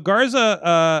 So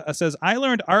Garza says, I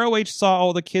learned ROH saw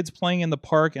all the kids playing in the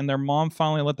park and their mom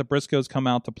finally let the Briscoes come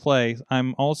out to play.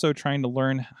 I'm also trying to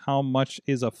learn how much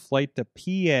is a flight to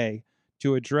PA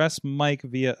to address Mike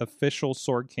via official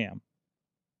sword cam.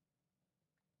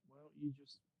 Well, you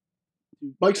just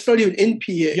Mike's not even in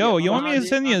PA. Yo, you want me to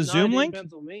send you a Zoom link?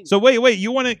 So wait,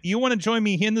 you want to join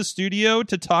me in the studio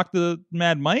to talk to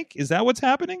Mad Mike? Is that what's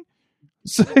happening?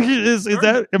 So is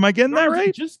that? Am I getting that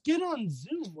right? Just get on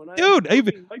Zoom, dude.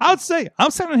 I'd say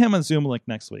I'm sending him a Zoom link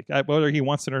next week, whether he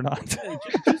wants it or not.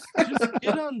 Just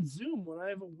get on Zoom when I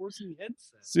have a working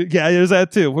headset. So, yeah, there's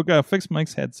that too. We're gonna fix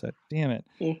Mike's headset. Damn it.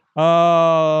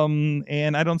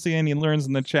 And I don't see any learns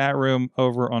in the chat room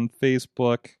over on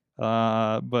Facebook.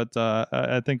 But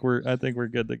I think we're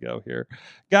good to go here,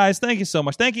 guys. Thank you so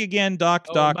much. Thank you again, Doc.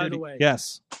 By the way,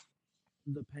 yes,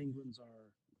 the Penguins are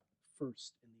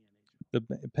first. The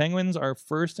Penguins are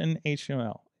first in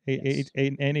HML, yes.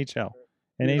 NHL.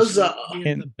 We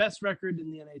have the best record in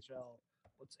the NHL.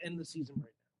 Let's end the season right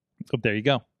now. Oh, there you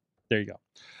go.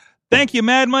 Thank you,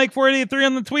 Mad Mike 483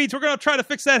 on the tweets. We're going to try to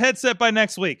fix that headset by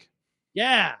next week.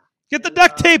 Yeah. Get the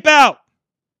duct tape out.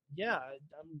 Yeah,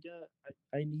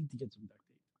 I need to get some duct tape.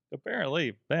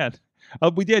 Apparently, bad.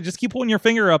 Just keep pulling your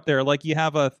finger up there like you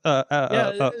have it's like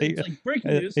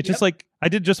breaking news. It's just like I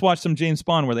did just watch some James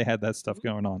Bond where they had that stuff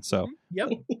going on. So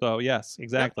So yes,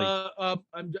 exactly. I'm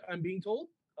being told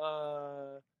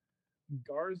Garza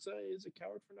is a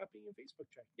coward for not being in Facebook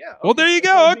chat. Yeah. Well, there you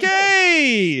go.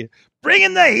 Okay,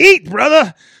 bringing the heat,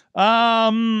 brother.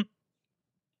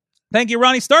 Thank you,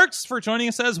 Ronnie Starks, for joining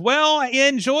us as well.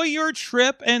 Enjoy your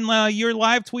trip, and your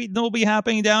live tweet will be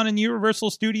happening down in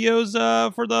Universal Studios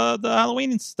for the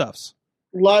Halloween stuffs.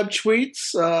 Live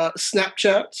tweets,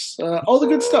 Snapchats, all the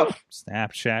good stuff.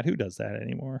 Snapchat, who does that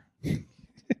anymore?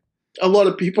 a lot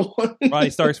of people. Roddy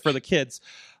Starks for the kids.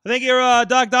 Thank you,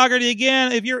 Doc Dougherty,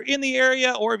 again. If you're in the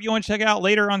area or if you want to check out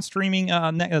later on streaming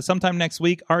sometime next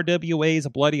week, RWA's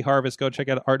Bloody Harvest, go check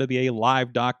out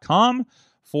rwalive.com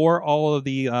for all of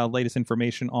the latest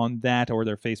information on that or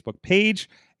their Facebook page.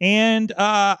 And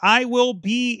I will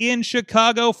be in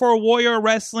Chicago for Warrior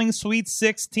Wrestling Sweet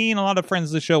 16. A lot of friends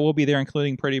of the show will be there,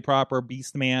 including Pretty Proper,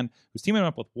 Beastman, who's teaming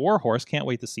up with Warhorse. Can't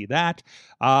wait to see that.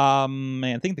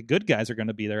 I think the good guys are going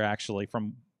to be there, actually, I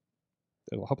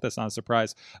hope that's not a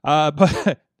surprise.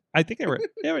 But I think they were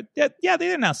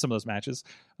they announced some of those matches.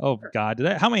 Oh, God.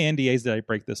 How many NDAs did I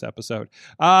break this episode?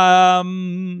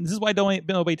 This is why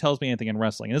nobody tells me anything in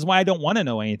wrestling. This is why I don't want to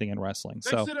know anything in wrestling.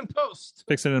 Fix it in post.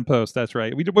 Fix it in post. That's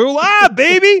right. We're live,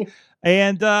 baby.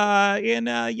 And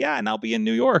I'll be in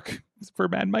New York for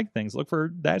Mad Mike things. Look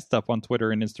for that stuff on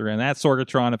Twitter and Instagram. That's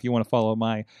Sorgatron if you want to follow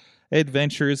my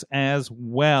adventures as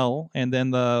well. And then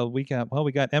we got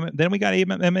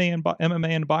MMA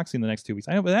and boxing the next 2 weeks.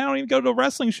 I don't even go to a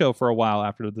wrestling show for a while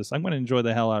after this. I'm going to enjoy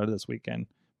the hell out of this weekend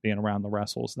being around the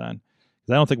wrestles then,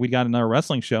 because I don't think we got another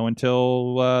wrestling show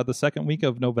until the second week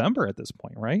of November at this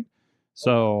point, right?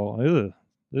 So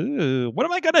what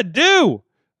am I gonna do?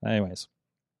 Anyways,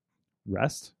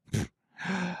 rest.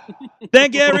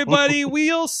 Thank you, everybody.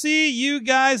 We'll see you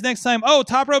guys next time. Oh,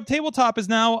 Top Rope Tabletop is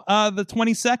now the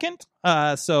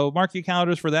 22nd. So mark your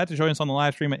calendars for that to join us on the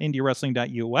live stream at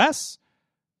indiewrestling.us.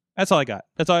 That's all I got.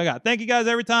 Thank you guys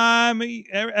every time.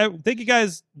 Thank you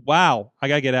guys. Wow. I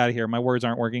got to get out of here. My words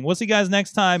aren't working. We'll see you guys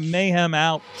next time. Mayhem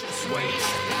out. Just wait.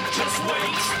 Just wait.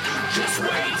 Just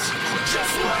wait.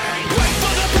 Just wait. Wait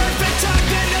for the perfect time,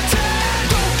 then attack.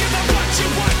 Don't give up what you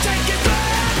want, take it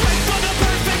back. Wait for the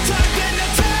perfect time, then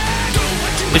attack. Do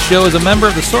what you This show is a member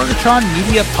of the Sorgatron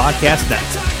Media Podcast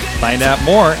Network. Find out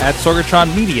more at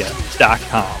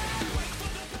sorgatronmedia.com.